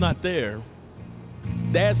mom's not there,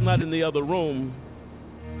 dad's not in the other room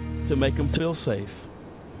to make them feel safe.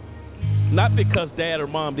 Not because dad or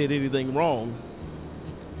mom did anything wrong,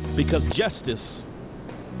 because justice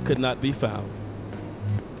could not be found.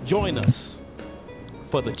 Join us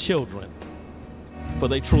for the children, for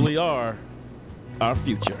they truly are our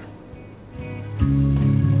future.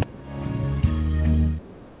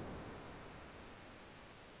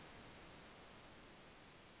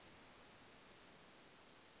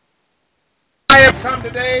 I have come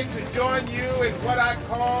today to join you in what I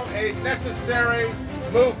call a necessary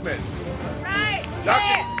movement. Right.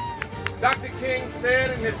 Dr. King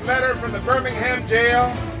said in his letter from the Birmingham jail,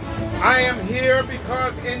 I am here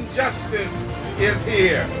because injustice is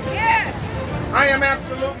here. Yes. I am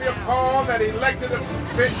absolutely appalled that elected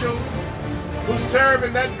officials who serve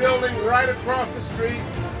in that building right across the street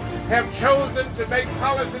have chosen to make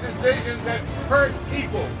policy decisions that hurt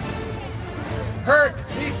people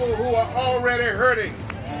who are already hurting.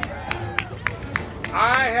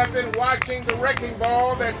 I have been watching the wrecking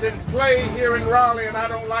ball that's in play here in Raleigh, and I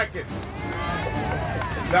don't like it.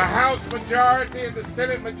 The House majority and the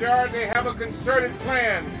Senate majority have a concerted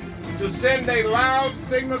plan to send a loud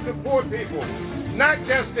signal to poor people not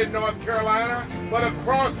just in North Carolina, but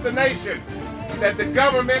across the nation, that the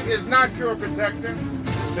government is not your protector.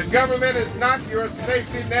 The government is not your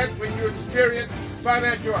safety net when you experience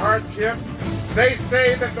financial hardship. They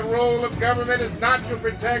say that the role of government is not to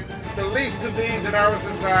protect the least of these in our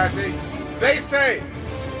society. They say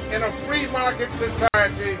in a free market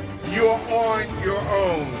society, you are on your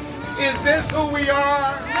own. Is this who we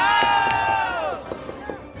are? No!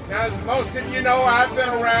 Now, as most of you know, I've been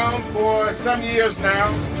around for some years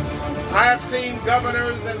now. I have seen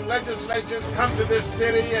governors and legislatures come to this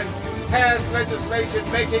city and pass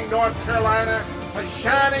legislation making North Carolina a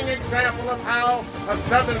shining example of how a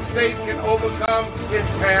southern state can overcome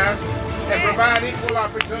its past and provide equal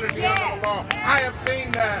opportunity under the law. I have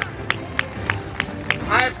seen that.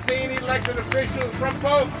 I have seen elected officials from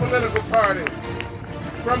both political parties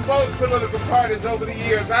over the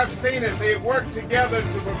years. I've seen it. They work together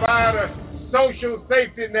to provide a social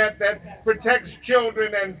safety net that protects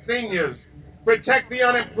children and seniors, protect the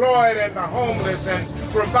unemployed and the homeless,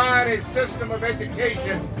 and provide a system of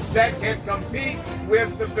education that can compete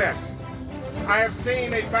with the best. I have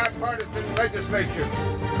seen a bipartisan legislature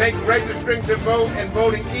make registering to vote and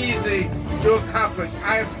voting easy to accomplish.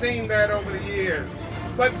 I have seen that over the years.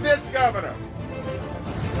 But this governor and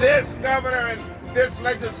this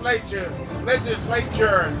legislature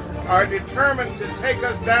are determined to take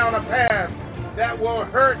us down a path that will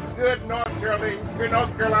hurt good North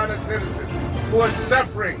Carolina citizens who are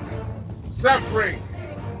suffering.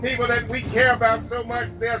 People that we care about so much,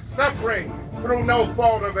 they're suffering through no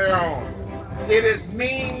fault of their own. It is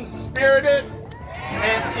mean-spirited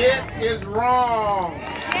and it is wrong.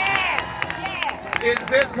 Is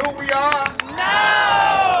this who we are?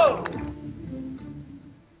 No!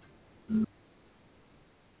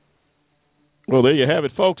 Well, there you have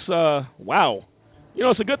it, folks. Wow. You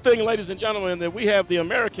know, it's a good thing, ladies and gentlemen, that we have the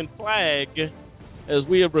American flag, as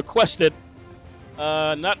we have requested,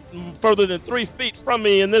 not further than 3 feet from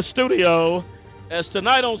me in this studio, as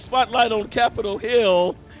tonight on Spotlight on Capitol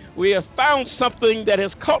Hill, we have found something that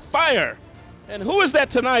has caught fire. And who is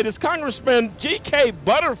that tonight? It's Congressman G.K.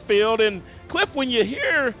 Butterfield. And, Cliff, when you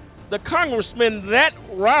hear the congressman that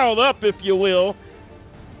riled up, if you will,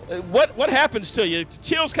 what happens to you?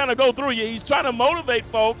 Chills kind of go through you. He's trying to motivate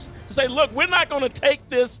folks to say, look, we're not going to take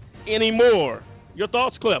this anymore. Your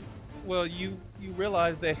thoughts, Cliff? Well, you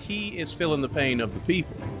realize that he is feeling the pain of the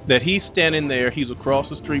people, that he's standing there, he's across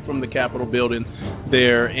the street from the Capitol building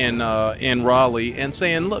there in Raleigh, and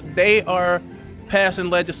saying, look, they are passing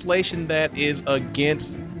legislation that is against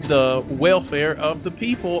the welfare of the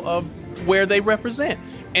people of where they represent.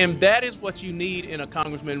 And that is what you need in a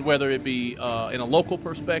congressman, whether it be in a local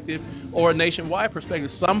perspective or a nationwide perspective,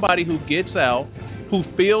 somebody who gets out, who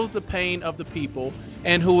feels the pain of the people,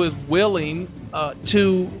 and who is willing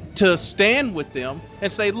to stand with them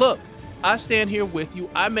and say, look, I stand here with you.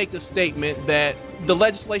 I make a statement that the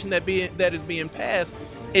legislation that is being passed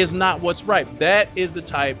is not what's right. That is the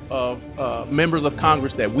type of members of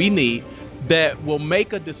Congress that we need, that will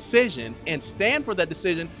make a decision and stand for that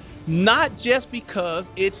decision, not just because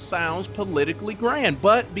it sounds politically grand,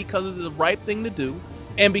 but because it's the right thing to do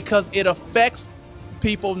and because it affects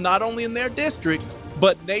people not only in their district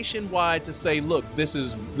but nationwide, to say, look, this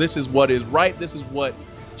is what is right, this is what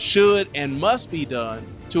should and must be done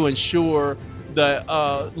to ensure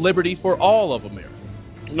the liberty for all of America.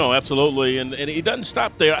 No, absolutely, and he doesn't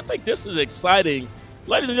stop there. I think this is exciting.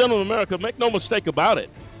 Ladies and gentlemen of America, make no mistake about it.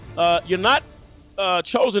 You're not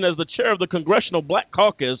chosen as the chair of the Congressional Black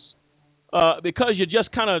Caucus because you just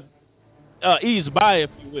kind of ease by, if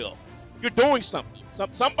you will. You're doing something.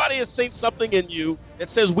 Somebody has seen something in you that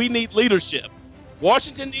says we need leadership.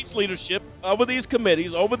 Washington needs leadership over these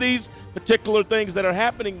committees, over these particular things that are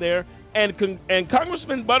happening there. And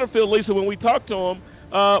Congressman Butterfield, Lisa, when we talked to him,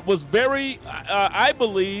 was very, I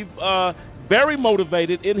believe, very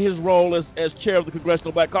motivated in his role as chair of the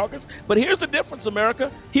Congressional Black Caucus. But here's the difference,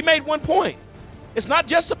 America. He made one point. It's not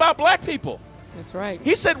just about black people. That's right.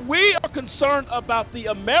 He said we are concerned about the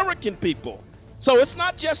American people. So it's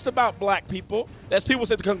not just about black people, as people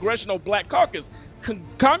say, the Congressional Black Caucus.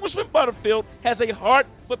 Congressman Butterfield has a heart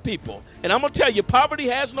for people. And I'm going to tell you, poverty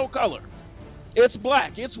has no color. It's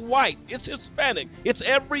black, it's white, it's Hispanic, it's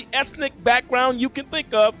every ethnic background you can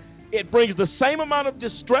think of. It brings the same amount of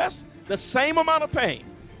distress, the same amount of pain.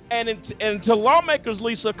 And until lawmakers,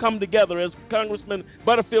 Lisa, come together, as Congressman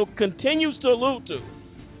Butterfield continues to allude to,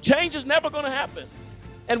 change is never going to happen.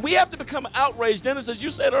 And we have to become outraged, Dennis, as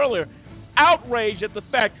you said earlier, outraged at the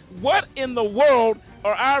fact, what in the world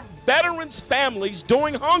are our veterans' families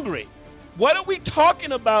doing hungry? What are we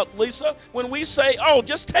talking about, Lisa, when we say, oh,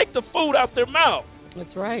 just take the food out their mouth?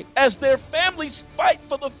 That's right. As their families fight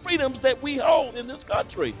for the freedoms that we hold in this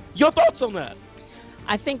country. Your thoughts on that?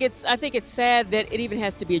 I think it's sad that it even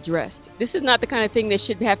has to be addressed. This is not the kind of thing that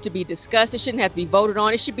should have to be discussed. It shouldn't have to be voted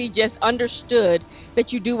on. It should be just understood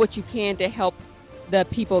that you do what you can to help the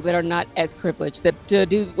people that are not as privileged, that to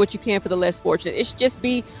do what you can for the less fortunate. It should just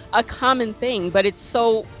be a common thing, but it's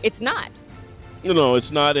not. No,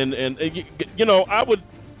 it's not. And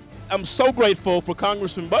I'm so grateful for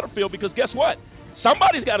Congressman Butterfield, because guess what?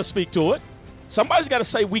 Somebody's got to speak to it. Somebody's got to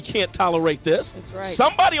say we can't tolerate this. That's right.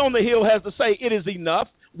 Somebody on the Hill has to say it is enough.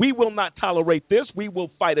 We will not tolerate this. We will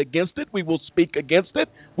fight against it. We will speak against it.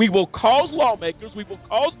 We will cause lawmakers, we will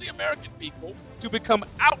cause the American people to become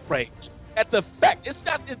outraged at the fact it's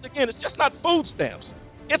just not food stamps.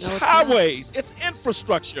 It's highways. It's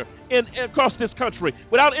infrastructure across this country.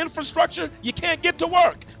 Without infrastructure, you can't get to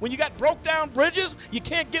work. When you got broke down bridges, you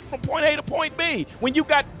can't get from point A to point B. When you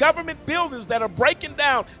got government buildings that are breaking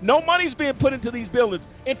down, no money's being put into these buildings,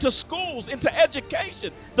 into schools, into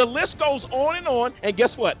education. The list goes on. And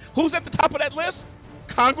guess what? Who's at the top of that list?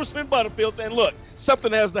 Congressman Butterfield saying, look,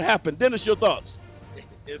 something has to happen. Dennis, your thoughts?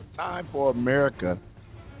 It's time for America.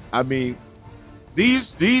 I mean,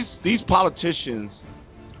 these politicians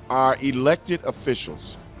are elected officials.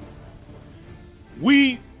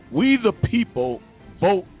 We the people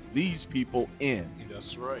vote these people in.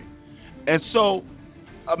 That's right. And so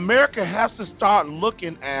America has to start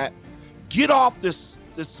looking at, get off this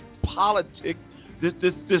politic,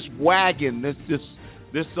 this wagon,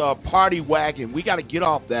 this party wagon. We got to get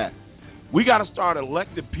off that. We got to start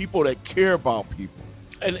electing people that care about people.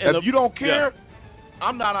 And if you don't care,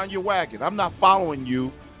 I'm not on your wagon. I'm not following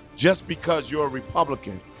you just because you're a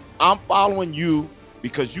Republican. I'm following you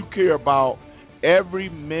because you care about every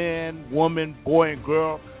man, woman, boy, and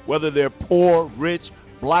girl, whether they're poor, rich,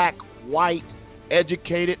 black, white,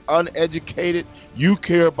 educated, uneducated. You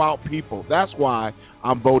care about people. That's why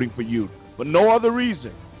I'm voting for you. For no other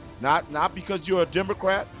reason. Not because you're a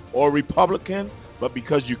Democrat or a Republican, but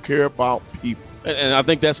because you care about people. And I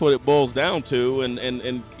think that's what it boils down to.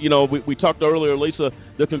 And we talked earlier, Lisa,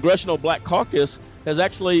 the Congressional Black Caucus has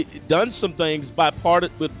actually done some things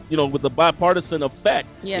with the bipartisan effect,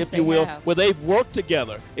 yes, if you will, where they've worked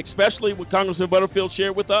together, especially what Congressman Butterfield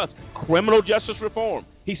shared with us, criminal justice reform.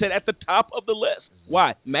 He said at the top of the list.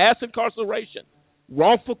 Why? Mass incarceration,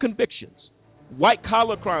 wrongful convictions,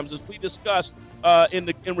 white-collar crimes, as we discussed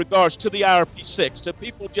in regards to the IRP-6, to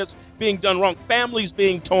people just being done wrong, families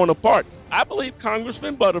being torn apart. I believe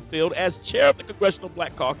Congressman Butterfield, as chair of the Congressional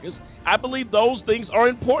Black Caucus, I believe those things are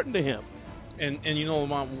important to him. And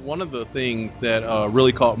Mom, one of the things that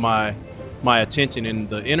really caught my attention in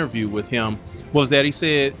the interview with him was that he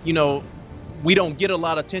said, we don't get a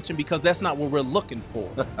lot of attention because that's not what we're looking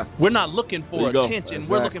for. We're not looking for attention. Exactly.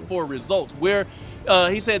 We're looking for results.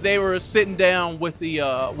 He said they were sitting down with the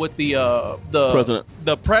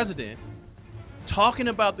president, talking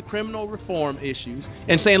about the criminal reform issues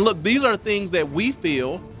and saying, look, these are things that we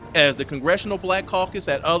feel as the Congressional Black Caucus,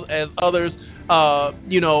 as others,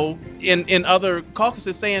 in other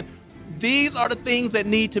caucuses, saying these are the things that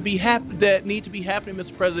need to be happening,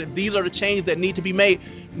 Mr. President. These are the changes that need to be made.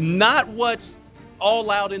 Not what's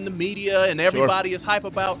all out in the media and everybody is hype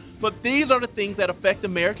about, but these are the things that affect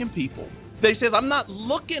American people. They says, I'm not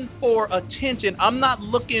looking for attention. I'm not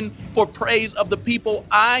looking for praise of the people.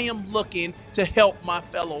 I am looking to help my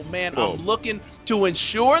fellow man. I'm looking to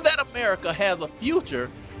ensure that America has a future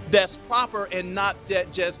that's proper and not that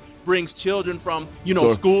just brings children from,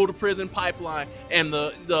 school to prison pipeline and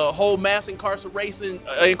the whole mass incarceration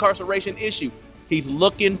issue. He's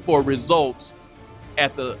looking for results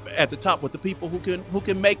at the top with the people who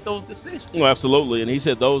can make those decisions. Well, absolutely, and he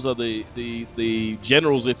said those are the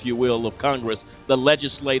generals, if you will, of Congress, the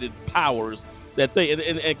legislative powers that they.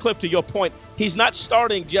 And Cliff, to your point, he's not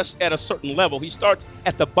starting just at a certain level. He starts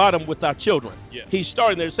at the bottom with our children. Yeah. He's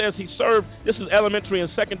starting there. It says he served. This is elementary and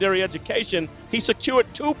secondary education. He secured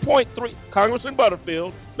 2.3. Congressman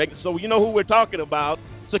Butterfield, so you know who we're talking about.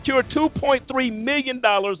 Secured $2.3 million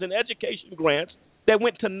in education grants that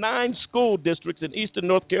went to 9 school districts in eastern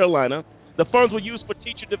North Carolina. The funds were used for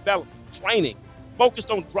teacher development, training, focused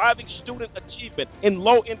on driving student achievement in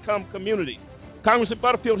low-income communities. Congressman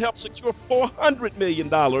Butterfield helped secure $400 million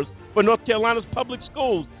for North Carolina's public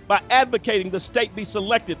schools by advocating the state be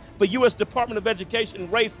selected for U.S. Department of Education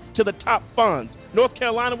race to the top funds. North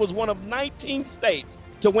Carolina was one of 19 states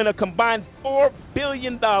to win a combined $4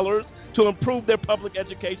 billion to improve their public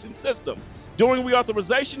education system. During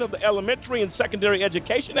reauthorization of the Elementary and Secondary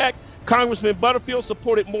Education Act, Congressman Butterfield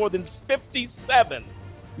supported more than $57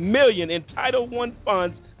 million in Title I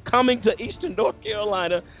funds coming to Eastern North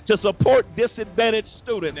Carolina to support disadvantaged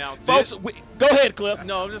students. Now, folks, go ahead, Cliff.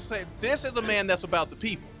 No, I'm just saying, this is a man that's about the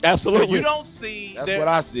people. Absolutely. You don't see That's what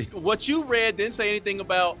I see. What you read didn't say anything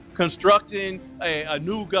about constructing a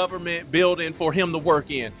new government building for him to work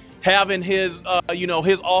in, having his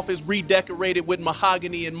his office redecorated with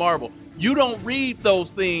mahogany and marble. You don't read those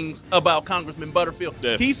things about Congressman Butterfield.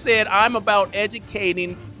 Yeah. He said, I'm about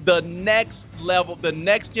educating the next level, the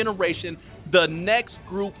next generation, the next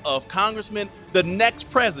group of congressmen, the next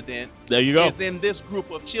president. There you go. Is in this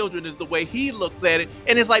group of children, is the way he looks at it.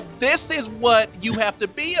 And it's like, this is what you have to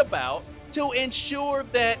be about to ensure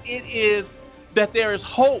that there is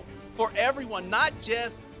hope for everyone, not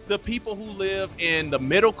just the people who live in the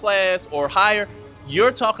middle class or higher.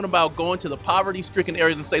 You're talking about going to the poverty-stricken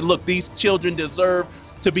areas and say, look, these children deserve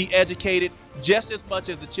to be educated just as much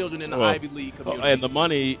as the children in the Ivy League community. And the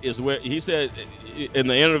money is where he said in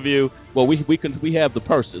the interview, well, we have the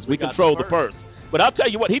purses. We control the purse. But I'll tell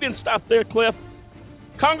you what, he didn't stop there, Cliff.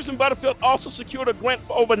 Congressman Butterfield also secured a grant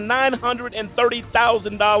for over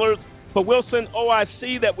 $930,000 for Wilson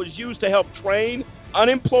OIC that was used to help train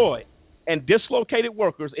unemployed and dislocated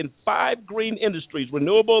workers in 5 green industries: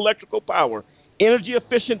 renewable electrical power,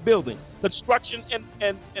 energy-efficient building, construction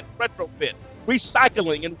and retrofit,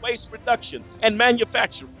 recycling and waste reduction, and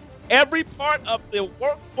manufacturing. Every part of the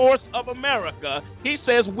workforce of America, he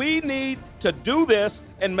says we need to do this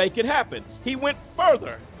and make it happen. He went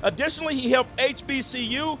further. Additionally, he helped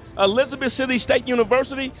HBCU, Elizabeth City State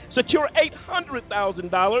University, secure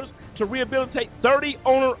 $800,000 to rehabilitate 30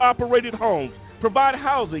 owner-operated homes, provide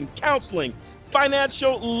housing, counseling,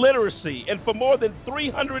 financial literacy, and for more than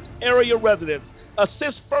 300 area residents,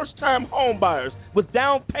 assist first-time home buyers with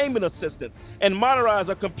down payment assistance, and modernize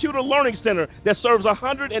a computer learning center that serves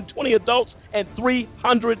 120 adults and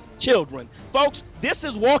 300 children. Folks, this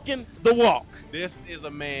is walking the walk. This is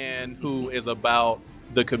a man who is about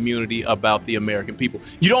the community, about the American people.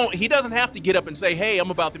 He doesn't have to get up and say, hey,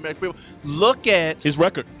 I'm about the American people. Look at his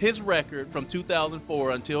record from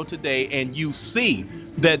 2004 until today, and you see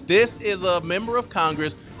that this is a member of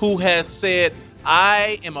Congress who has said,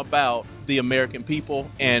 I am about the American people,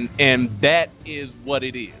 and that is what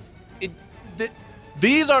it is.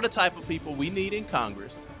 These are the type of people we need in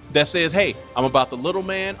Congress that says, hey, I'm about the little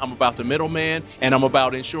man, I'm about the middle man, and I'm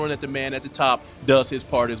about ensuring that the man at the top does his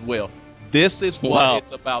part as well. This is what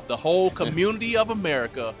it's about, the whole community of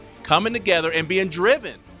America coming together and being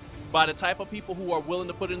driven by the type of people who are willing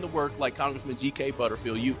to put in the work, like Congressman G.K.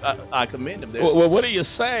 Butterfield. I commend him there. Well, what do you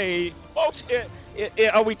say, folks?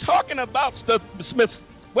 Are we talking about the Smith?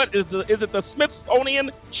 What is it? The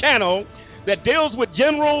Smithsonian Channel that deals with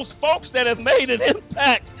generals, folks that have made an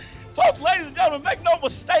impact. Folks, ladies and gentlemen, make no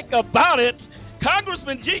mistake about it.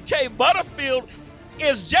 Congressman G.K. Butterfield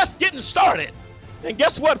is just getting started. And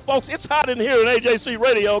guess what, folks? It's hot in here at AJC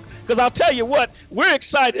Radio, because I'll tell you what, we're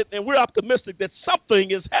excited and we're optimistic that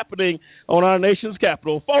something is happening on our nation's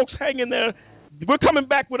capital. Folks, hang in there. We're coming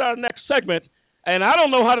back with our next segment. And I don't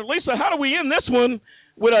know Lisa, how do we end this one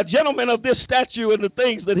with a gentleman of this stature and the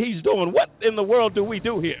things that he's doing? What in the world do we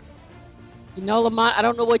do here? You know, Lamont, I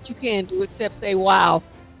don't know what you can do except say wow.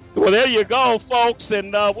 Well, there you go, folks,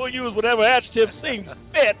 and we'll use whatever adjective seems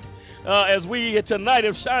fit as we tonight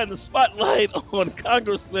have shined the spotlight on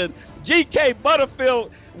Congressman G.K.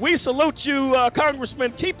 Butterfield. We salute you,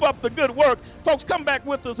 Congressman. Keep up the good work. Folks, come back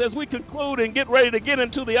with us as we conclude and get ready to get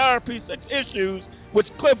into the IRP 6 issues, which,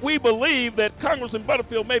 Cliff, we believe that Congressman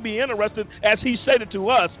Butterfield may be interested, as he stated to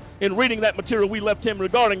us, in reading that material we left him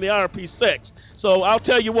regarding the IRP 6. So I'll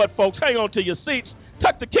tell you what, folks, hang on to your seats.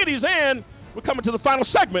 Tuck the kiddies in. We're coming to the final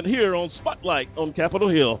segment here on Spotlight on Capitol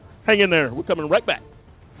Hill. Hang in there. We're coming right back.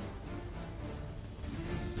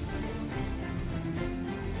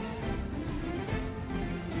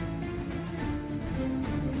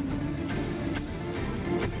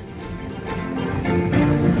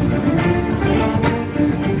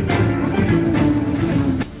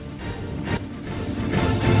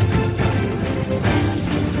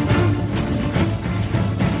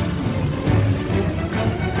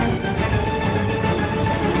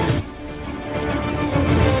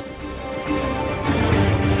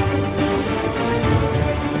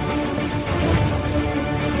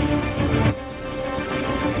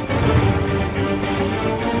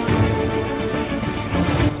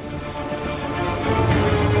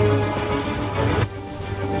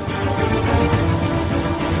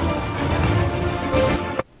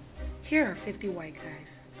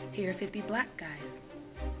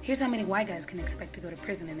 White guys can expect to go to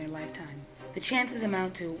prison in their lifetime. The chances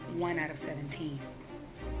amount to 1 out of 17.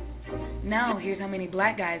 Now, here's how many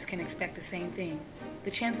black guys can expect the same thing.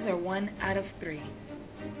 The chances are 1 out of 3.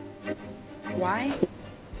 Why?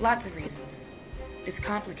 Lots of reasons. It's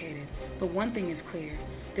complicated, but one thing is clear.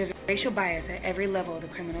 There's racial bias at every level of the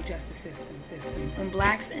criminal justice system. When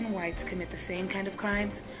blacks and whites commit the same kind of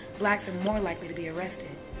crimes, blacks are more likely to be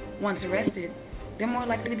arrested. Once arrested, they're more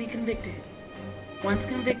likely to be convicted. Once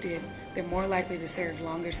convicted, they're more likely to serve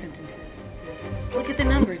longer sentences. Look at the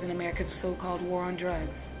numbers in America's so-called war on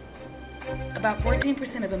drugs. About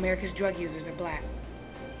 14% of America's drug users are black,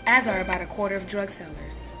 as are about a quarter of drug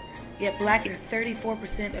sellers. Yet black are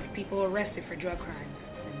 34% of people arrested for drug crimes.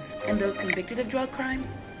 And those convicted of drug crimes,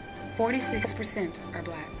 46% are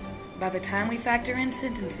black. By the time we factor in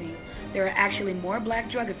sentencing, there are actually more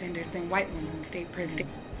black drug offenders than white ones in state prison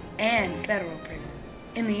and federal prison.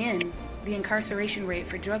 In the end, the incarceration rate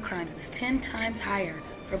for drug crimes is 10 times higher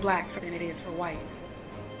for blacks than it is for whites.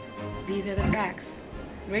 These are the facts.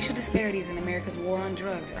 Racial disparities in America's war on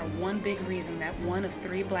drugs are one big reason that 1 of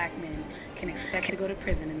 3 black men can expect to go to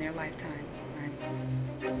prison in their lifetime.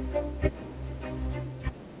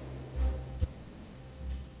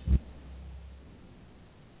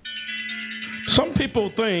 Some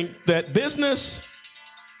people think that business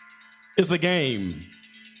is a game.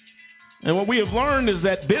 And what we have learned is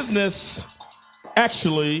that business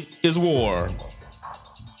actually is war.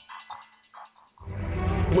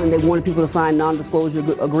 When they wanted people to sign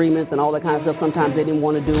non-disclosure agreements and all that kind of stuff, sometimes they didn't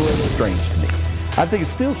want to do it. Strange to me. I think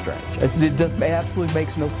it's still strange. It absolutely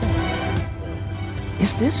makes no sense.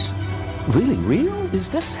 Is this really real? Is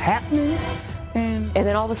this happening? And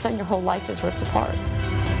then all of a sudden your whole life is ripped apart.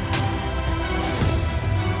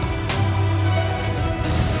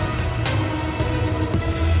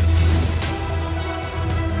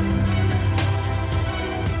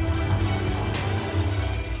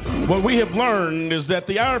 What we have learned is that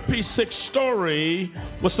the RP6 story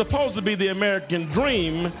was supposed to be the American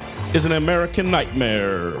dream is an American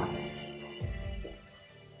nightmare.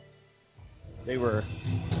 They were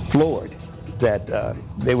floored that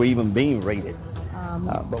they were even being raided.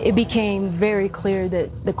 It became very clear that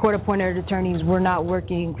the court-appointed attorneys were not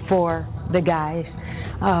working for the guys.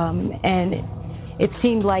 And it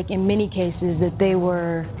seemed like in many cases that they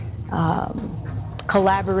were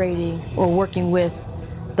collaborating or working with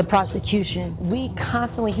the prosecution. We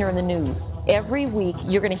constantly hear in the news, every week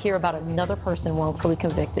you're going to hear about another person wrongfully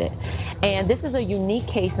convicted. And this is a unique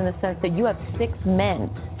case in the sense that you have 6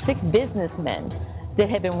 businessmen that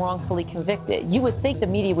have been wrongfully convicted. You would think the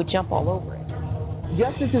media would jump all over it.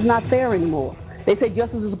 Justice is not fair anymore. They say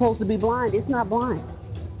justice is supposed to be blind. It's not blind.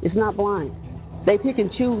 It's not blind. They pick and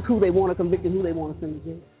choose who they want to convict and who they want to send to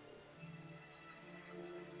jail.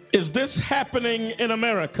 Is this happening in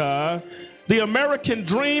America? The American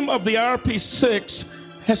dream of the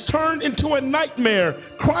RP6 has turned into a nightmare.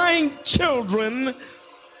 Crying children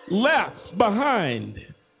left behind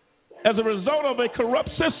as a result of a corrupt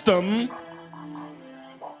system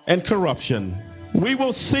and corruption. We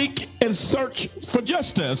will seek and search for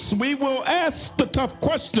justice. We will ask the tough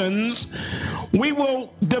questions. We will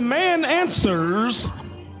demand answers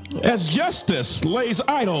as justice lays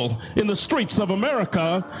idle in the streets of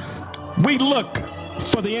America. We look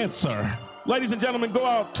for the answer. Ladies and gentlemen, go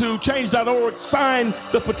out to change.org, sign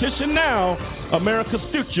the petition now. America's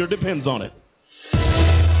future depends on it.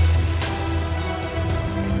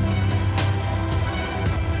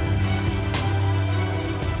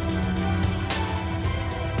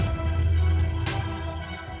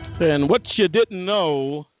 And what you didn't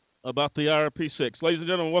know about the RP6. Ladies and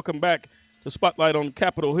gentlemen, welcome back to Spotlight on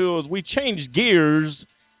Capitol Hill. As we change gears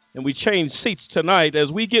and we change seats tonight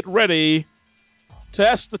as we get ready to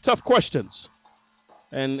ask the tough questions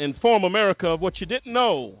and inform America of what you didn't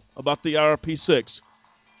know about the RP6.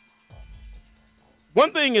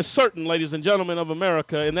 One thing is certain, ladies and gentlemen of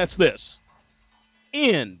America, and that's this.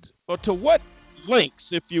 To what lengths,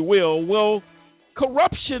 if you will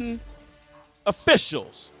corrupt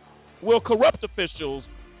officials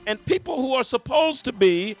and people who are supposed to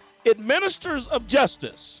be administrators of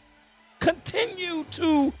justice continue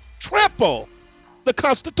to trample the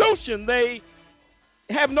Constitution? They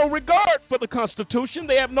have no regard for the Constitution.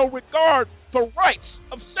 They have no regard for rights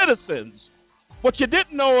of citizens. What you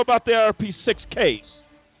didn't know about the RP6 case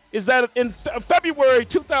is that in February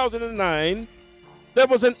 2009, there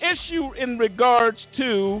was an issue in regards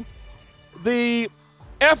to the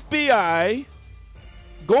FBI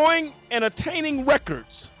going and obtaining records,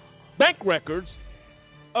 bank records,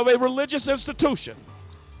 of a religious institution.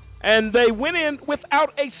 And they went in without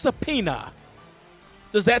a subpoena.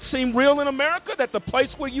 Does that seem real in America, that the place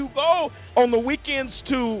where you go on the weekends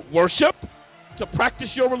to worship, to practice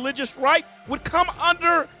your religious right, would come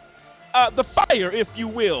under the fire, if you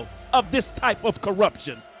will, of this type of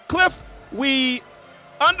corruption? Cliff, we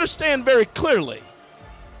understand very clearly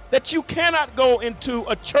that you cannot go into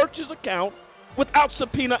a church's account without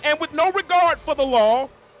subpoena and with no regard for the law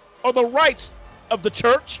or the rights of the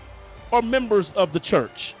church or members of the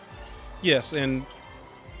church. Yes, and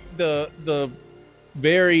the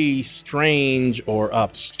very strange or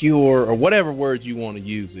obscure or whatever words you want to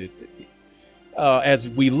use it, as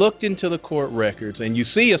we looked into the court records, and you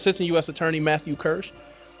see Assistant U.S. Attorney Matthew Kirsch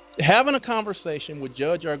having a conversation with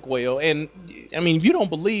Judge Arguello, and I mean, if you don't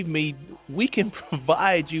believe me, we can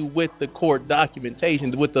provide you with the court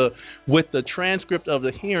documentation, with the transcript of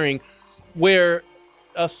the hearing, where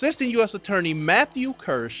Assistant U.S. Attorney Matthew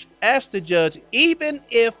Kirsch asked the judge, even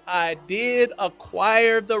if I did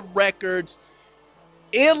acquire the records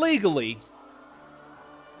illegally,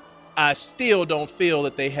 I still don't feel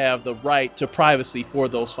that they have the right to privacy for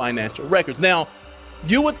those financial records. Now,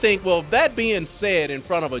 you would think, well, that being said in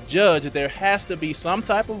front of a judge, that there has to be some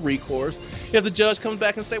type of recourse if the judge comes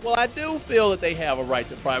back and say, well, I do feel that they have a right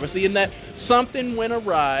to privacy and that something went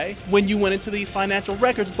awry when you went into these financial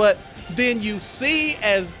records. But then you see,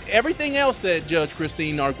 as everything else that Judge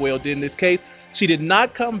Christine Arguello did in this case, she did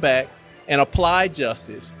not come back and apply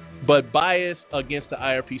justice, but biased against the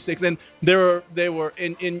IRP6. And they were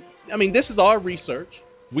I mean, this is our research.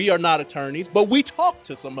 We are not attorneys, but we talked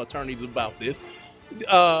to some attorneys about this.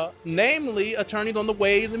 Namely attorneys on the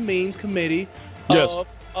Ways and Means Committee of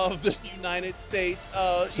the United States,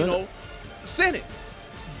 Senate.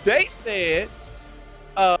 They said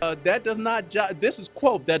that does not jive. This is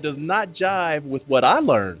quote, that does not jive with what I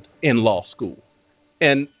learned in law school.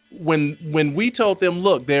 And when we told them,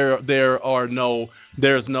 look, there's no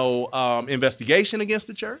investigation against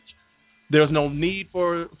the church. There's no need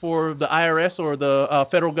for the IRS or the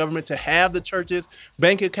federal government to have the church's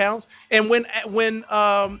bank accounts. And when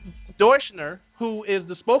Deutschner, who is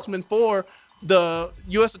the spokesman for the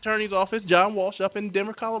U.S. Attorney's Office, John Walsh, up in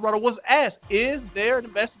Denver, Colorado, was asked, is there an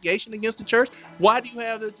investigation against the church? Why do you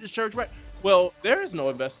have the church right? Well, there is no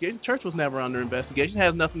investigation. The church was never under investigation. It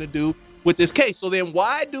has nothing to do with this case. So then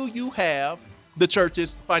why do you have the church's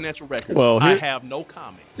financial records? Well, I have no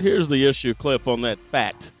comment. Here's the issue, Cliff, on that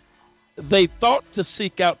fact. They thought to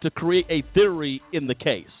seek out to create a theory in the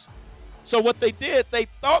case. So what they did, they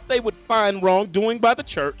thought they would find wrongdoing by the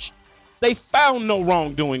church. They found no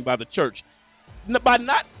wrongdoing by the church.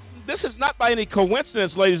 This is not by any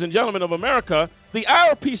coincidence, ladies and gentlemen of America. The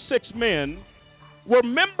IRP6 men were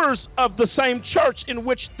members of the same church in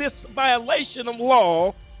which this violation of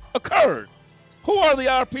law occurred. Who are the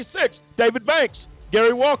IRP6? David Banks,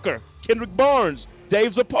 Gary Walker, Kendrick Barnes,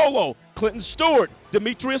 Dave Zappolo, Clinton Stewart,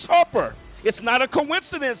 Demetrius Harper. It's not a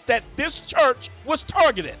coincidence that this church was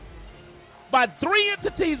targeted by three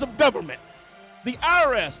entities of government. The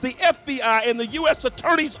IRS, the FBI, and the U.S.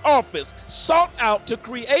 Attorney's Office sought out to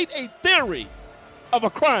create a theory of a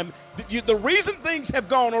crime. The reason things have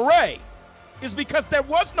gone awry is because there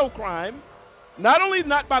was no crime, not only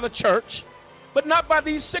not by the church, but not by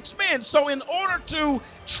these six men. So in order to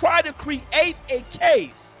try to create a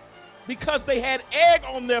case, because they had egg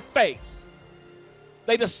on their face,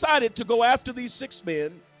 they decided to go after these six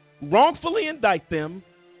men, wrongfully indict them,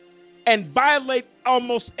 and violate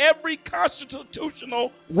almost every constitutional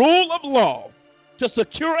rule of law to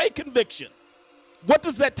secure a conviction. What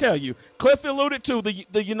does that tell you? Cliff alluded to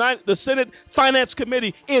the Senate Finance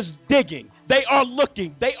Committee is digging. They are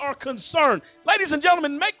looking. They are concerned. Ladies and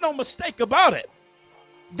gentlemen, make no mistake about it.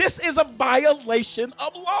 This is a violation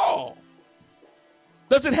of law.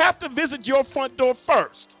 Does it have to visit your front door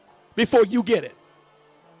first before you get it?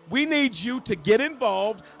 We need you to get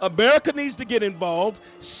involved. America needs to get involved.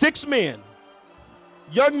 6 men,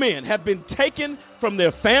 young men, have been taken from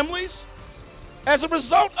their families as a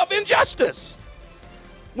result of injustice.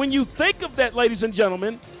 When you think of that, ladies and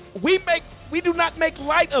gentlemen, we do not make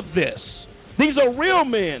light of this. These are real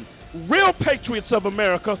men, real patriots of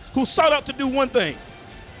America who sought out to do one thing: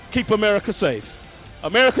 keep America safe.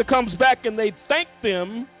 America comes back and they thank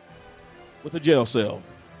them with a jail cell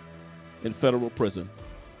in federal prison.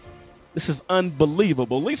 This is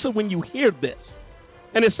unbelievable. Lisa, when you hear this,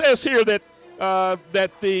 and it says here that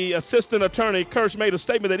the assistant attorney, Kirsch, made a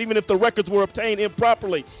statement that even if the records were obtained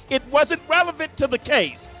improperly, it wasn't relevant to the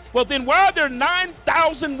case. Well, then why are there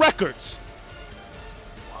 9,000 records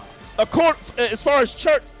as far as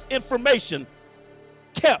church information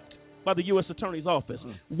kept by the U.S. Attorney's Office?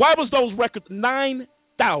 Why was those records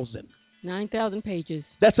 9,000? 9,000 pages.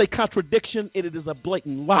 That's a contradiction. It is a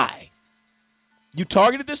blatant lie. You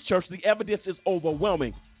targeted this church. The evidence is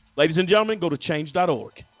overwhelming. Ladies and gentlemen, go to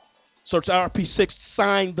change.org. Search IRP6.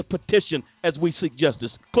 Sign the petition as we seek justice.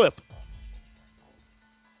 Clip.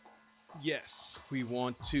 Yes, we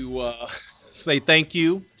want to say thank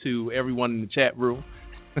you to everyone in the chat room.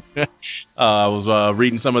 I was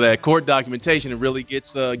reading some of that court documentation. It really gets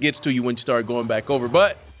to you when you start going back over.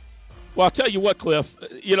 But well, I'll tell you what, Cliff.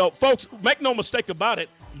 You know, folks, make no mistake about it.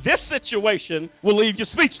 This situation will leave you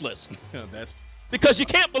speechless. Because you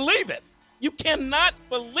can't believe it. You cannot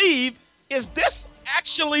believe, is this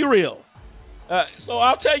actually real? So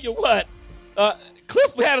I'll tell you what.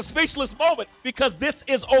 Cliff had a speechless moment because this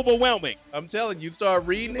is overwhelming. I'm telling you, start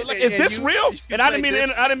reading it. Is this real? And I didn't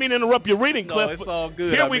mean to interrupt your reading, Cliff. No, it's all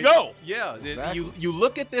good. Here we go. Yeah, exactly. You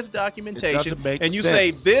look at this documentation and you sense.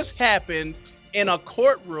 say this happened in a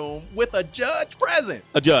courtroom with a judge present.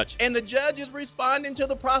 A judge. And the judge is responding to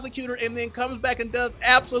the prosecutor and then comes back and does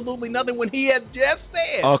absolutely nothing when he has just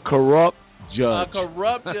said. A corrupt judge. A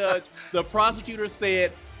corrupt judge. The prosecutor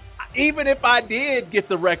said, even if I did get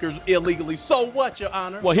the records illegally, so what, Your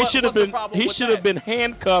Honor? Well, he should have been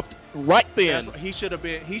handcuffed right then. He should have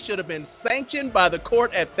been sanctioned by the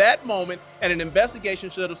court at that moment, and an investigation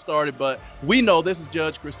should have started. But we know this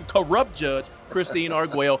is corrupt Judge Christine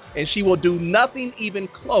Arguello, and she will do nothing even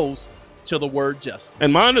close to the word justice.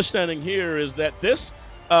 And my understanding here is that this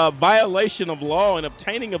violation of law and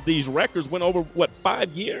obtaining of these records went over 5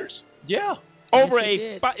 years? Yeah.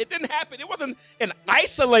 It didn't happen. It wasn't an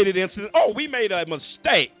isolated incident. Oh, we made a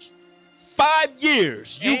mistake. 5 years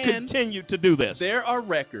you continue to do this. There are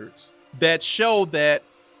records that show that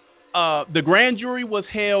the grand jury was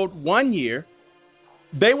held 1 year.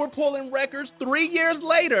 They were pulling records 3 years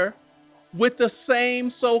later with the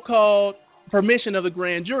same so-called permission of the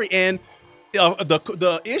grand jury. And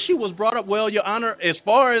the issue was brought up, well, Your Honor, as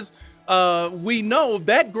far as we know,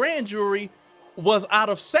 that grand jury was out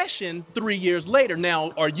of session 3 years later.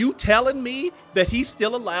 Now, are you telling me that he's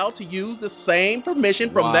still allowed to use the same permission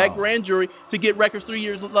from that grand jury to get records 3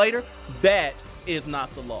 years later? That is not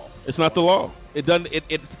the law. It's not the law. It doesn't.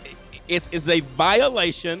 It is a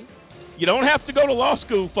violation. You don't have to go to law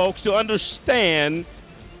school, folks, to understand.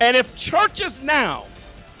 And if churches now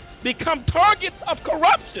become targets of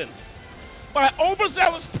corruption by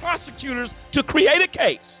overzealous prosecutors to create a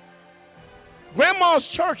case, Grandma's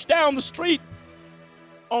church down the street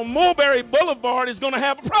on Mulberry Boulevard is going to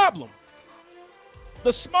have a problem.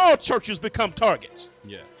 The small churches become targets.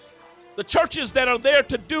 Yes. The churches that are there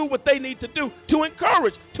to do what they need to do, to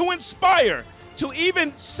encourage, to inspire, to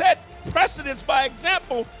even set precedents by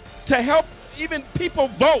example to help even people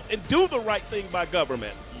vote and do the right thing by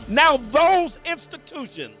government. Now those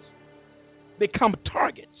institutions become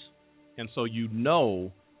targets. And so you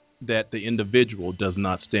know that the individual does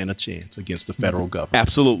not stand a chance against the federal government.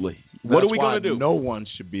 Absolutely. What are we going to do? No one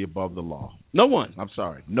should be above the law. No one. I'm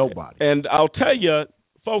sorry, nobody. And I'll tell you,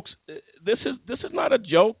 folks, this is not a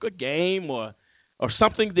joke, a game, or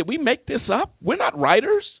something that we make this up. We're not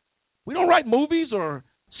writers. We don't write movies or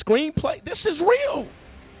screenplay. This is real.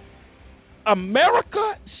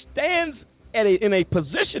 America stands in a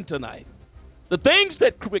position tonight. The things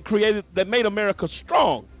that made America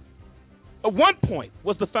strong, at one point,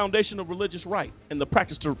 was the foundation of religious right and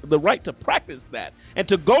the right to practice that and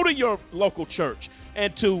to go to your local church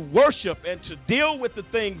and to worship and to deal with the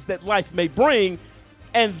things that life may bring,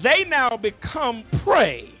 and they now become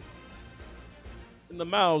prey in the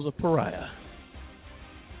mouths of pariah.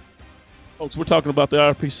 Folks, we're talking about the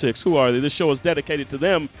RP6. Who are they? This show is dedicated to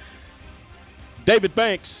them. David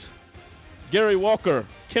Banks, Gary Walker,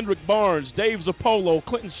 Kendrick Barnes, Dave Zappolo,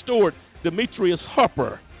 Clinton Stewart, Demetrius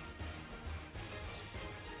Harper.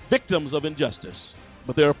 Victims of injustice,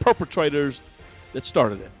 but there are perpetrators that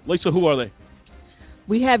started it. Lisa, who are they?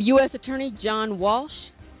 We have U.S. Attorney John Walsh,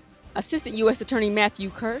 Assistant U.S. Attorney Matthew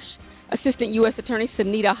Kirsch, Assistant U.S. Attorney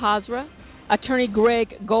Sunita Hazra, Attorney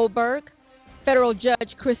Greg Goldberg, Federal Judge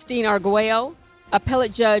Christine Arguello,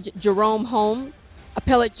 Appellate Judge Jerome Holmes,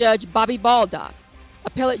 Appellate Judge Bobby Baldock,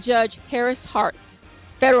 Appellate Judge Harris Hart,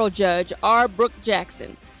 Federal Judge R. Brooke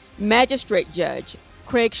Jackson, Magistrate Judge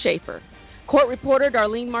Craig Schaefer, Court Reporter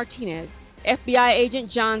Darlene Martinez, FBI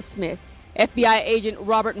Agent John Smith, FBI Agent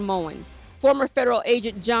Robert Moen, former Federal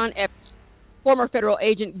Agent John Epps, former Federal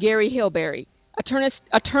Agent Gary Hilberry,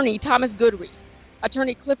 Attorney Thomas Goodreich,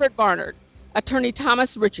 Attorney Clifford Barnard, Attorney Thomas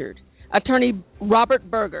Richard, Attorney Robert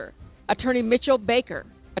Berger, Attorney Mitchell Baker,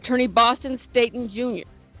 Attorney Boston Staten Jr.,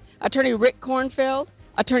 Attorney Rick Kornfeld,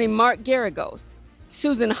 Attorney Mark Garagos,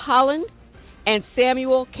 Susan Holland, and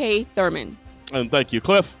Samuel K. Thurman. And thank you,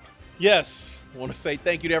 Cliff. Yes. I want to say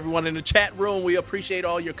thank you to everyone in the chat room. We appreciate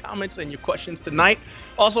all your comments and your questions tonight.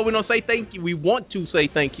 Also, we want to say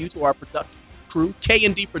thank you to our production crew,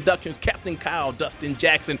 K&D Productions, Captain Kyle, Dustin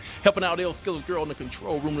Jackson, helping out Il Skills Girl in the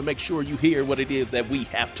control room to make sure you hear what it is that we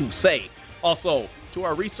have to say. Also, to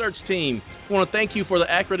our research team, want to thank you for the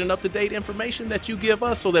accurate and up-to-date information that you give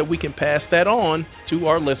us so that we can pass that on to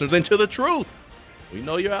our listeners and to the truth. We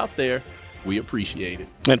know you're out there. We appreciate it.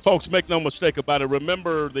 And, folks, make no mistake about it.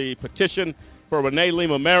 Remember the petition for Renee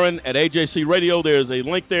Lima Marin at AJC Radio. There's a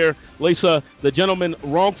link there. Lisa, the gentleman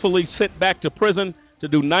wrongfully sent back to prison to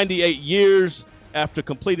do 98 years after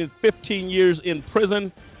completing 15 years in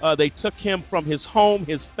prison. They took him from his home,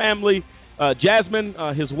 his family. Jasmine,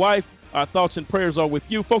 his wife, our thoughts and prayers are with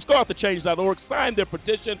you. Folks, go out to change.org, sign their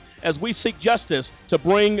petition as we seek justice to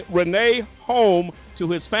bring Renee home to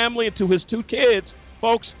his family and to his 2 kids.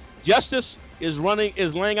 Folks, justice is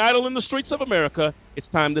laying idle in the streets of America. It's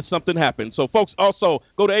time that something happens. So, folks, also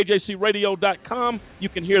go to ajcradio.com. You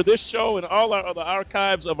can hear this show and all our other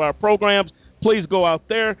archives of our programs. Please go out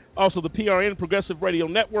there. Also, the PRN Progressive Radio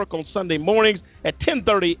Network on Sunday mornings at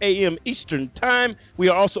 10:30 a.m. Eastern Time. We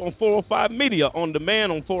are also on 405 Media on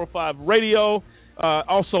demand on 405 Radio.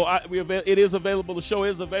 It is available. The show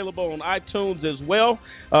is available on iTunes as well.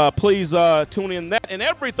 Please tune in that. And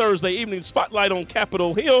every Thursday evening, Spotlight on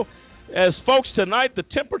Capitol Hill. As folks, tonight the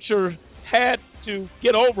temperature had to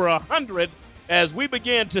get over 100 as we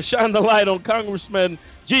began to shine the light on Congressman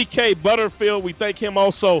G.K. Butterfield. We thank him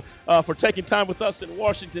also for taking time with us in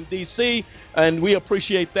Washington, D.C., and we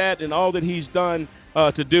appreciate that and all that he's done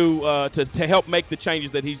to help make the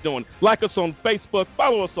changes that he's doing. Like us on Facebook,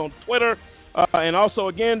 follow us on Twitter, and also,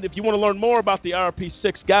 again, if you want to learn more about the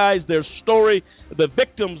RP6 guys, their story, the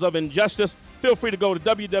victims of injustice, feel free to go to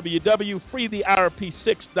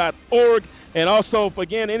www.freetherp6.org. And also,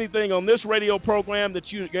 again, anything on this radio program that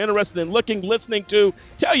you're interested in listening to,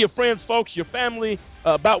 tell your friends, folks, your family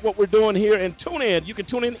about what we're doing here, and tune in. You can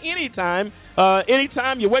tune in anytime.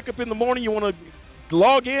 Anytime you wake up in the morning, you want to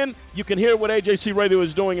log in, you can hear what AJC Radio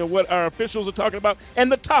is doing and what our officials are talking about and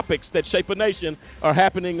the topics that shape a nation are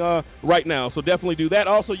happening right now. So definitely do that.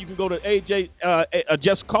 Also, you can go to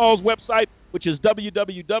Just Cause website, which is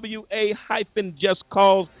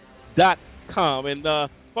www.a-justcause.com. And,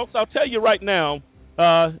 folks, I'll tell you right now,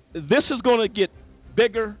 this is going to get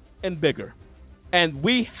bigger and bigger. And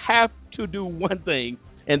we have to do one thing,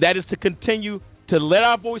 and that is to continue to let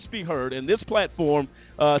our voice be heard in this platform,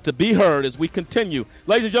 to be heard as we continue.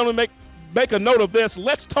 Ladies and gentlemen, make a note of this.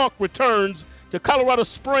 Let's Talk returns to Colorado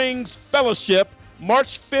Springs Fellowship March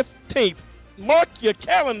 15th. Mark your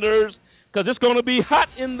calendars because it's going to be hot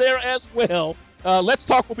in there as well. Let's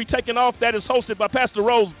Talk will be taking off. That is hosted by Pastor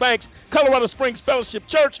Rose Banks, Colorado Springs Fellowship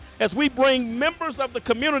Church, as we bring members of the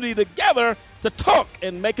community together to talk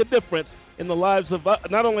and make a difference in the lives of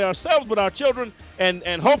not only ourselves but our children,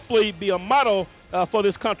 and hopefully be a model for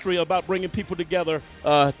this country about bringing people together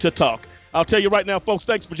to talk. I'll tell you right now, folks,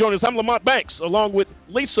 thanks for joining us. I'm Lamont Banks, along with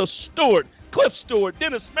Lisa Stewart, Cliff Stewart,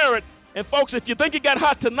 Dennis Merritt. And, folks, if you think it got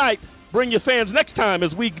hot tonight, bring your fans next time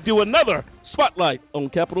as we do another Spotlight on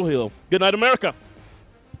Capitol Hill. Good night, America.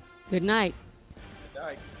 Good night. Good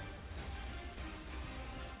night.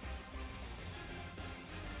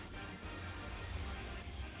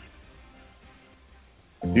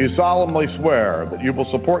 Do you solemnly swear that you will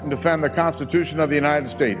support and defend the Constitution of the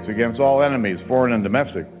United States against all enemies, foreign and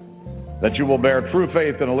domestic, that you will bear true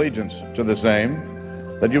faith and allegiance to the same,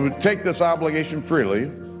 that you would take this obligation freely,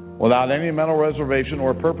 without any mental reservation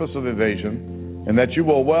or purpose of evasion, and that you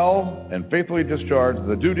will well and faithfully discharge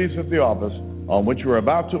the duties of the office on which you are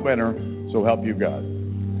about to enter, so help you God?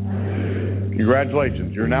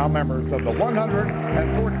 Congratulations. You're now members of the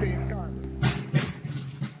 114th Congress.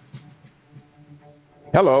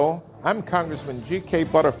 Hello, I'm Congressman G.K.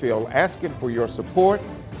 Butterfield, asking for your support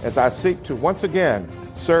as I seek to once again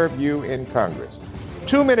serve you in Congress.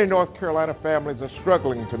 Too many North Carolina families are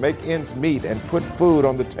struggling to make ends meet and put food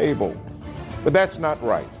on the table. But that's not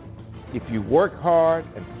right. If you work hard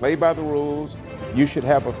and play by the rules, you should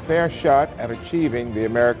have a fair shot at achieving the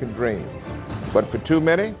American dream. But for too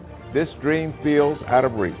many, this dream feels out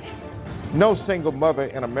of reach. No single mother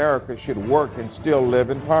in America should work and still live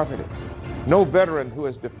in poverty. No veteran who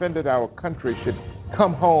has defended our country should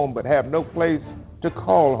come home but have no place to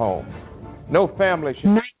call home. No family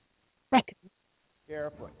should care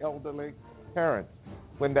for elderly parents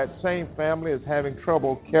when that same family is having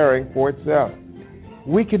trouble caring for itself.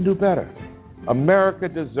 We can do better. America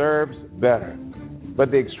deserves better. But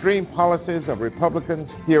the extreme policies of Republicans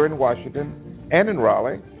here in Washington and in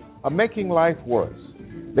Raleigh are making life worse.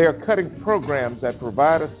 They are cutting programs that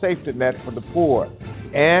provide a safety net for the poor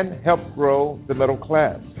and help grow the middle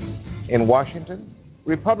class. In Washington,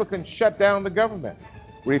 Republicans shut down the government,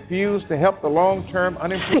 refuse to help the long-term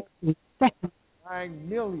unemployed, denying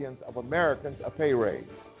millions of Americans a pay raise.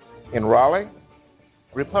 In Raleigh,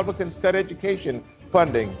 Republicans cut education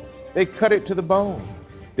funding. They cut it to the bone,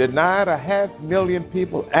 denied 500,000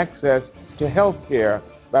 people access to health care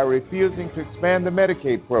by refusing to expand the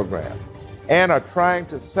Medicaid program, and are trying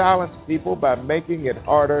to silence people by making it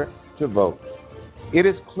harder to vote. It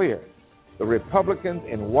is clear the Republicans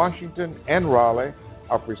in Washington and Raleigh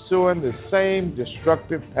are pursuing the same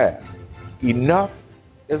destructive path. Enough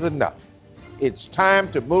is enough. It's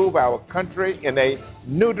time to move our country in a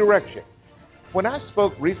new direction. When I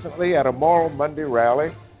spoke recently at a Moral Monday rally,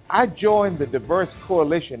 I joined the diverse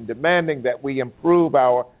coalition demanding that we improve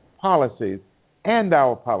our policies and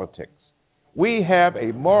our politics. We have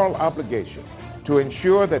a moral obligation to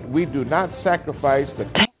ensure that we do not sacrifice the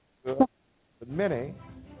good of the many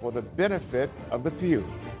for the benefit of the few.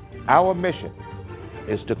 Our mission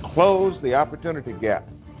is to close the opportunity gap.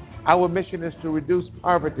 Our mission is to reduce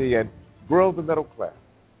poverty and grow the middle class.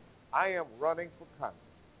 I am running for Congress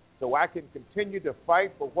so I can continue to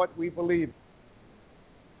fight for what we believe in.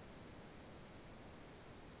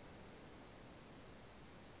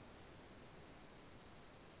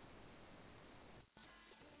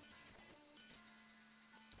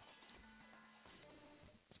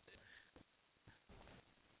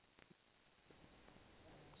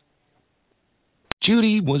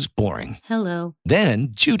 Judy was boring. Hello. Then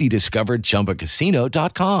Judy discovered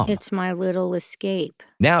ChumbaCasino.com. It's my little escape.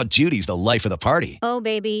 Now Judy's the life of the party. Oh,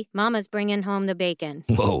 baby, mama's bringing home the bacon.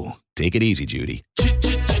 Whoa, take it easy, Judy.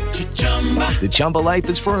 The Chumba life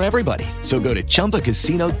is for everybody. So go to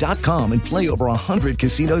ChumbaCasino.com and play over 100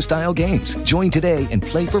 casino-style games. Join today and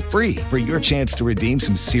play for free for your chance to redeem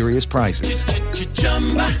some serious prizes.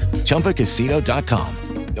 ChumbaCasino.com.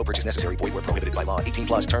 No purchase necessary. Void where prohibited by law.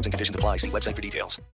 18+ terms and conditions apply. See website for details.